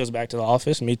 He goes back to the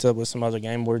office, meets up with some other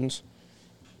game wardens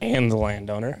and the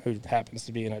landowner, who happens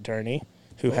to be an attorney,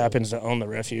 who happens to own the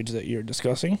refuge that you're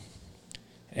discussing.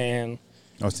 And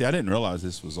I didn't realize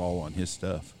this was all on his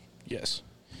stuff. yes.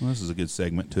 Well, this is a good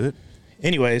segment to it.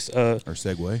 Anyways, Or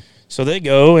segue. so they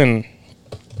go and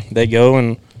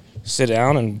sit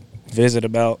down and visit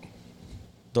about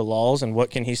the laws and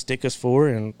what can he stick us for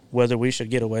and whether we should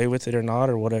get away with it or not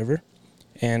or whatever.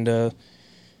 And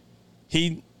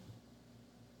he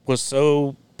was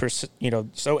so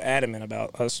adamant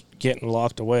about us getting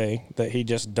locked away that he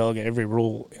just dug every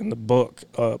rule in the book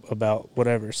up about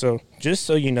whatever. So just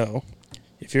so you know,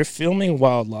 if you're filming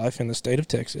wildlife in the state of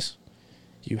Texas,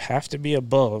 you have to be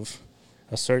above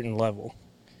a certain level.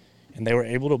 And they were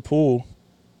able to pull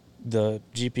the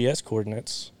GPS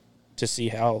coordinates to see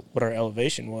what our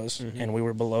elevation was, and we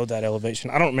were below that elevation.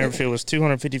 I don't remember if it was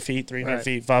 250 feet, 300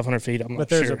 feet, 500 feet. I'm not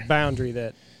sure. But there's a boundary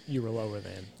that you were lower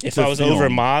than. If I was over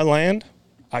my land,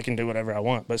 I can do whatever I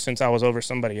want. But since I was over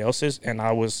somebody else's and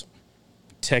I was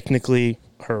technically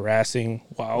harassing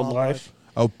wildlife.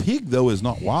 Oh, pig, though, is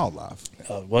not wildlife.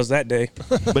 It was that day.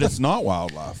 But it's not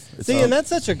wildlife. And that's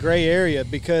such a gray area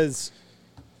because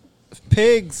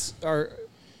pigs are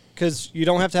 – because you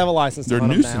don't have to have a license to they're a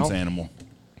hunt nuisance them now. animal.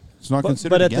 It's not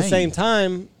considered But a at game. the same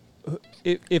time,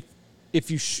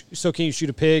 if you so can you shoot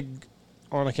a pig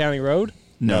on a county road?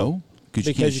 No, because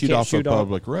you can't shoot off a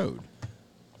public road.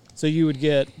 So you'd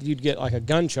get like a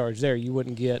gun charge there. You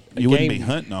wouldn't get a You wouldn't game. be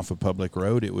hunting off a public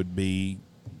road. It would be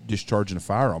discharging a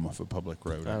firearm off a public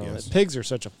road, I guess. Pigs are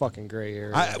such a fucking gray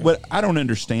area. But I don't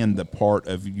understand the part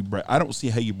of you. I don't see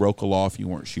how you broke a law if you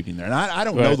weren't shooting there. And I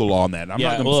don't know the law on that. I'm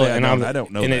not going to say I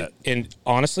don't know that. And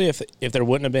honestly, if there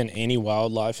wouldn't have been any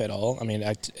wildlife at all, I mean,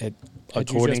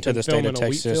 according to the state of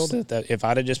Texas, that if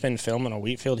I'd have just been filming a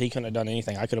wheat field, he couldn't have done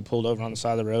anything. I could have pulled over on the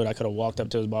side of the road. I could have walked up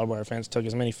to his barbed wire fence, took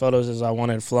as many photos as I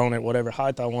wanted, flown it, whatever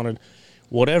height I wanted,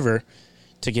 whatever,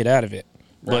 to get out of it.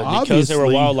 But well, because there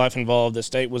were wildlife involved, the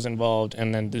state was involved,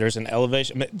 and then there's an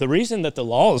elevation. The reason that the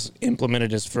law is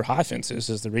implemented is for high fences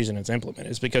is the reason it's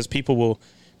implemented. Is because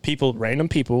random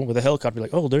people with a helicopter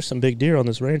like, oh, there's some big deer on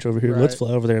this ranch over here. Right. Let's fly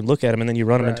over there and look at them, and then you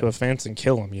run them into a fence and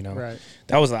kill them, Right.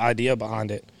 That was the idea behind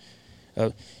it.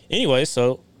 Anyway,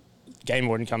 so game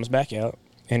warden comes back out,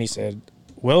 and he said,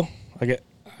 well,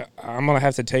 I'm going to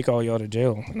have to take all y'all to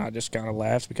jail. And I just kind of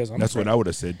laughed because That's what I would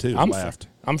have said, too.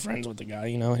 I'm friends with the guy,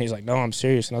 And he's like, no, I'm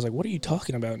serious. And I was like, what are you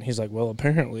talking about? And he's like, well,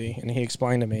 apparently. And he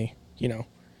explained to me,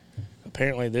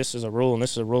 apparently this is a rule and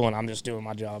this is a rule, and I'm just doing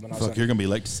my job. And I was like, you're going to be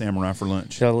late to Samurai for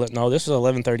lunch. No, this is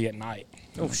 11:30 at night.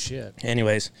 Oh, shit.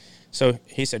 Anyways, so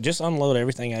he said, just unload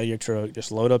everything out of your truck.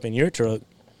 Just load up in your truck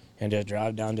and just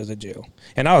drive down to the jail.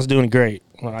 And I was doing great.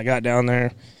 When I got down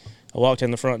there, I walked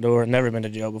in the front door. Never been to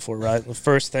jail before, right? The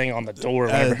first thing on the door.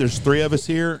 There's three of us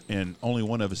here, and only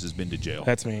one of us has been to jail.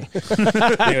 That's me.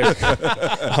 Anyways,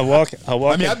 I walk.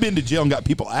 I've been to jail and got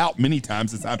people out many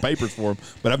times and signed papers for them,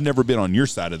 but I've never been on your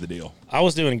side of the deal. I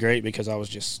was doing great because I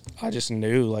just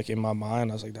knew, like, in my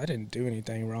mind, I was like, I didn't do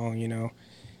anything wrong, Yeah,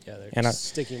 they're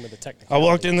sticking with the technical. I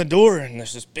walked in the door, and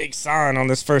there's this big sign on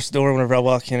this first door whenever I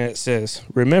walk in, it says,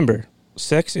 remember,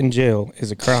 sex in jail is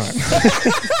a crime.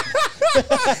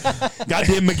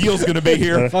 Goddamn, McGill's going to be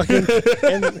here. And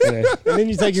then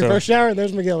you take your first shower, and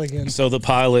there's McGill again. So the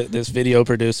pilot, this video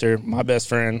producer, my best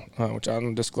friend, which I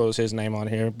don't disclose his name on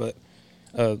here, but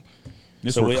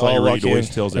this is where Clay Reed always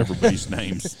tells everybody's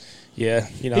names. Yeah,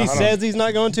 he says he's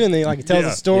not going to, and then he tells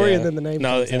a story, and then the name.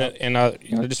 No, and I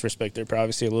just respect their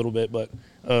privacy a little bit, but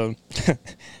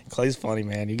Clay's funny,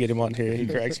 man. You get him on here, he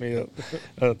cracks me up.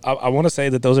 I want to say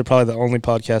that those are probably the only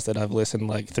podcasts that I've listened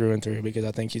like through and through because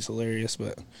I think he's hilarious.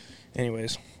 But,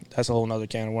 anyways, that's a whole nother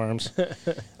can of worms.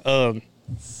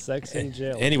 Sex in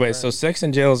jail. Anyway, so sex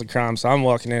in jail is a crime. So I'm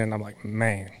walking in and I'm like,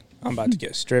 man, I'm about to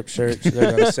get strip shirts.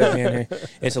 They're gonna set me in here.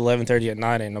 It's 11:30 at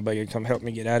night. Ain't nobody gonna come help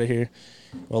me get out of here.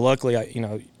 Well, luckily,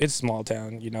 it's a small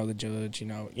town. The judge. You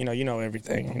know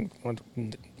everything. I don't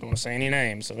want to say any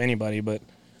names of anybody, but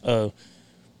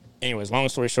anyways, long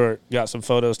story short, got some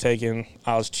photos taken.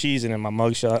 I was cheesing in my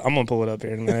mugshot. I'm gonna pull it up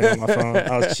here in a minute on my phone.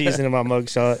 I was cheesing in my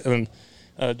mugshot,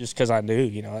 and just because I knew,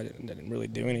 I didn't really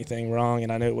do anything wrong,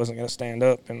 and I knew it wasn't gonna stand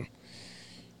up. And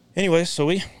anyways, so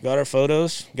we got our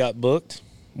photos, got booked,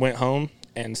 went home,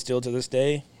 and still to this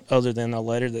day, other than a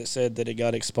letter that said that it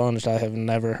got expunged, I have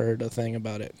never heard a thing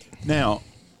about it. Now,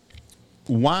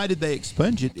 why did they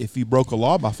expunge it if you broke a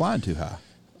law by flying too high?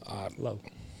 Low.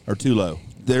 Or too low?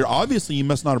 Obviously, you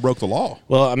must not have broke the law.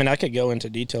 Well, I could go into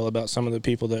detail about some of the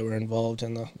people that were involved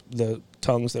in the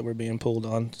tongues that were being pulled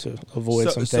on to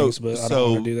avoid some things, but I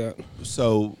don't want to do that.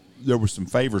 So there were some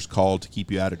favors called to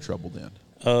keep you out of trouble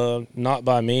then? Not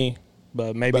by me,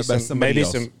 but maybe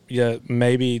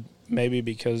maybe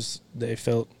because they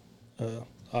felt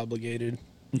obligated.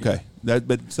 Okay,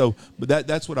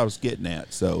 that's what I was getting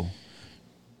at. So,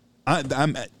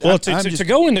 to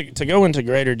go into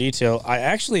greater detail, I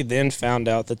actually then found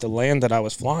out that the land that I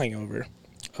was flying over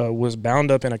was bound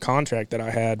up in a contract that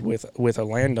I had with a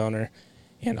landowner,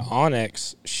 And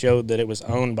Onyx showed that it was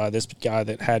owned by this guy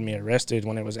that had me arrested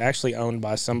when it was actually owned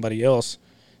by somebody else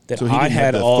that So he I didn't have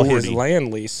had the all his authority.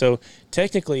 land lease. So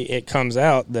technically it comes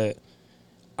out that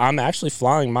I'm actually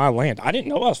flying my land. I didn't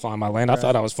know I was flying my land. I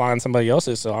thought I was flying somebody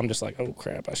else's. So I'm just like, oh,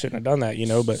 crap, I shouldn't have done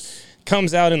that, But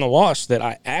comes out in the wash that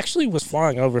I actually was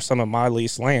flying over some of my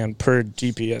leased land per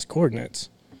GPS coordinates.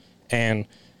 And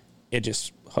it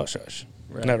just hush-hush.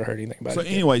 Right. Never heard anything about So it.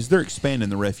 anyways, they're expanding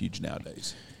the refuge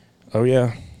nowadays. Oh,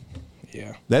 yeah.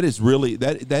 Yeah. That is really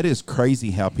that is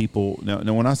crazy how people now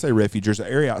when I say refuge, there's an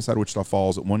area outside Wichita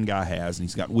Falls that one guy has, and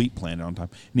he's got wheat planted on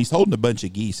top, and he's holding a bunch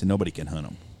of geese, and nobody can hunt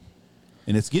them,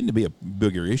 and it's getting to be a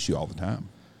bigger issue all the time.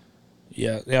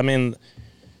 Yeah. I mean,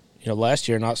 last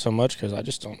year not so much because I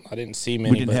didn't see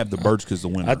many. We didn't but have the birds because the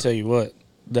winter. I tell you what,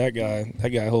 that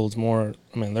guy holds more.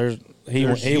 I mean, there's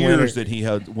years winters, that he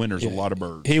had winters a lot of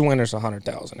birds. He winters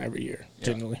 100,000 every year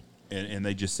generally. And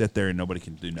they just sit there and nobody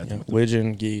can do nothing. Yeah. with them.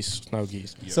 Widgeon, geese, snow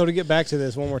geese. So to get back to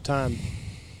this one more time,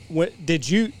 did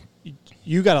you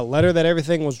got a letter that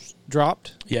everything was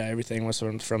dropped? Yeah, everything was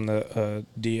from the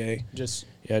DA. Just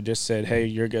Just said, hey,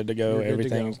 you're good to go. You're good to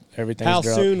go. Everything's how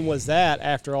dropped. soon was that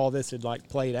after all this had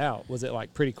played out? Was it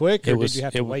pretty quick, or did you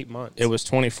have to wait months? It was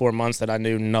 24 months that I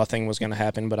knew nothing was going to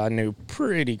happen, but I knew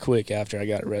pretty quick after I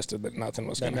got arrested that nothing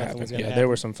was going to happen. There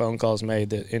were some phone calls made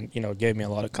that gave me a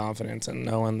lot of confidence in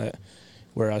knowing that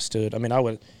where I stood. I mean, I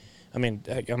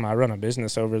run a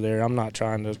business over there. I'm not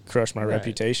trying to crush my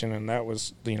reputation, and that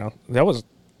was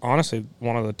honestly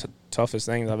one of the toughest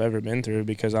things I've ever been through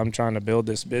because I'm trying to build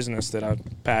this business that I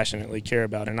passionately care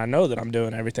about, and I know that I'm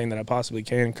doing everything that I possibly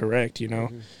can correct.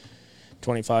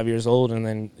 25 years old, and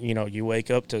then you wake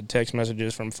up to text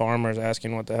messages from farmers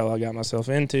asking what the hell I got myself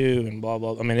into, and blah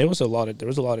blah. I mean, there was a lot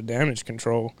of damage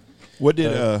control. What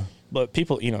did But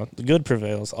people, the good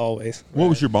prevails always. what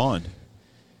was your bond?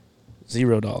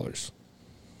 $0.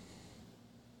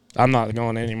 I'm not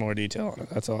going into any more detail on it.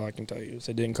 That's all I can tell you.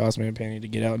 It didn't cost me a penny to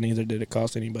get out, neither did it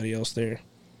cost anybody else there.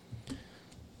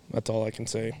 That's all I can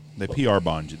say. They PR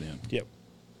bond you then. Yep.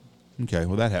 Okay,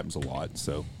 well that happens a lot.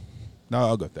 So no,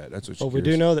 I'll go with that. That's what. But we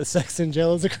do know that sex in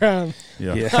jail is a crime.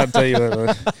 Yeah, I'll tell you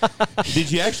what.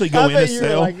 Did you actually go in a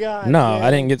cell? No,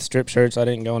 I didn't get strip shirts. I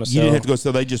didn't go in a cell. You didn't have to go.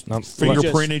 So they just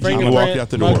fingerprinted you and you walked out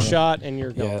the door. Mugshot, and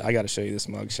you're gone. Yeah, I got to show you this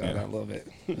mugshot. I love it.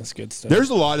 That's good stuff. There's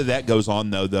a lot of that goes on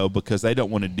though, because they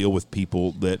don't want to deal with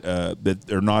people that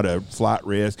are not a flight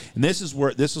risk. And this is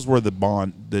where the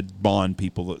bond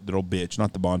people that'll bitch,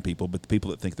 not the bond people, but the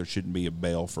people that think there shouldn't be a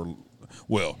bail for.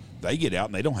 Well, they get out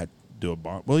and they don't have to do a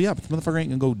bond. Well, yeah, but the motherfucker ain't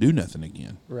gonna go do nothing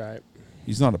again. Right.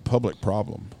 He's not a public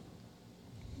problem.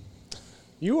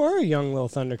 You are a young little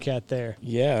Thundercat there.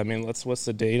 Yeah, I mean, what's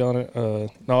the date on it?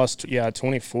 No, it's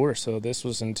 24. So this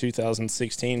was in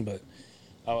 2016, but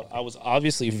I was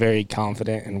obviously very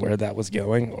confident in where that was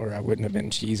going, or I wouldn't have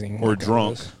been cheesing. Or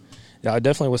drunk. Yeah, I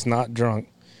definitely was not drunk.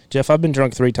 Jeff, I've been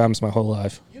drunk 3 times my whole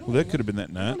life. Well, that could have been that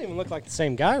You night. don't even look like the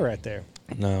same guy right there.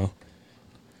 No.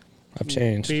 I've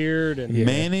changed. Beard and Yeah.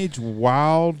 Manage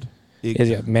wild,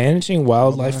 managing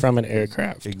wildlife from an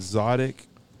aircraft. exotic.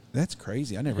 That's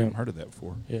crazy. I never even heard of that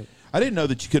before. Yeah. I didn't know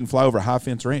that you couldn't fly over a high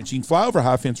fence ranch. You can fly over a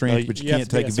high fence ranch, but you have can't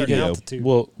to be take a at certain video. altitude.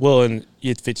 Well, and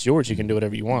if it's yours, you can do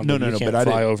whatever you want. No, but no, you no, can't but I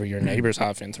fly didn't- over your neighbor's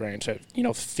high fence ranch at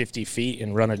 50 feet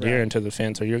and run a deer Right. into the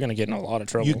fence, or you're going to get in a lot of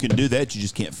trouble. You can do that. You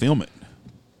just can't film it.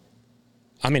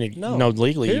 I mean, No,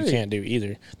 legally period. you can't do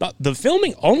either. The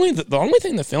filming the only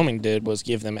thing the filming did was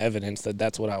give them evidence that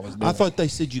that's what I was doing. I thought they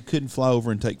said you couldn't fly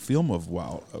over and take film of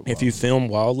wild. if you film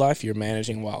wildlife, you're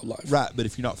managing wildlife. right, but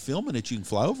if you're not filming it, you can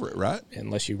fly over it, right?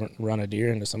 Unless you run a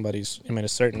deer into somebody's, a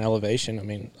certain elevation. I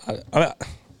mean,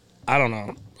 I don't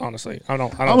know. Honestly, I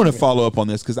don't. I'm going to follow up on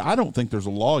this because I don't think there's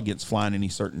a law against flying any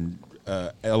certain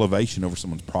elevation over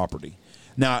someone's property.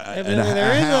 Now, Evidently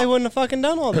there is. They wouldn't have fucking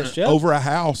done all this, Jeff. over a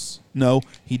house. No,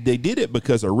 they did it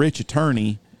because a rich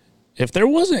attorney. If there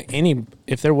wasn't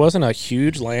a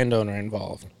huge landowner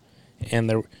involved, and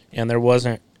there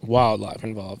wasn't wildlife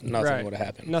involved, nothing Right. would have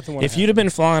happened. Nothing would have If you'd have been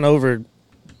flying over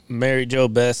Mary Jo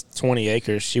Best's 20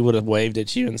 acres, she would have waved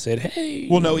at you and said, "Hey."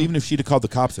 Well, no, even if she'd have called the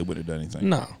cops, they wouldn't have done anything.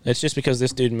 No, it's just because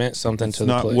this dude meant something It's to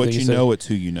not the place. what you know; it's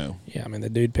who you know. Yeah, I mean, the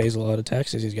dude pays a lot of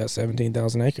taxes. He's got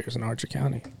 17,000 acres in Archer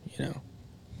County.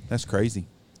 That's crazy.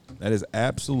 That is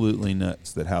absolutely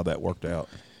nuts. That how that worked out.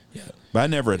 Yeah. But I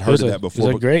never had heard of that It before.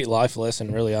 was a great life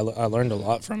lesson, really. I learned a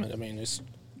lot from it. I mean,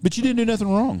 But you didn't do nothing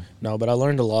wrong. no, but I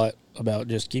learned a lot about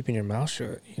just keeping your mouth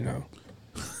shut.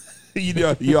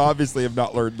 You obviously have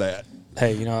not learned that.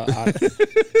 Hey,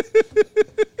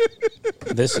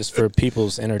 this is for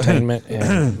people's entertainment,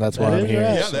 and that's why That I'm is here.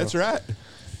 right. Yeah, so. that's right.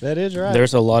 That is right.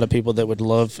 There's a lot of people that would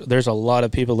love. There's a lot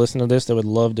of people listening to this that would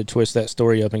love to twist that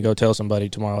story up and go tell somebody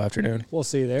tomorrow afternoon. We'll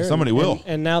see there. Somebody will.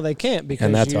 And now they can't because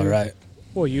And that's all right.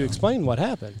 Well, you explained what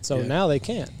happened, so Yeah. now they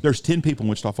can't. There's 10 people in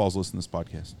Wichita Falls listening to this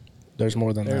podcast. There's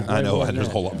more than There's that. I know. more than There's a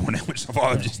that, whole lot more than Wichita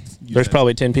Falls. There's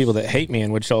probably 10 people that hate me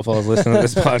in Wichita Falls listening to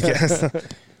this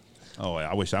podcast. Oh,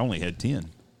 I wish I only had 10.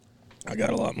 I got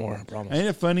a lot more, I promise. Ain't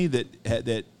it funny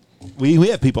that we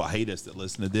have people that hate us that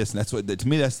listen to this, and that's what to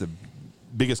me that's the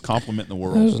biggest compliment in the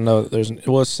world. It's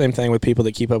the same thing with people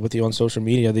that keep up with you on social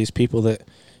media. These people that,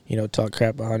 talk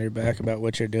crap behind your back about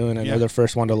what you're doing, and Yeah. they're the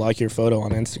first one to like your photo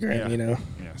on Instagram,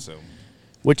 Yeah, so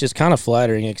which is kind of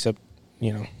flattering, except,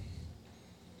 we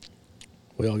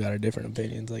all got our different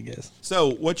opinions, I guess.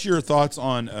 So, what's your thoughts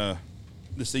on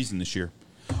the season this year?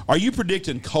 Are you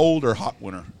predicting cold or hot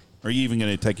winter? Are you even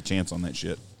going to take a chance on that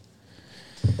shit?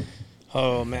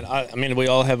 Oh man, I mean, we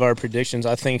all have our predictions.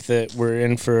 I think that we're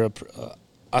in for a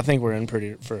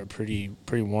pretty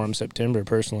warm September.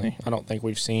 Personally, I don't think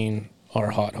we've seen our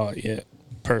hot yet.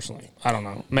 Personally, I don't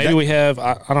know. Maybe we have.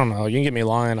 I don't know. You can get me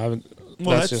lying.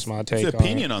 That's just my take. It's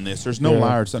opinion on this. There's no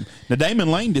lie or something. Now,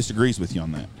 Damon Lane disagrees with you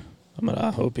on that.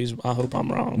 I hope I'm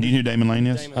wrong. Do you know who Damon Lane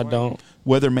is? I don't.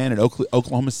 Weatherman at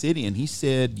Oklahoma City, and he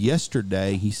said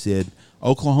yesterday,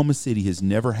 Oklahoma City has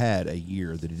never had a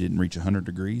year that it didn't reach 100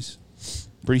 degrees.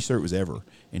 Pretty sure it was ever.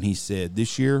 And he said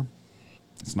this year,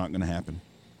 it's not going to happen.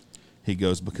 He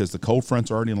goes, because the cold fronts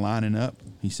are already lining up.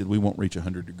 He said, we won't reach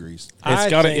 100 degrees.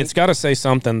 It's got to say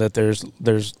something that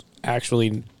there's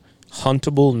actually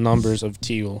huntable numbers of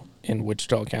teal in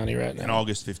Wichita County right now. On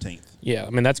August 15th. Yeah, I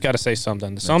mean, that's got to say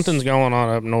something. Something's going on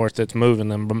up north that's moving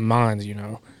them minds,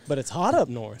 But it's hot up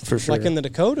north. For sure. Like in the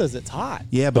Dakotas, it's hot.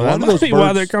 Yeah, but Well, a that lot of might those be birds,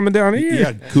 why they're coming down here.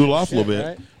 Yeah, cool off a little bit.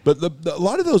 Right. But a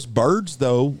lot of those birds,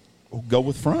 though, go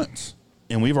with fronts.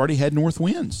 And we've already had north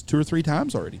winds 2 or 3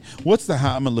 times already. What's the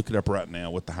high? I'm going to look it up right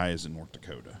now, what the high is in North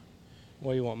Dakota.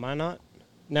 What do you want, my not?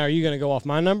 Now, are you going to go off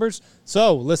my numbers?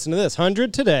 So, listen to this.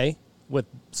 100 today with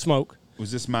smoke.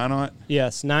 Was this Minot?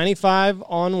 Yes, 95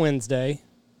 on Wednesday,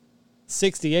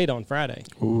 68 on Friday.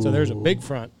 Ooh. So there's a big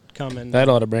front coming. That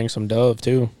ought to bring some dove,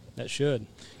 too. That should.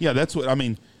 Yeah, that's what I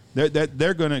mean.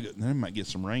 They're going to. They might get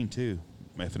some rain too,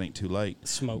 if it ain't too late.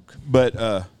 Smoke.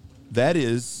 But that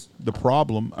is the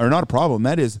problem, or not a problem.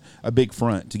 That is a big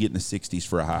front to get in the 60s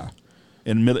for a high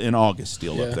in August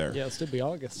still up there. Yeah, it'll still be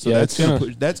August. So that's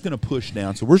going to push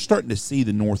down. So we're starting to see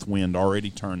the north wind already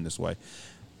turn this way.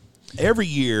 Every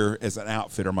year, as an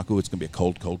outfitter, I'm like, oh, it's going to be a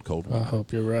cold winter. I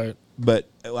hope you're right. But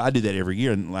I do that every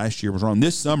year, and last year was wrong.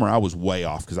 This summer, I was way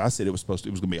off because I said it was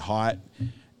going to be hot.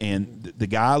 And the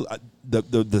guy,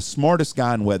 the smartest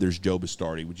guy in weather is Joe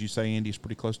Bastardi. Would you say, Andy, is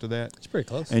pretty close to that? It's pretty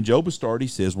close. And Joe Bastardi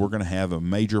says we're going to have a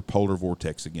major polar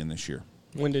vortex again this year.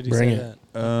 When did he Bring say it.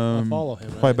 that? I follow him.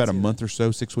 Probably about a month or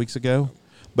so, 6 weeks ago.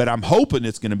 But I'm hoping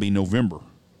it's going to be November.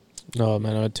 No,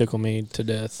 man, it would tickle me to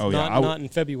death. Oh, yeah. Not in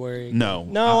February. No.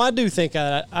 No, I do think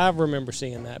I remember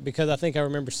seeing that because I think I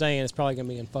remember saying it's probably going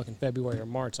to be in fucking February or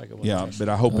March like it was. Yeah, last but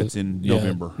year. I hope it's in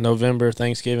November. November,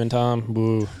 Thanksgiving time.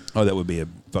 Woo. Oh, that would be a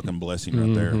fucking blessing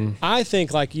right there. I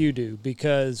think like you do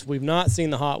because we've not seen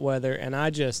the hot weather and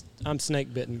I'm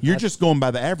snake bitten. You're just going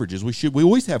by the averages. We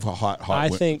always have a hot I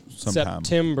think sometime.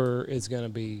 September is going to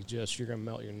be just you're going to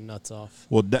melt your nuts off.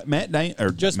 Well, Matt Damon,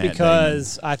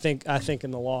 Because I think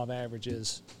in the law of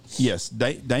averages. Yes,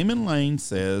 Damon Lane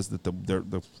says that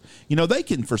they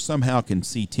can somehow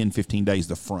see 10, 15 days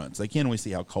the fronts. They can't always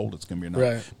see how cold it's going to be or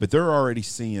not. Right. But they're already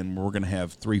seeing we're going to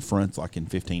have 3 fronts like in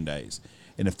 15 days.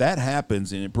 And if that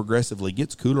happens and it progressively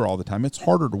gets cooler all the time, it's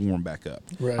harder to warm back up.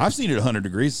 Right. I've seen it 100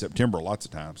 degrees in September lots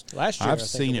of times. Last year, I I've think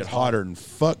seen it it was hotter than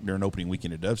fuck during opening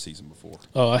weekend of dove season before.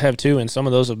 Oh, I have too, and some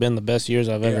of those have been the best years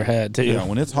I've ever had too. Yeah,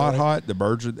 when it's hot, the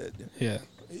birds are. Yeah.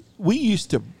 We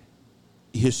used to,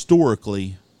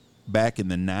 historically, back in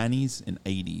the 90s and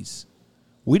 80s,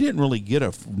 we didn't really get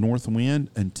a north wind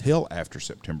until after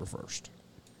September 1st.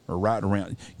 Or right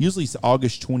around. Usually it's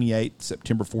August 28th,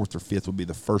 September 4th or 5th would be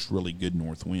the first really good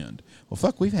north wind. Well,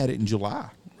 fuck, we've had it in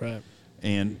July. Right.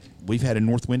 And we've had a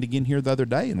north wind again here the other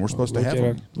day, and we're supposed to have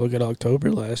them. Look at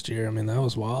October last year. I mean, that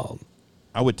was wild.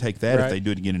 I would take that Right. if they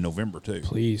do it again in November, too.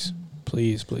 Please.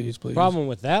 The Problem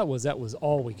with that was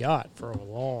all we got for a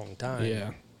long time.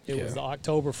 Yeah. It was the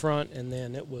October front, and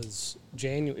then it was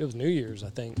January. It was New Year's, I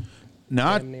think.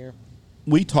 Now, Damn near.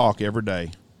 we talk every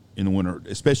day in the winter,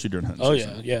 especially during hunting Oh,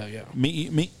 season. yeah.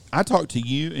 Me. I talk to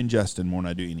you and Justin more than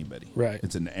I do anybody. Right.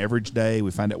 It's an average day.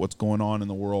 We find out what's going on in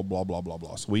the world, blah, blah, blah,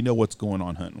 blah. So we know what's going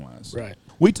on hunting-wise. Right.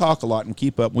 We talk a lot and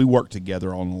keep up. We work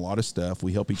together on a lot of stuff.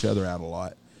 We help each other out a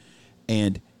lot.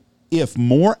 And if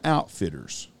more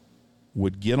outfitters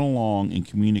would get along and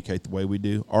communicate the way we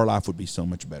do, our life would be so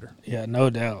much better. Yeah, no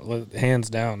doubt. Hands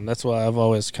down. That's why I've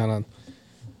always kind of,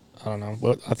 I don't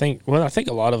know. I think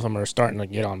a lot of them are starting to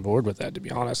get on board with that, to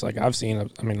be honest. Like I've seen,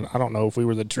 I mean, I don't know if we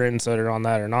were the trendsetter on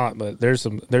that or not, but there's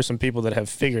some people that have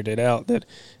figured it out, that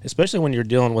especially when you're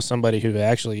dealing with somebody who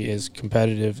actually is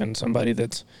competitive and somebody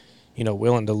that's,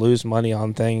 willing to lose money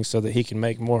on things so that he can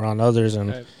make more on others.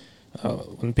 And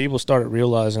when people started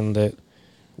realizing that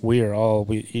we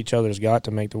each other's got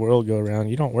to make the world go around,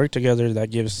 you don't work together,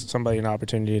 that gives somebody an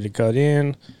opportunity to cut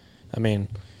in. I mean,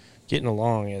 getting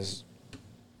along is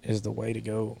the way to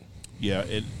go. Yeah,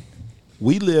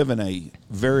 we live in a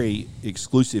very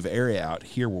exclusive area out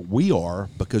here where we are,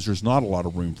 because there's not a lot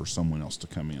of room for someone else to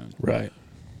come in. Right.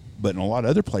 But in a lot of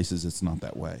other places, it's not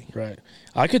that way. Right.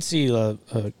 I could see,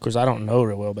 because I don't know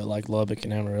real well, but like Lubbock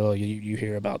and Amarillo, you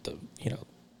hear about the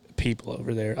people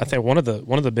over there. I think one of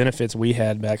the benefits we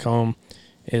had back home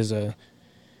is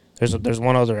there's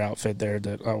one other outfit there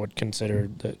that I would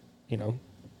consider that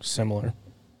similar,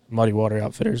 Muddy Water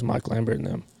Outfitters, Mike Lambert and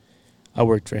them. I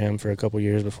worked for him for a couple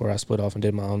years before I split off and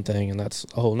did my own thing, and that's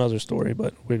a whole nother story.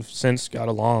 But we've since got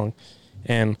along,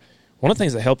 and one of the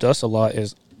things that helped us a lot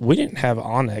is we didn't have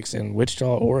Onyx in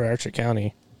Wichita or Archer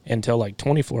County until like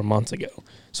 24 months ago.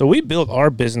 So we built our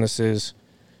businesses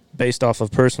based off of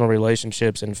personal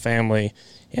relationships and family,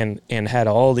 and had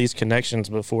all these connections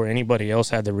before anybody else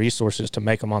had the resources to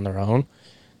make them on their own.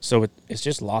 So it's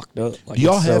just locked up. Like, do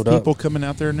y'all have people coming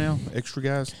out there now, extra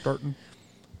guys starting?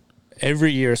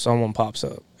 Every year someone pops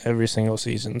up. Every single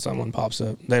season someone pops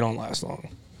up. They don't last long.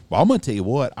 Well, I'm going to tell you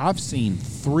what. I've seen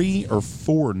 3 or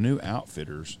 4 new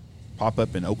outfitters pop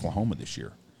up in Oklahoma this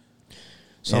year.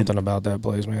 Something about that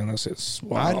place, man. It's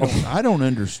wow. I don't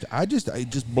understand. It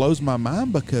just blows my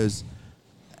mind, because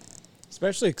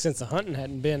especially since the hunting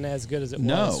hadn't been as good as it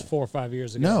was 4 or 5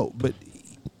 years ago. No, but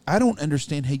I don't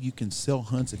understand how you can sell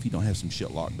hunts if you don't have some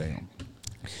shit locked down.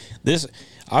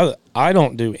 I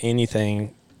don't do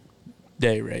anything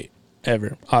day rate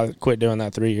ever. I quit doing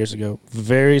that 3 years ago.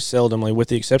 Very seldomly, with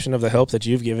the exception of the help that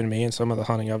you've given me and some of the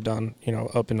hunting I've done,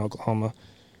 up in Oklahoma.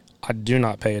 I do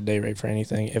not pay a day rate for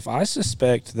anything. If I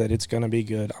suspect that it's going to be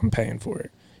good, I'm paying for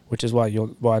it, which is why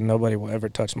nobody will ever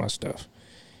touch my stuff,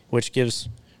 which gives,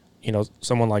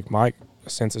 someone like Mike a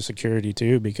sense of security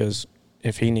too, because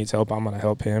if he needs help, I'm going to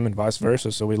help him and vice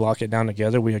versa. So we lock it down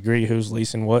together. We agree who's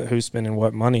leasing what, who's spending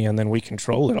what money, and then we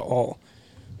control it all.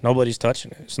 Nobody's touching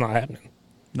it. It's not happening.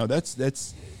 No, that's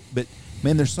but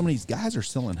man, there's some of these guys are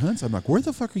selling hunts. I'm like, where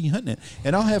the fuck are you hunting at?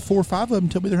 And I'll have 4 or 5 of them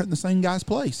tell me they're hunting the same guy's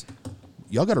place.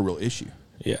 Y'all got a real issue.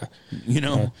 Yeah.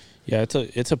 Yeah,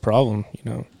 it's a problem,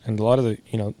 and a lot of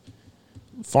the,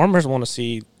 farmers want to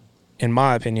see, in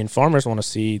my opinion,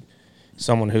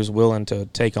 someone who's willing to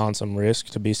take on some risk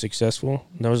to be successful.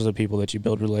 And those are the people that you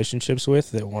build relationships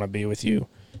with, that want to be with you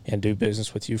and do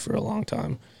business with you for a long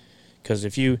time. Because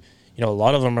if a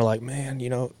lot of them are like, man,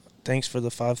 thanks for the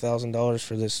 $5,000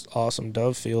 for this awesome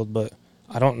dove field, but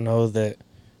I don't know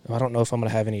if I'm going to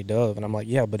have any dove. And I'm like,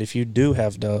 yeah, but if you do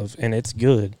have dove and it's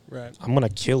good, right, I'm going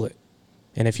to kill it.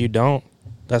 And if you don't,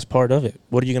 that's part of it.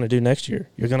 What are you going to do next year?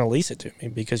 You're going to lease it to me,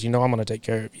 because I'm going to take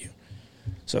care of you.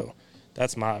 So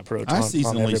that's my approach. I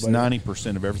season lease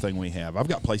 90% of everything we have. I've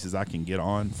got places I can get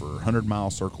on for a 100-mile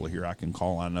circle here. I can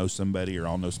call. I know somebody, or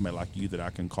I'll know somebody like you that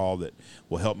I can call that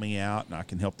will help me out, and I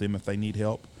can help them if they need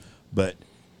help. But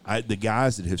the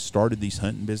guys that have started these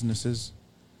hunting businesses,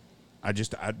 I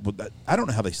don't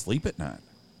know how they sleep at night.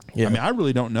 Yeah. I mean, I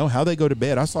really don't know how they go to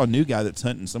bed. I saw a new guy that's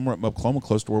hunting somewhere up Oklahoma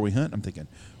close to where we hunt. I'm thinking,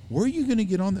 where are you going to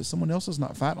get on that someone else is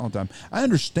not fighting all the time? I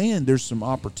understand there's some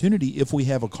opportunity if we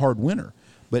have a hard winter.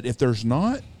 But if there's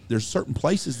not, there's certain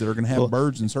places that are going to have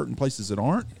birds and certain places that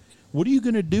aren't. What are you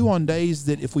going to do on days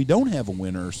that if we don't have a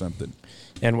winter or something?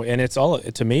 And it's all,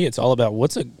 to me, it's all about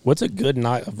what's a good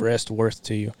night of rest worth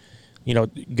to you.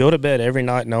 Go to bed every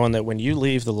night knowing that when you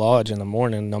leave the lodge in the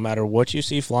morning, no matter what you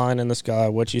see flying in the sky,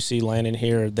 what you see landing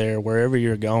here or there, wherever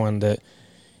you're going, that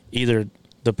either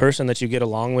the person that you get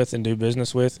along with and do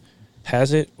business with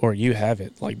has it or you have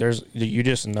it. Like you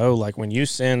just know, like when you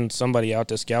send somebody out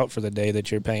to scout for the day that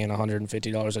you're paying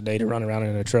 $150 a day to run around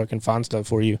in a truck and find stuff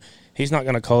for you, he's not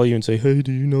going to call you and say, hey,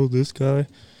 do you know this guy?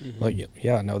 Mm-hmm. Like,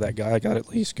 yeah, I know that guy. I got at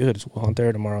least good. We'll hunt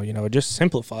there tomorrow. It just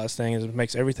simplifies things. It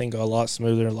makes everything go a lot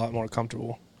smoother, a lot more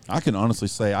comfortable. I can honestly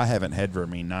say I haven't had very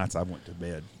many nights I went to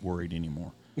bed worried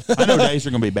anymore. I know days are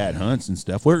going to be bad hunts and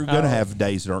stuff. We're going to have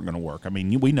days that aren't going to work. I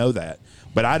mean, we know that.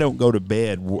 But I don't go to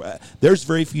bed. There's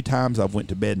very few times I've went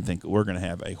to bed and think we're going to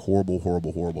have a horrible,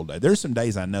 horrible, horrible day. There's some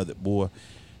days I know that, boy,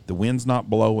 the wind's not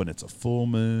blowing. It's a full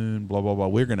moon, blah, blah, blah.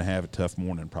 We're going to have a tough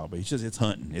morning probably. It's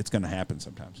hunting. It's going to happen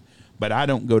sometimes. But I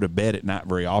don't go to bed at night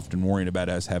very often worrying about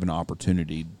us having an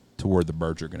opportunity to where the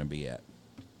birds are going to be at.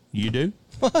 You do?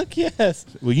 Fuck yes.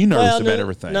 Well, you nervous about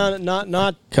everything. No,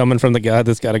 not. Coming from the guy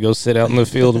that's got to go sit out in the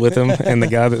field with him and the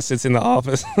guy that sits in the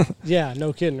office. Yeah,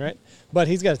 no kidding, right? But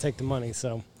he's got to take the money,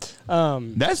 so.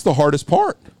 That's the hardest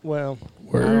part. Well,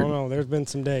 I don't know. There's been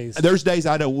some days. There's days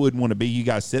I wouldn't want to be you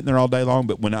guys sitting there all day long,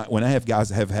 but when I have guys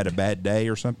that have had a bad day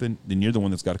or something, then you're the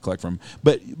one that's got to collect from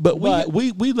them. But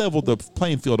we level the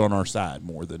playing field on our side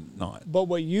more than not. But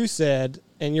what you said,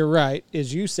 and you're right,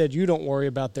 is you said you don't worry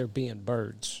about there being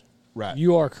birds. Right.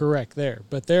 You are correct there.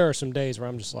 But there are some days where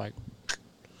I'm just like,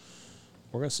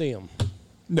 we're going to see them.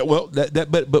 No, well, but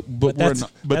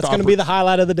that's going to be the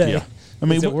highlight of the day. Yeah. I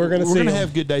mean, we're going to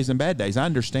have good days and bad days. I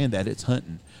understand that. It's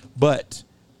hunting. But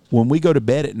when we go to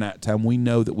bed at nighttime, we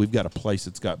know that we've got a place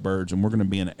that's got birds, and we're going to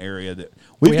be in an area that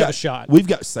we have a shot. We've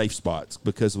got safe spots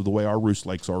because of the way our roost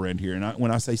lakes are around here. And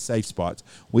when I say safe spots,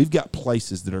 we've got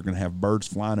places that are going to have birds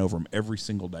flying over them every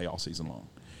single day all season long.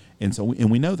 And so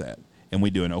we know that. And we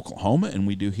do in Oklahoma, and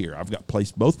we do here. I've got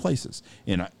both places.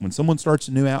 And when someone starts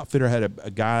a new outfitter, I had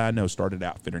a guy I know started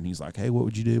outfitter, and he's like, hey, what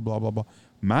would you do, blah, blah, blah.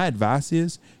 My advice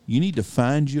is you need to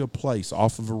find you a place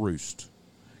off of a roost.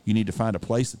 You need to find a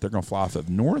place that they're going to fly off of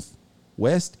north,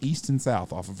 west, east, and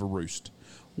south off of a roost,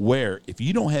 where if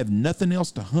you don't have nothing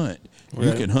else to hunt,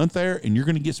 you can hunt there, and you're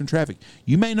going to get some traffic.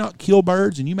 You may not kill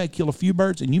birds, and you may kill a few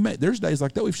birds, and there's days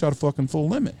like that we've shot a fucking full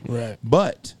limit. Right.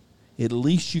 But at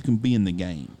least you can be in the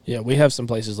game. Yeah, we have some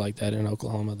places like that in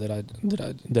Oklahoma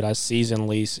that I season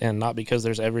lease, and not because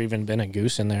there's ever even been a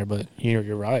goose in there, but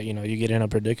you're right. You know, you get in a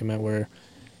predicament where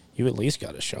you at least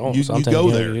got to show them something. You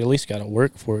go there. You at least got to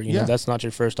work for it. You know, that's not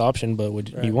your first option, but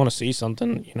you want to see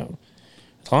something, you know,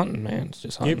 it's hunting, man. It's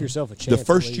just hunting. Give yourself a chance. The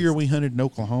first year we hunted in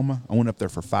Oklahoma, I went up there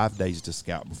for 5 days to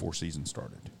scout before season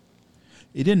started.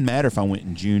 It didn't matter if I went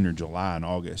in June or July and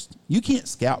August. You can't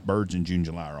scout birds in June,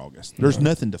 July, or August. There's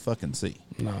nothing to fucking see.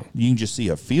 No. You can just see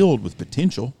a field with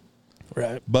potential.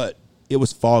 Right. But it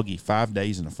was foggy 5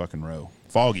 days in a fucking row.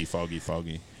 Foggy.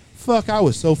 Fuck, I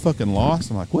was so fucking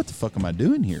lost. I'm like, what the fuck am I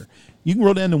doing here? You can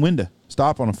roll down the window,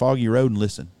 stop on a foggy road and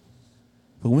listen.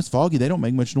 But when it's foggy, they don't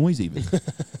make much noise even.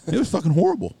 It was fucking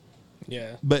horrible.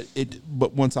 Yeah. But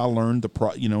once I learned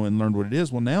and learned what it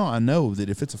is, well, now I know that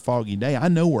if it's a foggy day, I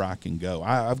know where I can go.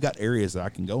 I've got areas that I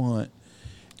can go hunt.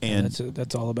 And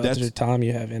that's all about the time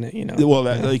you have in it, you know. Well,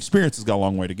 the experience has got a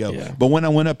long way to go. Yeah. But when I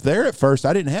went up there at first,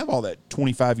 I didn't have all that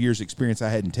 25 years experience I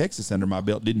had in Texas under my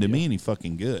belt. Didn't do me any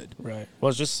fucking good. Right. Well,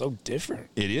 it's just so different.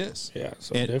 It is. Yeah,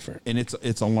 different. And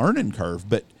it's a learning curve.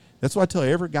 But that's why I tell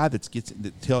every guy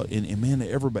man,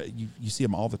 everybody, you see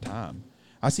them all the time.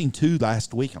 I seen 2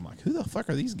 last week. I'm like, who the fuck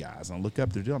are these guys? And I look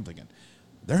up, I'm thinking,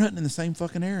 they're hunting in the same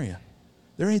fucking area.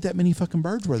 There ain't that many fucking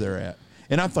birds where they're at.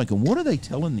 And I'm thinking, what are they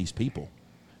telling these people?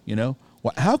 You know,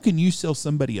 how can you sell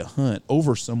somebody a hunt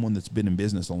over someone that's been in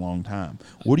business a long time?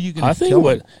 What are you going to tell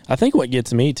them? I think what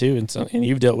gets me too, and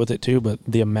you've dealt with it too, but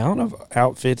the amount of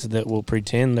outfits that will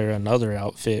pretend they're another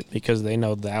outfit because they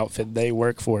know the outfit they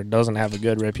work for doesn't have a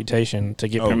good reputation to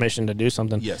get permission to do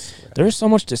something. Yes. There's so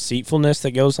much deceitfulness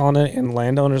that goes on it, and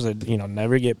landowners that, you know,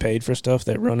 never get paid for stuff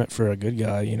that run it for a good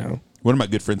guy, you know. One of my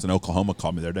good friends in Oklahoma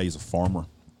called me the other day. He's a farmer.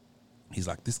 He's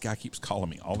like, this guy keeps calling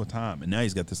me all the time. And now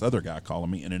he's got this other guy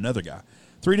calling me and another guy.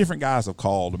 3 different guys have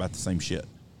called about the same shit.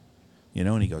 You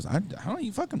know, and he goes, how are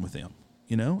you fucking with them?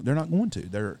 You know, they're not going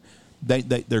to.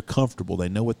 They're comfortable. They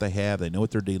know what they have. They know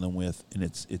what they're dealing with. And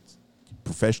it's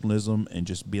professionalism and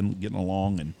just getting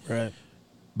along. And right.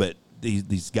 But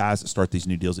these guys that start these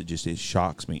new deals, it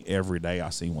shocks me every day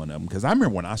I see one of them. Because I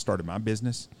remember when I started my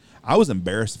business, I was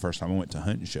embarrassed the first time I went to a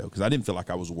hunting show because I didn't feel like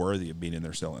I was worthy of being in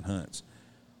there selling hunts.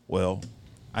 Well,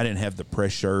 I didn't have the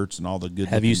press shirts and all the good.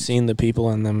 Have you seen the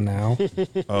people in them now?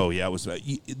 Oh, yeah. It was.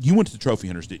 You went to the Trophy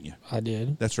Hunters, didn't you? I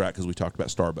did. That's right, because we talked about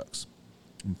Starbucks.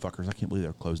 Fuckers, I can't believe they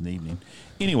were closed in the evening.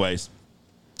 Anyways,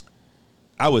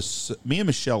 me and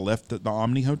Michelle left the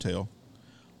Omni Hotel,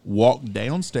 walked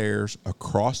downstairs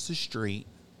across the street,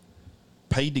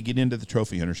 paid to get into the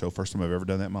Trophy Hunter show. First time I've ever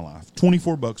done that in my life.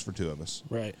 $24 for 2 of us.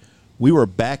 Right. We were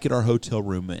back at our hotel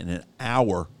room in an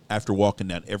hour after walking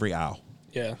down every aisle.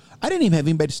 Yeah. I didn't even have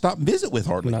anybody to stop and visit with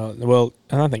hardly. No, well,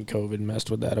 I think COVID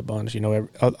messed with that a bunch. You know,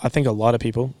 I think a lot of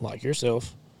people, like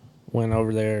yourself, went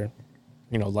over there.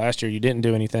 You know, last year you didn't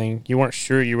do anything. You weren't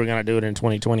sure you were going to do it in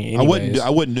 2020 anyways. I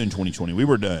wasn't doing 2020. We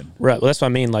were done. Right. Well, that's what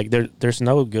I mean. Like, there's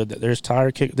no good. There's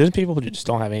tire kick. There's people who just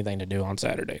don't have anything to do on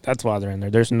Saturday. That's why they're in there.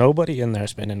 There's nobody in there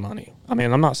spending money. I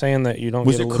mean, I'm not saying that you don't.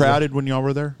 Was it crowded when y'all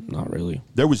were there? Not really.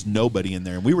 There was nobody in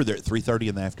there. We were there at 3:30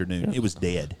 in the afternoon. Yeah. It was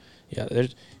dead. Yeah,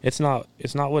 it's not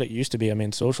what it used to be. I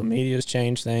mean, social media has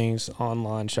changed things.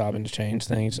 Online shopping has changed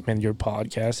things. I mean, your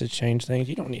podcast has changed things.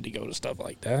 You don't need to go to stuff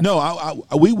like that. No,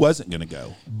 we wasn't going to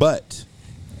go, but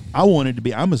I wanted to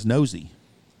be. I was nosy.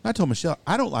 I told Michelle,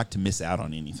 I don't like to miss out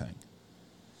on anything.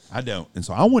 I don't. And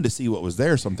so I wanted to see what was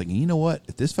there. So I'm thinking, you know what?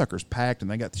 If this fucker's packed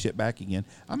and they got the shit back again,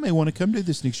 I may want to come do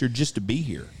this next year just to be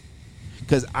here.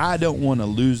 Because I don't want to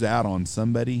lose out on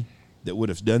somebody that would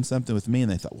have done something with me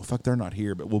and they thought, well, fuck, they're not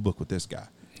here, but we'll book with this guy.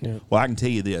 Yeah. Well, I can tell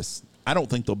you this. I don't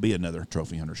think there'll be another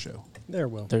Trophy Hunter show. There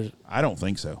will. I don't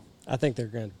think so. I think they're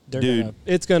going to.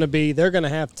 It's going to be. They're going to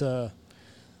have to.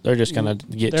 They're just going to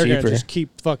get they're cheaper. They're going to just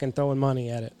keep fucking throwing money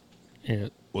at it. Yeah.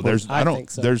 Well, I don't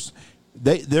think so.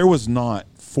 There was not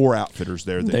 4 outfitters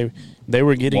there. They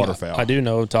were getting. Waterfowl. I do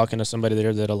know, talking to somebody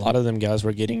there, that a lot of them guys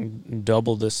were getting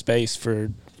double the space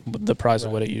for the price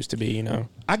of what it used to be. You know.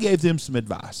 I gave them some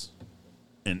advice,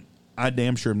 and I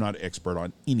damn sure am not an expert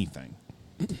on anything.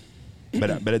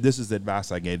 But this is the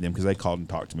advice I gave them because they called and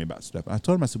talked to me about stuff. I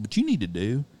told them, I said, what you need to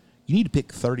do, you need to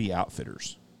pick 30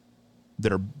 outfitters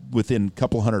that are within a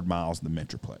couple hundred miles of the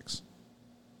Metroplex.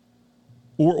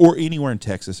 Or anywhere in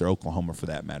Texas or Oklahoma for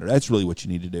that matter. That's really what you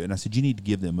need to do. And I said, you need to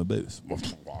give them a booth. Well,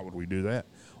 why would we do that?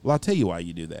 Well, I'll tell you why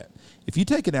you do that. If you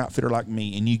take an outfitter like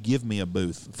me and you give me a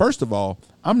booth, first of all,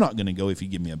 I'm not going to go if you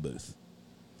give me a booth.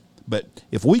 But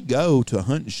if we go to a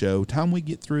hunting show, time we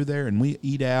get through there and we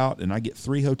eat out and I get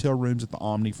 3 hotel rooms at the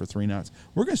Omni for 3 nights,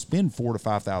 we're going to spend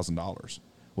 $4,000 to $5,000.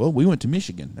 Well, we went to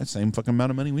Michigan. That's the same fucking amount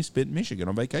of money we spent in Michigan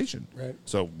on vacation. Right.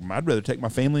 So I'd rather take my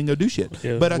family and go do shit.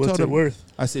 Yeah, but I what's told it them, worth?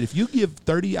 I said, if you give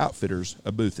 30 outfitters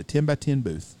a booth, a 10 by 10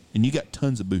 booth, and you got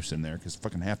tons of booths in there because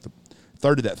fucking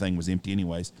third of that thing was empty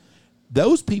anyways,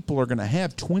 those people are going to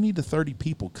have 20 to 30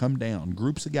 people come down,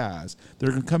 groups of guys that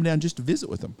are going to come down just to visit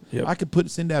with them. Yep. I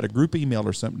could send out a group email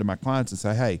or something to my clients and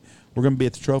say, hey, we're going to be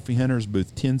at the Trophy Hunters booth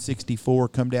 1064.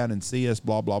 Come down and see us,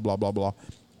 blah, blah, blah, blah, blah.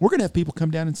 We're going to have people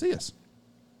come down and see us.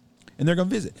 And they're going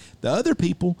to visit. The other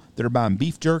people that are buying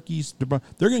beef jerkies,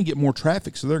 they're going to get more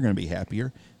traffic, so they're going to be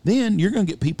happier. Then you're going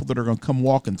to get people that are going to come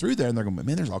walking through there, and they're going to be,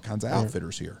 man, there's all kinds of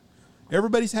outfitters here.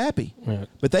 Everybody's happy. Right.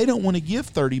 But they don't want to give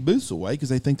 30 booths away because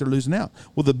they think they're losing out.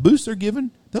 Well, the booths they're giving,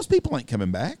 those people ain't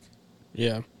coming back.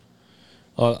 Yeah.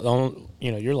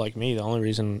 You're like me. The only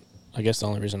reason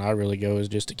I really go is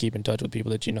just to keep in touch with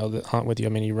people that you know that hunt with you. I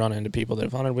mean, you run into people that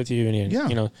have hunted with you,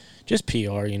 and just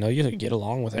PR. You get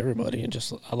along with everybody, and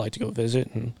just I like to go visit,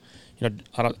 and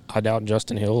I doubt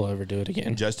Justin Hill will ever do it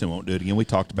again. Justin won't do it again. We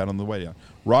talked about it on the way down.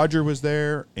 Roger was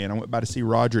there, and I went by to see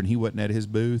Roger, and he wasn't at his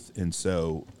booth, and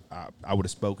so I would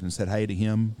have spoken and said hey to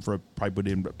him for probably would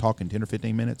end up talking 10 or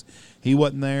 15 minutes. He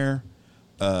wasn't there.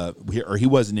 Or he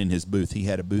wasn't in his booth. He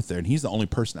had a booth there, and he's the only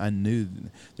person I knew.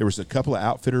 There was a couple of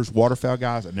outfitters, waterfowl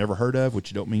guys I've never heard of,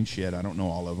 which don't mean shit. I don't know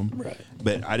all of them. Right.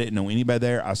 But I didn't know anybody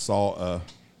there. I saw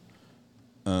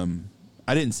I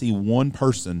didn't see one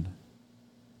person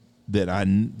that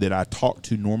I talked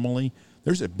to normally.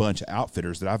 There's a bunch of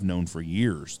outfitters that I've known for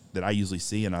years that I usually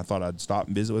see, and I thought I'd stop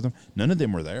and visit with them. None of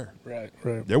them were there. Right.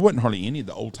 There wasn't hardly any of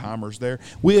the old timers there,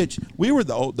 which we were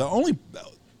the only.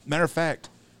 Matter of fact,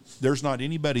 there's not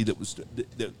anybody that was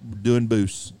doing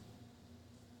booths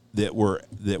that were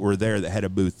there that had a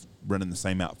booth running the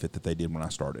same outfit that they did when I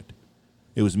started.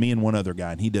 It was me and one other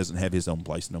guy, and he doesn't have his own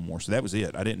place no more. So that was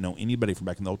it. I didn't know anybody from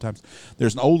back in the old times.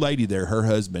 There's an old lady there. Her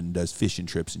husband does fishing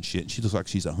trips and shit. And she looks like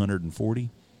she's 140,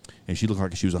 and she looked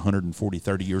like she was 140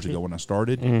 30 years ago when I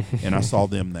started, and I saw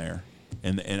them there.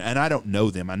 And I don't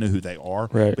know them. I know who they are,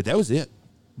 right. But that was it.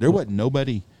 There wasn't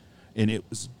nobody. And it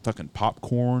was fucking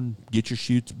popcorn. Get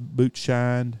your boots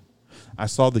shined. I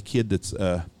saw the kid that's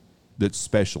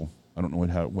special. I don't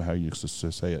know how you used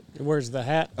to say it. Where's the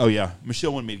hat? Oh yeah,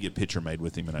 Michelle wanted me to get a picture made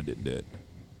with him, and I didn't do it.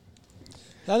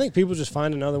 I think people just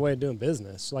find another way of doing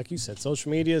business. Like you said,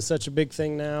 social media is such a big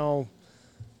thing now.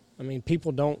 I mean,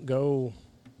 people don't go.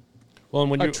 Well,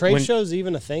 and are trade shows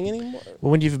even a thing anymore?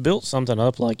 Well, when you've built something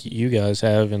up like you guys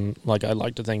have, and like I'd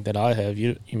like to think that I have,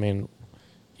 you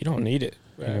don't need it.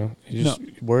 Right.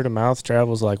 Word of mouth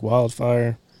travels like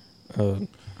wildfire.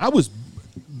 I was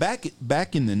back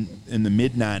in the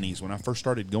mid '90s when I first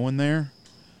started going there.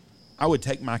 I would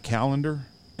take my calendar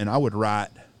and I would write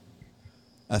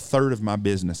a third of my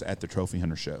business at the Trophy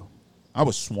Hunter show. I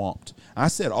was swamped. I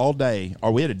sat all day,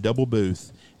 or we had a double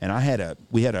booth, and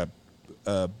we had a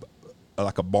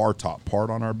like a bar top part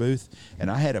on our booth,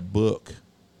 and I had a book,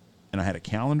 and I had a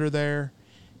calendar there.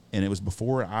 And it was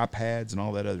before iPads and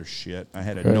all that other shit. I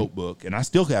had a notebook, and I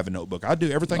still have a notebook. I do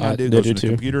everything I do goes in a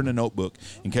computer and a notebook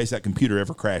in case that computer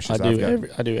ever crashes. I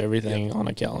do everything on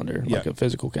a calendar, like a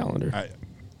physical calendar.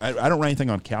 I don't write anything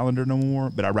on calendar no more,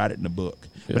 but I write it in a book.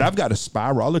 Yeah. But I've got a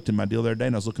spiral. I looked at my deal the other day,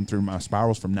 and I was looking through my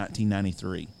spirals from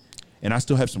 1993. And I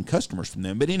still have some customers from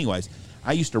them. But anyways,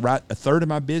 I used to write a third of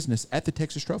my business at the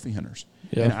Texas Trophy Hunters.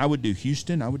 Yeah. And I would do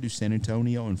Houston, I would do San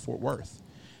Antonio, and Fort Worth.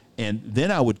 And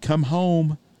then I would come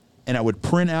home, and I would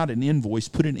print out an invoice,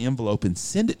 put it in an envelope, and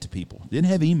send it to people. Didn't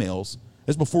have emails.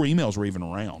 That's before emails were even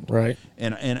around. Right.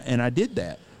 And I did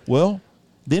that. Well,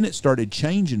 then it started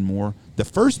changing more. The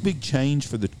first big change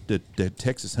for the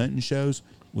Texas hunting shows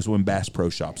was when Bass Pro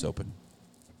Shops opened.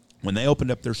 When they opened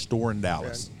up their store in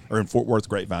Dallas or in Fort Worth,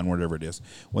 Grapevine, whatever it is,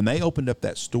 when they opened up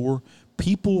that store,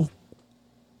 people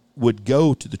would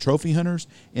go to the trophy hunters,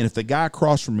 and if the guy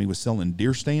across from me was selling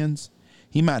deer stands,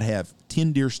 he might have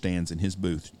 10 deer stands in his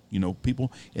booth,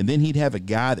 people. And then he'd have a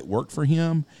guy that worked for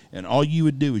him, and all you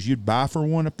would do is you'd buy for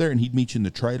one up there, and he'd meet you in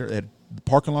the trailer at the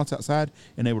parking lots outside,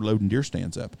 and they were loading deer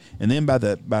stands up. And then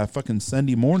by fucking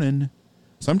Sunday morning,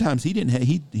 sometimes he didn't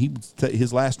have,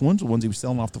 his last ones were ones he was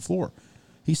selling off the floor.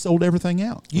 He sold everything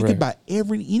out. You could buy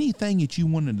anything that you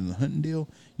wanted in the hunting deal,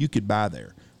 you could buy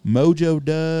there. Mojo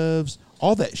doves,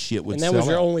 all that shit would sell. And that was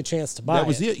your only chance to buy That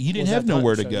was it. You didn't have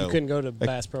nowhere to go. You couldn't go to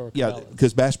Bass Pro or Cabela's. Yeah,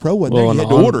 because Bass Pro wasn't there. You had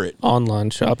to order it.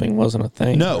 Online shopping wasn't a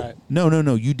thing. No,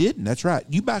 no. You didn't. That's right.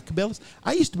 You buy Cabela's.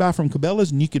 I used to buy from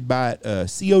Cabela's, and you could buy it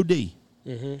COD.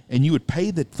 Mm-hmm. And you would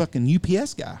pay the fucking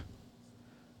UPS guy.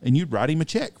 And you'd write him a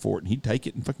check for it, and he'd take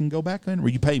it and fucking go back in. Or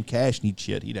you pay him cash, and he'd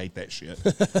hate that shit.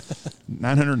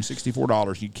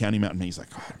 $964, you'd count him out, and he's like,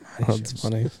 "Oh, that's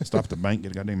funny." Stop the bank,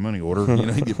 get a goddamn money order.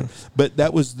 But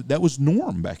that was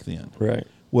norm back then. Right.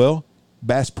 Well,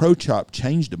 Bass Pro Shop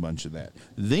changed a bunch of that.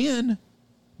 Then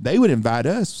they would invite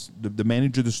us, the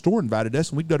manager of the store invited us,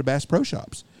 and we'd go to Bass Pro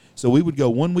Shops. So we would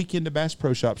go one weekend to Bass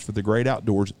Pro Shops for the great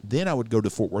outdoors. Then I would go to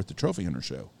Fort Worth, the Trophy Hunter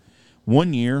Show.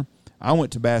 One year, I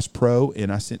went to Bass Pro,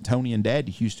 and I sent Tony and Dad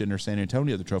to Houston or San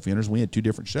Antonio, the Trophy Hunters. We had two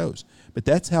different shows. But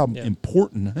that's how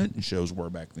important hunting shows were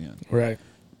back then. Right.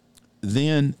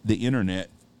 Then the internet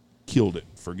killed it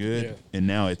for good, and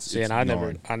now it's and I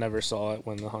never saw it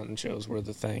when the hunting shows were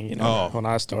the thing. When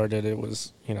I started, it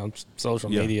was social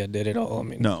media did it all. I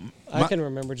mean, I can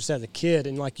remember just as a kid,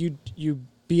 and like you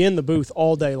be in the booth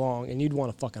all day long, and you'd want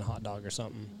a fucking hot dog or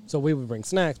something. So we would bring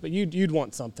snacks, but you'd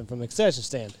want something from the concession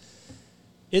stand.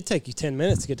 It'd take you 10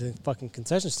 minutes to get to the fucking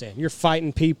concession stand. You're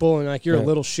fighting people, and like you're a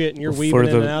little shit, and you're weaving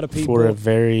in and out of people. For a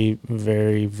very,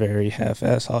 very, very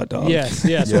half-ass hot dog.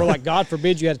 Yes. Or like, God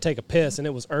forbid you had to take a piss, and it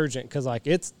was urgent because like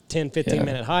it's 10,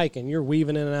 15-minute hike, and you're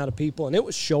weaving in and out of people, and it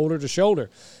was shoulder to shoulder.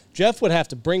 Jeff would have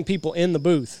to bring people in the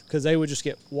booth because they would just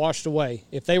get washed away.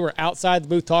 If they were outside the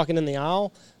booth talking in the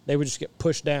aisle, they would just get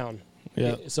pushed down.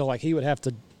 Yeah. So like he would have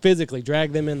to physically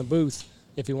drag them in the booth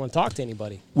if you want to talk to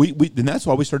anybody. Then that's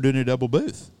why we started doing a double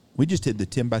booth. We just did the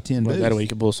 10x10 booth. That way you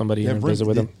could pull somebody in and visit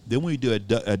with them. Then we do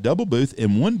a double booth,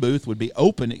 and one booth would be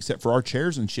open except for our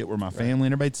chairs and shit where my family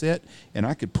and everybody'd sit, and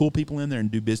I could pull people in there and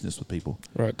do business with people.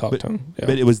 Right, talk to them. Yeah.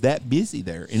 But it was that busy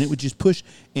there, and it would just push.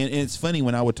 And it's funny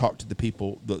when I would talk to the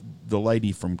people, the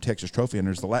lady from Texas Trophy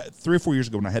Hunters, 3 or 4 years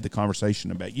ago when I had the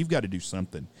conversation about you've got to do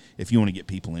something if you want to get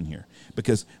people in here.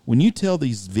 Because when you tell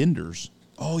these vendors,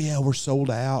 oh yeah, we're sold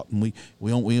out, and we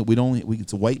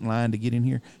it's a waiting line to get in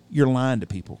here. You're lying to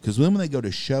people because when they go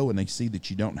to show and they see that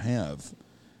you don't have,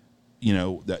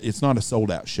 it's not a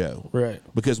sold out show, right?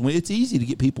 Because when it's easy to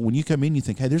get people when you come in, you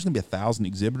think, hey, there's going to be 1,000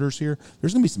 exhibitors here.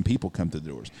 There's going to be some people come through the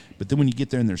doors, but then when you get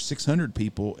there and there's 600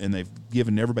 people and they've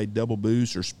given everybody double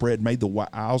booths or made the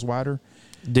aisles wider.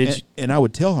 And I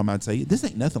would tell him, I'd say, this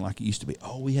ain't nothing like it used to be.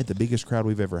 Oh, we had the biggest crowd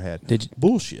we've ever had.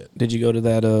 Bullshit. Did you go to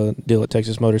that deal at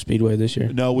Texas Motor Speedway this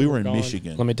year? No, we were in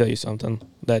Michigan. Let me tell you something.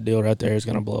 That deal right there is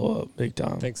going to blow up big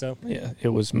time. Think so? Yeah, it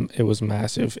was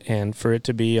massive. And for it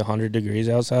to be 100 degrees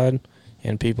outside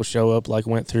and people show up like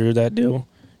went through that deal,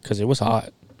 because it was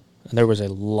hot. And there was a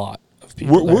lot of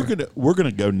people We're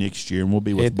gonna go next year, and we'll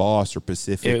be with Boss or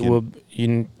Pacific.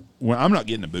 I'm not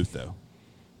getting a booth, though.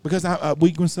 Because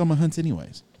we going to sell my hunts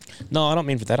anyways. No, I don't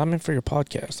mean for that. I mean for your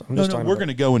podcast. We're going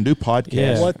to go and do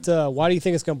podcasts. Yeah. Why do you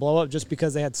think it's going to blow up? Just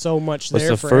because they had so much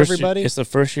there for everybody? It's the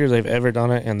first year they've ever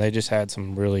done it, and they just had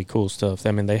some really cool stuff.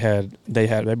 I mean,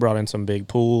 they brought in some big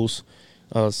pools.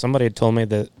 Somebody had told me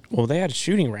that they had a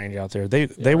shooting range out there.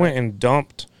 They went and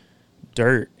dumped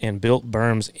dirt and built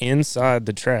berms inside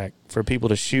the track for people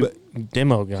to shoot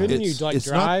demo guns. Couldn't you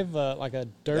drive like a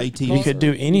dirt ATV? You could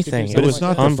do anything. But it's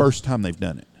not the first time they've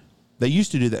done it. They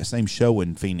used to do that same show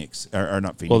in Phoenix, or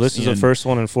not Phoenix. Well, this is the first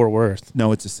one in Fort Worth.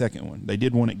 No, it's the second one. They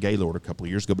did one at Gaylord a couple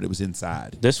of years ago, but it was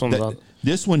inside. This one,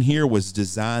 this one here was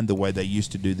designed the way they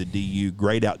used to do the DU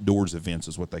Great Outdoors events,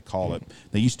 is what they call it.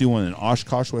 They used to do one in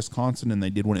Oshkosh, Wisconsin, and they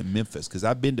did one in Memphis, because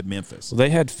I've been to Memphis. Well, they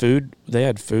had food. They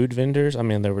had food vendors. I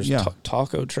mean, there was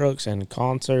taco trucks and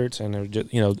concerts, and there was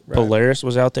just, Polaris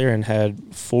was out there and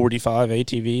had 45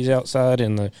 ATVs outside,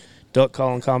 and the duck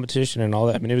calling competition and all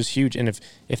that. I mean, it was huge. And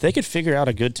if they could figure out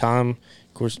a good time,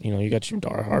 of course, you got your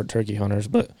hard turkey hunters,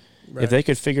 but if they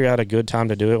could figure out a good time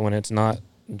to do it when it's not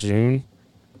June,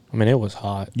 I mean, it was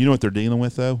hot. You know what they're dealing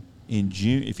with, though? In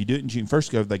June, if you do it in June,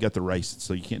 first they got the race,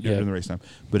 so you can't do it during the race time.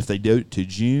 But if they do it to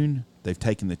June, they've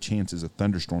taken the chances of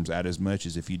thunderstorms out as much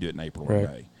as if you do it in April or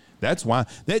May. That's why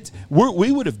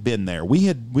we would have been there.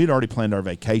 We'd already planned our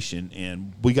vacation,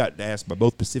 and we got asked by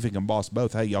both Pacific and Boss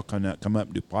both, "Hey, y'all come up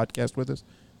and do a podcast with us?"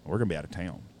 We're gonna be out of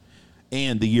town.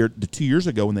 And the 2 years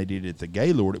ago when they did it at the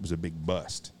Gaylord, it was a big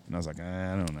bust, and I was like,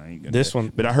 I don't know, I ain't gonna this do it.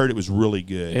 one. But I heard it was really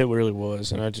good. It really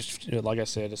was, and I just like I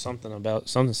said, it's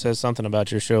something says something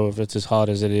about your show if it's as hot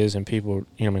as it is, and people.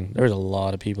 I mean, there's a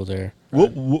lot of people there.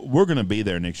 We're gonna be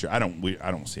there next year. I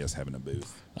don't see us having a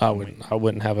booth. I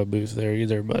wouldn't have a booth there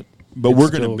either, but we're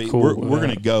gonna be cool we're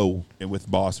gonna go with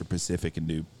Boss or Pacific and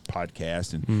do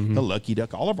podcast, and the Lucky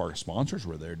Duck. All of our sponsors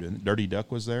were there doing. Dirty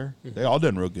Duck was there. They all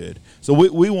done real good. So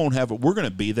we won't have it. We're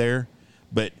gonna be there,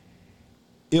 but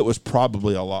it was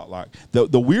probably a lot like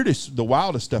the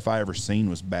wildest stuff I ever seen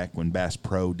was back when Bass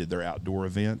Pro did their outdoor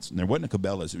events, and there wasn't a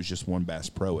Cabela's. It was just one Bass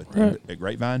Pro at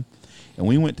Grapevine, and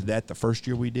we went to that the first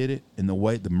year we did it. And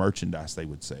the merchandise they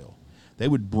would sell, they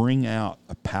would bring out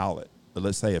a pallet,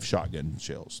 let's say, of shotgun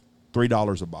shells.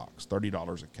 $3 a box,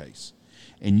 $30 a case.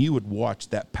 And you would watch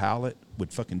that pallet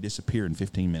would fucking disappear in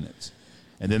 15 minutes.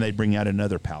 And then they'd bring out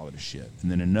another pallet of shit,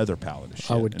 and then another pallet of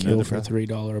shit. I would kill for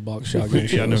 $3 a box shotgun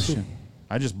shells.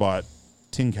 I just bought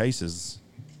 10 cases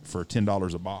for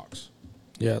 $10 a box.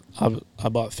 Yeah, I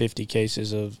bought 50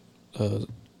 cases of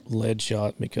lead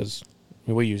shot because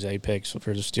we use Apex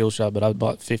for the steel shot, but I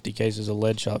bought 50 cases of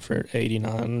lead shot for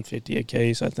 $89.50 a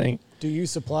case, I think. Do you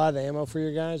supply the ammo for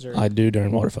your guys? Or I do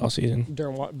during waterfowl season.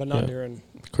 But not during.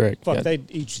 Correct. Fuck, they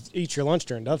eat your lunch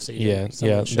during dove season.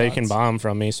 Yeah. They can buy them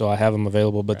from me, so I have them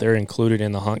available, but they're included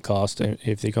in the hunt cost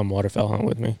if they come waterfowl hunt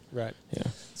with me. Right. Yeah.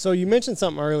 So you mentioned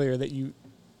something earlier that you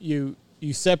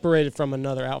separated from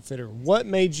another outfitter. What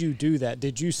made you do that?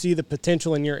 Did you see the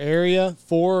potential in your area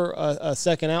for a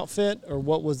second outfit, or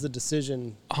what was the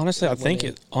decision? Honestly, I think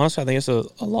it's a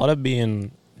lot of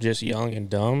being just young and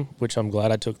dumb, which I'm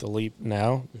glad I took the leap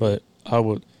now. But I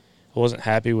wasn't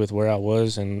happy with where I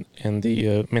was, and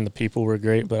the people were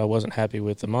great, but I wasn't happy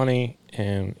with the money,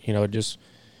 and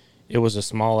it was a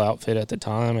small outfit at the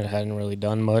time. It hadn't really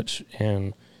done much,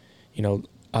 and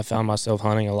I found myself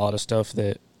hunting a lot of stuff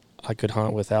that I could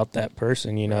hunt without that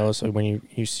person, So when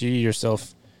you see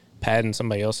yourself padding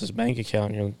somebody else's bank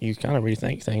account, you kind of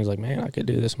rethink things like, man, I could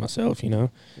do this myself, And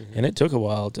it took a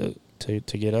while to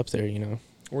get up there,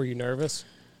 Were you nervous?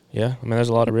 Yeah, I mean, there's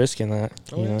a lot of risk in that.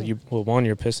 You're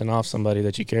pissing off somebody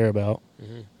that you care about,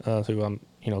 who I'm,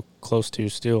 close to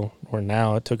still. Or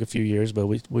now, it took a few years, but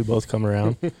we both come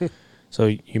around. So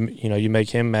you make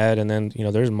him mad, and then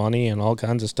there's money and all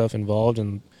kinds of stuff involved,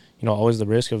 and always the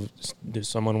risk of, did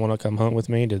someone want to come hunt with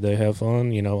me? Did they have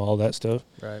fun? All that stuff.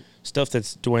 Right. Stuff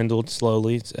that's dwindled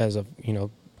slowly as I've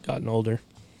gotten older.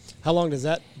 How long does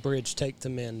that bridge take to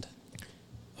mend?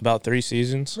 About 3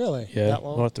 seasons. Really? Yeah. That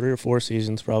long? Well, 3 or 4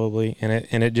 seasons probably, and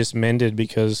it just mended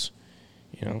because,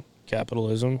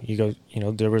 capitalism.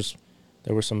 There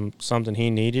was something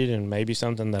he needed and maybe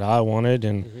something that I wanted,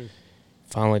 and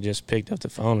finally just picked up the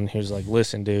phone, and he was like,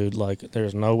 "Listen, dude, like,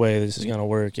 there's no way this is gonna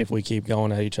work if we keep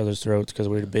going at each other's throats because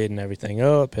we're bidding everything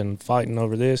up and fighting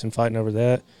over this and fighting over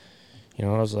that." I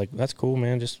was like, "That's cool,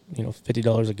 man. Just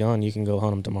 $50 a gun, you can go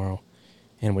hunt them tomorrow,"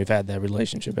 and we've had that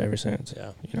relationship ever since.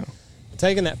 Yeah.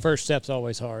 Taking that first step's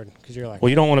always hard because you're like, well,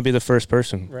 you don't want to be the first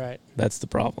person. Right. That's the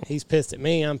problem. He's pissed at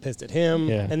me. I'm pissed at him.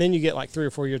 Yeah. And then you get like 3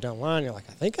 or 4 years down the line. You're like,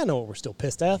 I think I know what we're still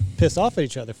pissed off at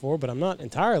each other for, but I'm not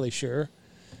entirely sure.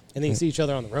 And then you see each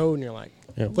other on the road, and you're like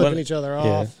flipping each other off.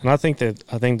 Yeah. And I think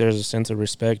there's a sense of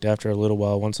respect after a little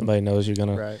while once somebody knows you're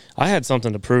gonna. Right. I had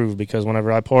something to prove because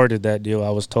whenever I parted that deal, I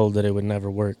was told that it would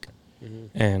never work.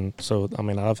 And so, I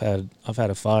mean, I've had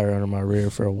a fire under my rear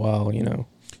for a while.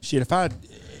 Shit,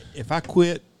 if I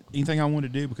quit anything I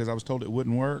wanted to do because I was told it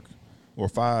wouldn't work, or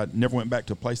if I never went back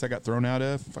to a place I got thrown out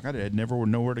of, fuck, I had never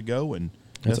nowhere to go and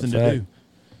nothing to do.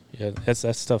 Yeah,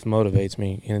 that stuff motivates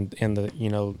me, and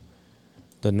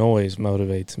the noise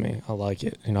motivates me. I like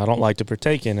it. I don't like to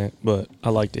partake in it, but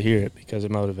I like to hear it because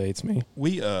it motivates me.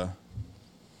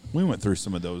 We went through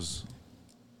some of those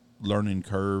learning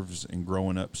curves and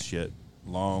growing up shit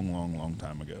long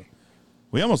time ago.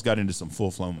 We almost got into some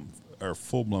full-blown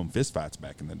fistfights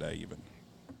back in the day even.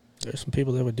 There's some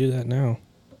people that would do that now.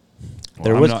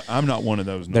 Well, I'm not one of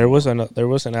those. There was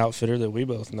an outfitter that we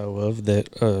both know of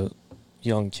that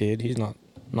young kid. He's not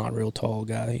a real tall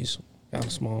guy. He's kind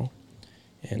of small,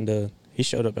 and he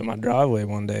showed up at my driveway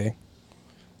one day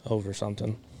over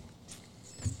something.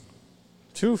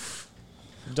 Oof.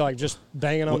 Like just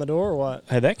banging on the door or what?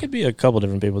 Hey, that could be a couple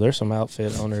different people. There's some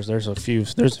outfit owners. There's a few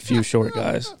short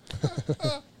guys.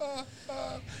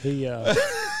 He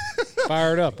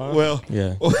fired up, huh? Well,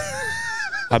 yeah.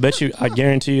 I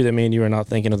guarantee you that me and you are not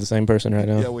thinking of the same person right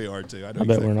now. Yeah, we are too. I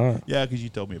bet we're not. Yeah, because you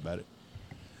told me about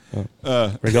it.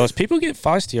 Regardless, people get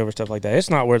feisty over stuff like that. It's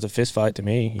not worth a fist fight to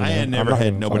me. I had never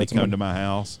had nobody come to my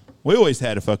house. We always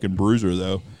had a fucking bruiser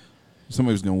though.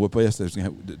 Somebody was going to whip us.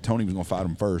 Tony was going to fight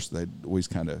him first. They'd always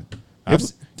kind of.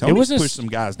 Tony pushed some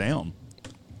guys down.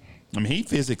 I mean, he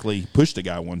physically pushed a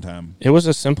guy one time. It was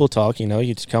a simple talk,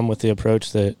 You just come with the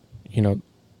approach that,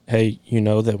 hey,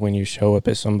 that when you show up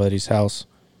at somebody's house,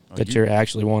 that you're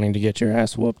actually wanting to get your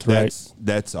ass whooped, right?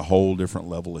 That's a whole different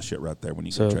level of shit right there. When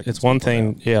you so it's one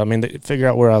thing, yeah. I mean, figure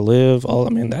out where I live.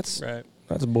 That's right.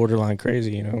 That's borderline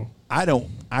crazy,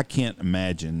 I can't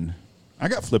imagine. I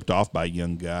got flipped off by a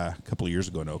young guy a couple of years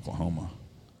ago in Oklahoma.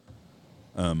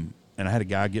 And I had a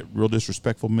guy get real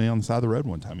disrespectful to me on the side of the road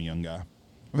one time, a young guy.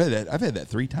 I've had that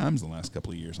 3 times in the last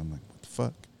couple of years. I'm like, what the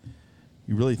fuck?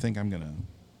 You really think I'm going to...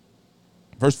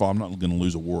 First of all, I'm not going to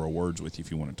lose a war of words with you if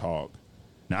you want to talk.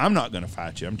 Now, I'm not going to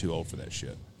fight you. I'm too old for that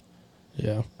shit.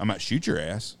 Yeah. I might shoot your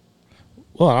ass.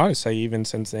 Well, I would say even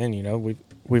since then,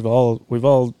 we've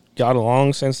all got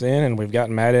along since then, and we've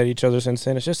gotten mad at each other since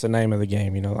then. It's just the name of the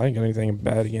game, I ain't got anything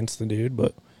bad against the dude,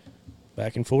 but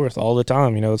back and forth all the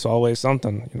time, it's always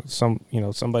something.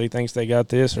 Somebody thinks they got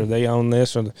this or they own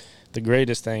this, or the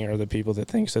greatest thing are the people that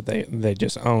thinks that they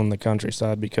just own the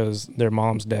countryside because their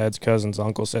mom's, dad's, cousin's,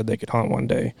 uncle said they could hunt one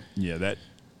day. Yeah,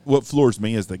 what floors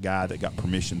me is the guy that got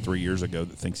permission 3 years ago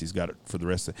that thinks he's got it for the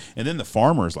rest of it. And then the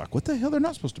farmer is like, what the hell? They're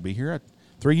not supposed to be here.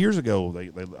 3 years ago,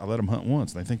 I let them hunt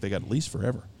once. They think they got a lease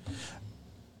forever.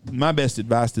 My best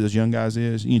advice to those young guys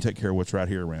is you need to take care of what's right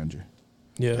here around you.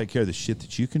 Yeah. Take care of the shit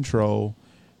that you control.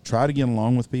 Try to get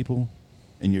along with people,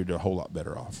 and you're a whole lot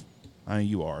better off. I mean,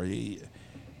 you are.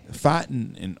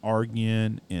 Fighting and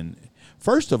arguing. And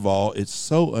first of all, it's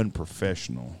so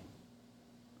unprofessional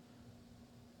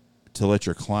to let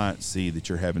your client see that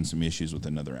you're having some issues with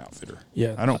another outfitter.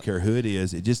 Yeah. I don't care who it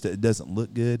is. It doesn't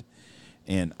look good.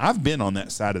 And I've been on that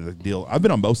side of the deal. I've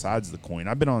been on both sides of the coin.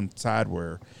 I've been on the side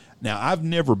where now I've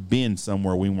never been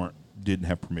somewhere we didn't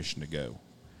have permission to go.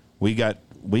 We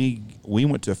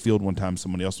went to a field one time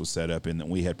somebody else was set up in that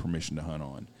we had permission to hunt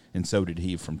on. And so did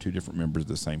he, from 2 different members of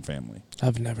the same family.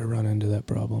 I've never run into that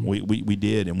problem. We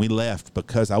did, and we left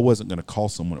because I wasn't going to call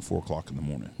someone at 4 o'clock in the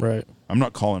morning. Right. I'm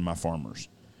not calling my farmers.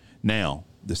 Now,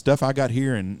 the stuff I got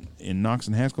here in Knox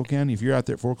and Haskell County, if you're out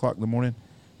there at 4 o'clock in the morning,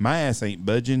 my ass ain't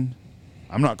budging.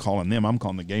 I'm not calling them. I'm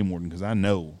calling the game warden because I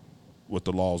know what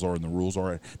the laws are and the rules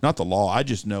are. Not the law. I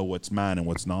just know what's mine and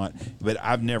what's not. But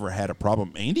I've never had a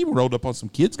problem. Andy rolled up on some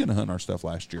kids going to hunt our stuff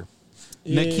last year.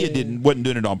 And that kid wasn't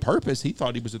doing it on purpose. He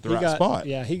thought he was at the right spot.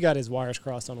 Yeah, he got his wires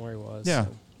crossed on where he was. Yeah.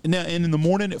 So. And in the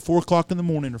morning at 4 o'clock in the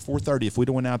morning or 4:30, if we'd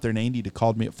have went out there and Andy had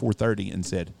called me at 4:30 and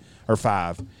said, or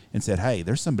 5, and said, hey,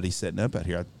 there's somebody setting up out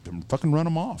here. I'd fucking run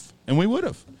them off. And we would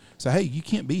have. So, hey, you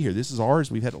can't be here. This is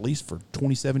ours. We've had at least for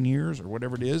 27 years or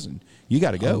whatever it is, and you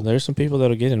got to go. There's some people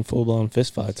that'll get in full-blown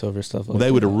fistfights over stuff like that.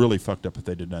 They would have really fucked up if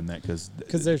they'd have done that. Because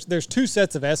there's 2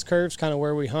 sets of S-curves kind of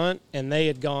where we hunt, and they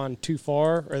had gone too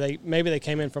far, or maybe they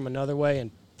came in from another way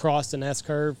and crossed an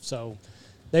S-curve, so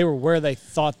they were where they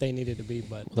thought they needed to be.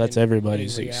 But that's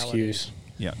everybody's excuse.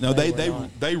 Yeah, no,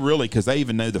 they really, because they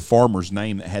even know the farmer's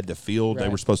name that had the field. Right. They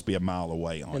were supposed to be a mile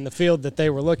away on. And the field that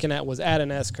they were looking at was at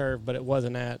an S-curve, but it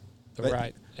wasn't at the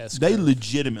right S-curve. They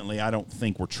legitimately, I don't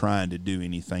think, were trying to do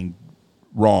anything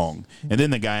wrong. And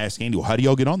then the guy asked Andy, well, how do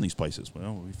y'all get on these places?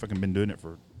 Well, we've fucking been doing it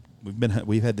for,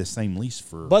 we've had the same lease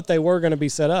for. But they were going to be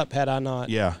set up had I not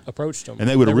approached them. And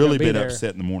they would have really been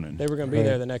upset in the morning. They were going to be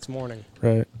there the next morning.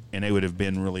 Right. And they would have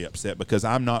been really upset because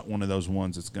I'm not one of those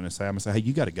ones that's going to say, I'm going to say, hey,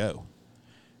 you got to go.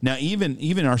 Now,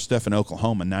 even our stuff in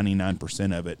Oklahoma,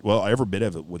 99% of it, well, every bit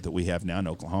of it that we have now in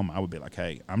Oklahoma, I would be like,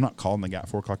 hey, I'm not calling the guy at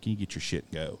 4 o'clock. Can you get your shit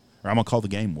and go? Or I'm going to call the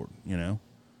game warden,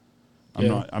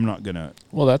 I'm not going to.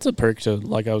 Well, that's a perk to,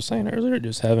 like I was saying earlier,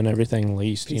 just having everything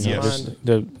leased. Just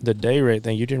the day rate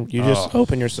thing. You just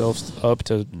open yourself up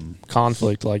to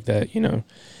conflict like that.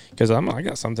 because I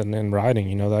got something in writing,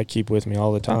 you know, that I keep with me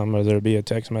all the time, whether it be a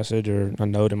text message or a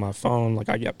note in my phone. Like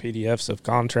I got PDFs of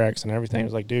contracts and everything.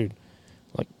 It's like, dude,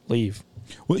 like leave.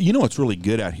 Well, you know what's really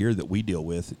good out here that we deal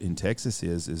with in Texas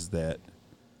is that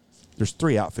there's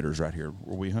 3 outfitters right here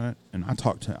where we hunt, and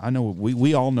I know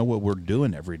we all know what we're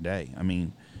doing every day. I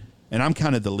mean, and I'm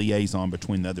kind of the liaison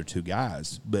between the other 2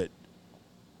 guys, but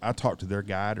I talk to their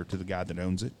guide or to the guy that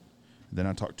owns it. Then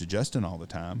I talk to Justin all the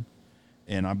time,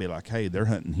 and I'll be like, hey, they're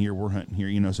hunting here, we're hunting here,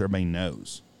 you know, so everybody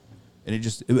knows.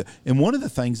 And one of the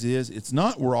things is, it's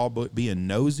not we're all being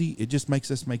nosy. It just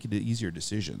makes us make it easier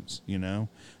decisions, you know.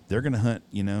 They're going to hunt,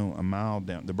 you know, a mile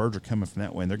down. The birds are coming from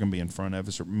that way, and they're going to be in front of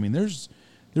us. I mean, there's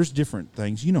different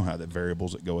things. You know how the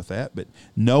variables that go with that. But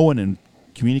knowing and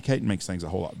communicating makes things a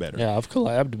whole lot better. Yeah, I've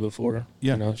collabed before.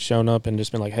 Yeah. You know, shown up and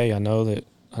just been like, hey, I know that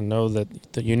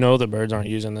you know the birds aren't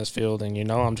using this field, and you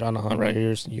know I'm trying to hunt right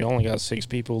here. So you only got 6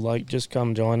 people. Like, just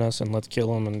come join us and let's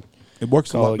kill them. And it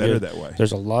works a lot better that way.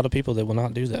 There's a lot of people that will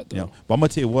not do that, though. Yeah. But I'm going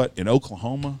to tell you what, in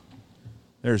Oklahoma,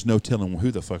 there's no telling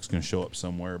who the fuck's going to show up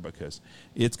somewhere, because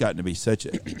it's gotten to be such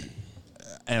a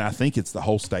 – and I think it's the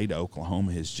whole state of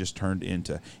Oklahoma has just turned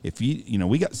into – if you know,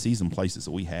 we got seasoned places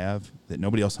that we have that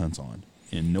nobody else hunts on,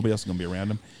 and nobody else is going to be around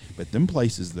them. But them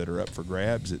places that are up for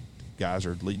grabs that guys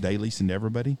are day leasing to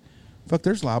everybody, fuck,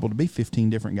 there's liable to be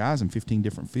 15 different guys in 15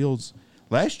 different fields.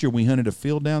 Last year we hunted a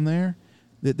field down there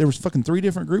that there was fucking 3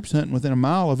 different groups hunting within a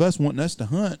mile of us, wanting us to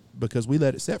hunt because we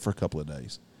let it set for a couple of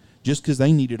days, just because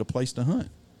they needed a place to hunt,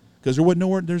 because there wasn't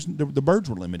nowhere. The birds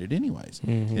were limited anyways,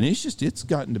 and it's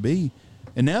gotten to be,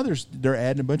 and now they're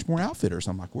adding a bunch more outfitters.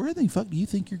 I'm like, where the fuck do you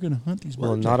think you're going to hunt these birds?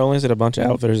 Well, not only is it a bunch of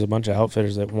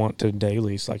outfitters that want to day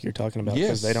lease, like you're talking about,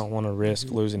 because they don't want to risk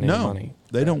losing any money.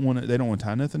 They don't want to. They don't want to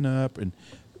tie nothing up, and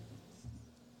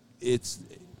it's.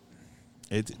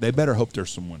 They better hope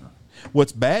there's some winner.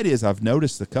 What's bad is I've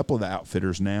noticed a couple of the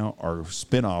outfitters now are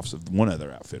spinoffs of one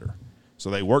other outfitter. So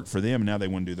they work for them, and now they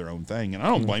want to do their own thing. And I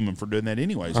don't blame them for doing that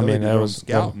anyway. So I mean,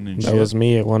 that was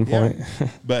me at one point. Yeah.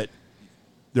 But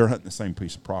they're hunting the same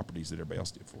piece of properties that everybody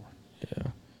else did for.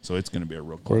 Yeah. So it's going to be a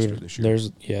real cluster this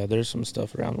year. There's some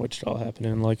stuff around Wichita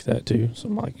happening like that too. So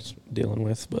Mike's dealing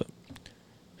with, but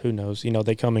who knows? You know,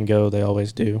 they come and go. They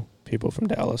always do. People from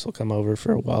Dallas will come over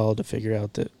for a while to figure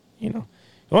out that, you know,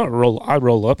 I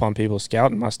roll up on people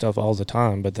scouting my stuff all the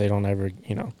time, but they don't ever,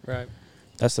 you know. Right.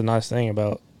 That's the nice thing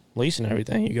about leasing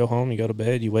everything. You go home, you go to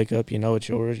bed, you wake up, you know it's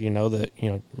yours. You know that, you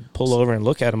know, pull over and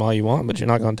look at them all you want, but you're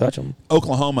not going to touch them.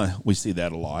 Oklahoma, we see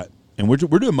that a lot. And we're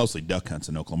doing mostly duck hunts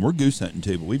in Oklahoma. We're goose hunting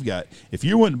too, but we've got,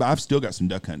 I've still got some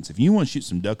duck hunts. If you want to shoot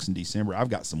some ducks in December, I've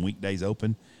got some weekdays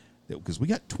open, because we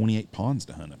got 28 ponds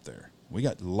to hunt up there. We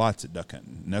got lots of duck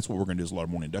hunting, and that's what we're going to do, is a lot of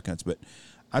morning duck hunts. But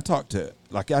I talk to,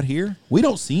 like out here, we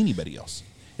don't see anybody else.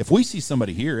 If we see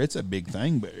somebody here, it's a big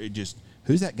thing, but it just,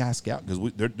 who's that guy scout?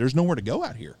 Because there's nowhere to go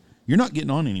out here. You're not getting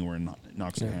on anywhere in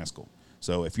Knox and Haskell.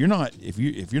 So if you're not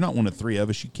one of 3 of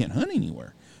us, you can't hunt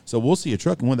anywhere. So we'll see a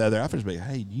truck, and one of the other outfitters will be,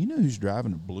 hey, do you know who's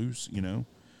driving a blue, you know,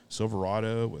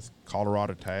 Silverado with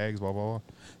Colorado tags, blah, blah, blah.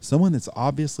 Someone that's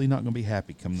obviously not going to be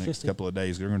happy come the next couple of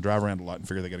days. They're going to drive around a lot and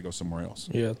figure they got to go somewhere else.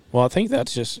 Yeah. Well, I think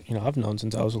that's just, you know, I've known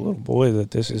since I was a little boy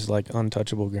that this is like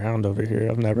untouchable ground over here.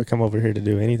 I've never come over here to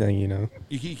do anything, you know.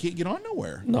 You can't get on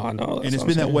nowhere. No, I know. And it's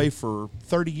been that way for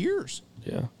 30 years.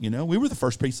 Yeah. You know, we were the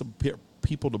first piece of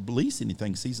people to lease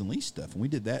anything, season lease stuff, and we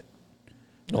did that.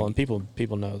 Well, and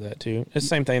people know that too. It's the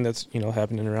same thing that's, you know,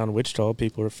 happening around Wichita.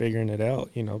 People are figuring it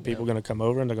out. You know, people are going to come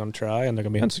over and they're going to try and they're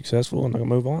going to be unsuccessful and they're going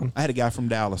to move on. I had a guy from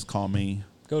Dallas call me.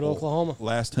 Go to Oklahoma.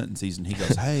 Last hunting season. He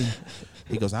goes, hey,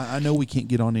 I know we can't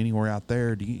get on anywhere out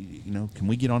there. Do you know, can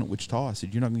we get on at Wichita? I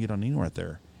said, you're not going to get on anywhere out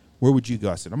there. Where would you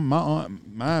go? I said,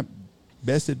 my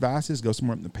best advice is go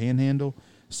somewhere up in the Panhandle,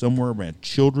 somewhere around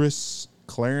Childress,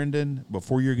 Clarendon,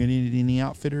 before you're going to need any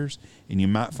outfitters, and you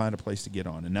might find a place to get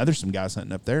on. And now there's some guys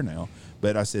hunting up there now,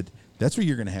 but I said, that's where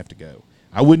you're going to have to go.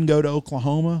 I wouldn't go to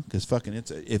Oklahoma, because fucking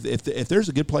if there's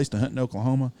a good place to hunt in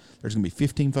Oklahoma, there's going to be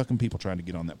 15 fucking people trying to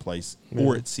get on that place,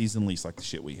 or it's season lease like the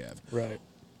shit we have. Right.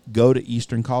 Go to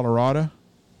eastern Colorado.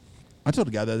 I told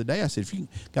a guy the other day, I said, if you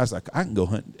guys, like, I can go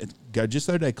hunt. A guy just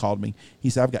the other day called me. He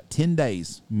said, I've got 10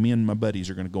 days. Me and my buddies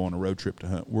are going to go on a road trip to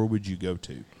hunt. Where would you go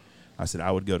to? I said,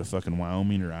 I would go to fucking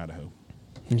Wyoming or Idaho.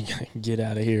 Get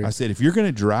out of here. I said, if you're going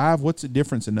to drive, what's the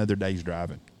difference another day's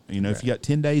driving? You know, if you got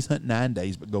 10 days, hunt 9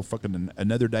 days, but go fucking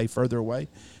another day further away,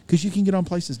 because you can get on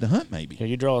places to hunt maybe.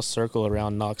 You draw a circle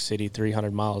around Knox City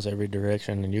 300 miles every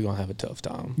direction, and you're going to have a tough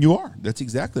time. You are. That's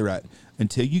exactly right.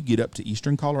 Until you get up to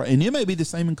eastern Colorado. And it may be the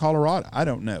same in Colorado. I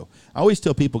don't know. I always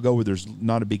tell people go where there's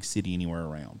not a big city anywhere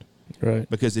around. Right.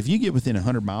 Because if you get within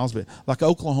 100 miles, but like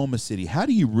Oklahoma City, how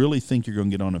do you really think you're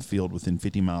going to get on a field within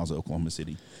 50 miles of Oklahoma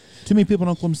City? Too many people in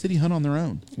Oklahoma City hunt on their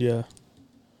own. Yeah.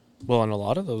 Well, and a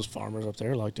lot of those farmers up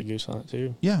there like to goose hunt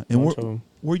too. Yeah, and Bunch of 'em.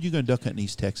 where are you going to duck hunt in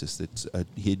East Texas that's a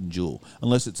hidden jewel?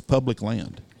 Unless it's public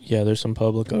land. Yeah, there's some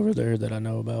public over there that I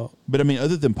know about. But, I mean,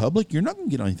 other than public, you're not going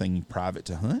to get anything private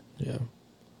to hunt. Yeah.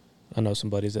 I know some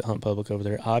buddies that hunt public over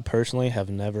there. I personally have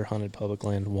never hunted public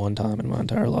land one time in my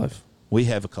entire life. We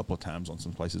have a couple of times on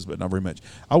some places, but not very much.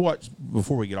 I watched,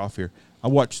 before we get off here, I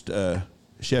watched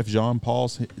Chef Jean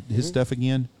Paul's, his stuff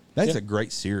again. That's a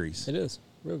great series. It is.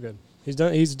 Real good. He's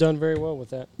done very well with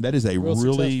that. That is a Real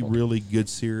really, successful. really good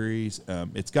series.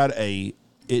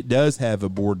 It does have a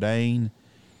Bourdain,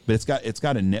 but it's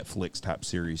got a Netflix type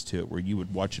series to it where you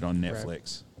would watch it on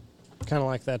Netflix. Kind of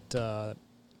like that.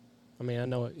 I mean, I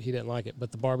know he didn't like it,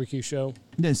 but the barbecue show.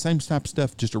 Yeah, same type of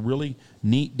stuff. Just a really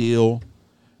neat deal,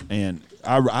 and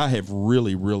I have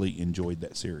really, really enjoyed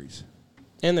that series.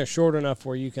 And they're short enough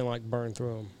where you can like burn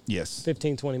through them. Yes.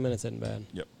 15, 20 minutes isn't bad.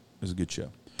 Yep. It was a good show.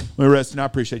 Well, Rustin, I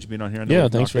appreciate you being on here. I know Yeah,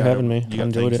 we've thanks knocked for out having me. I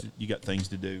enjoyed it. You got things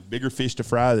to do. Bigger fish to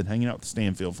fry than hanging out with the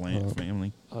Stanfield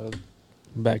family.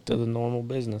 Back to the normal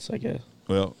business, I guess.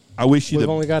 Well, I wish you We've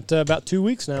only got about 2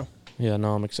 weeks now. Yeah,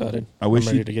 no, I'm excited. I'm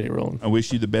ready to get it rolling. I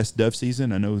wish you the best dove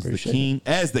season. I know as Appreciate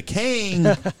the king,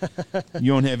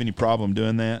 you won't have any problem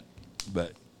doing that.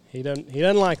 But He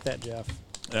doesn't like that, Jeff.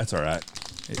 that's all right.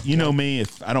 You know me.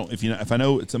 If I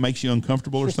know it makes you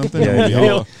uncomfortable or something, Yeah,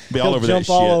 I'll be all over that jump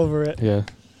shit. all over it. Yeah,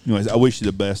 Anyways, I wish you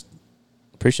the best,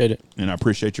 appreciate it. and I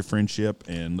appreciate your friendship,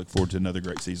 and look forward to another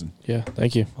great season. Yeah,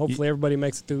 thank you, Hopefully everybody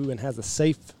makes it through and has a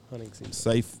safe hunting season.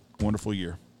 Safe, wonderful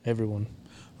year. everyone.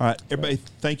 All right, everybody,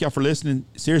 thank y'all for listening.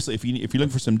 Seriously, if you're looking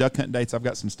for some duck hunt dates, I've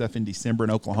got some stuff in December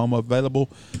in Oklahoma available.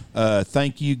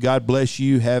 Thank you. God bless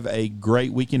you. Have a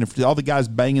great weekend. If all the guys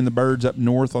banging the birds up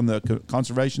north on the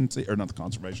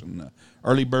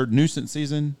early bird nuisance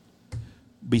season,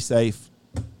 be safe.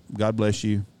 God bless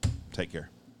you. Take care.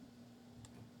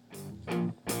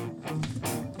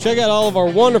 Check out all of our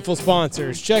wonderful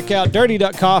sponsors. Check out Dirty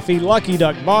Duck Coffee, Lucky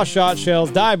Duck, Boss Shot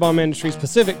Shells, Dive Bomb Industries,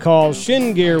 Pacific Calls,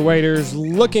 Shin Gear Waders,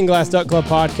 Looking Glass Duck Club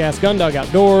Podcast, Gun Dog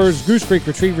Outdoors, Goose Creek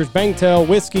Retrievers, Bangtail,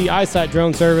 Whiskey, Eyesight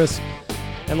Drone Service.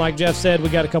 And like Jeff said, we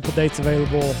got a couple dates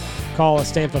available. Call us,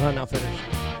 Stanfield Hunting Outfitters.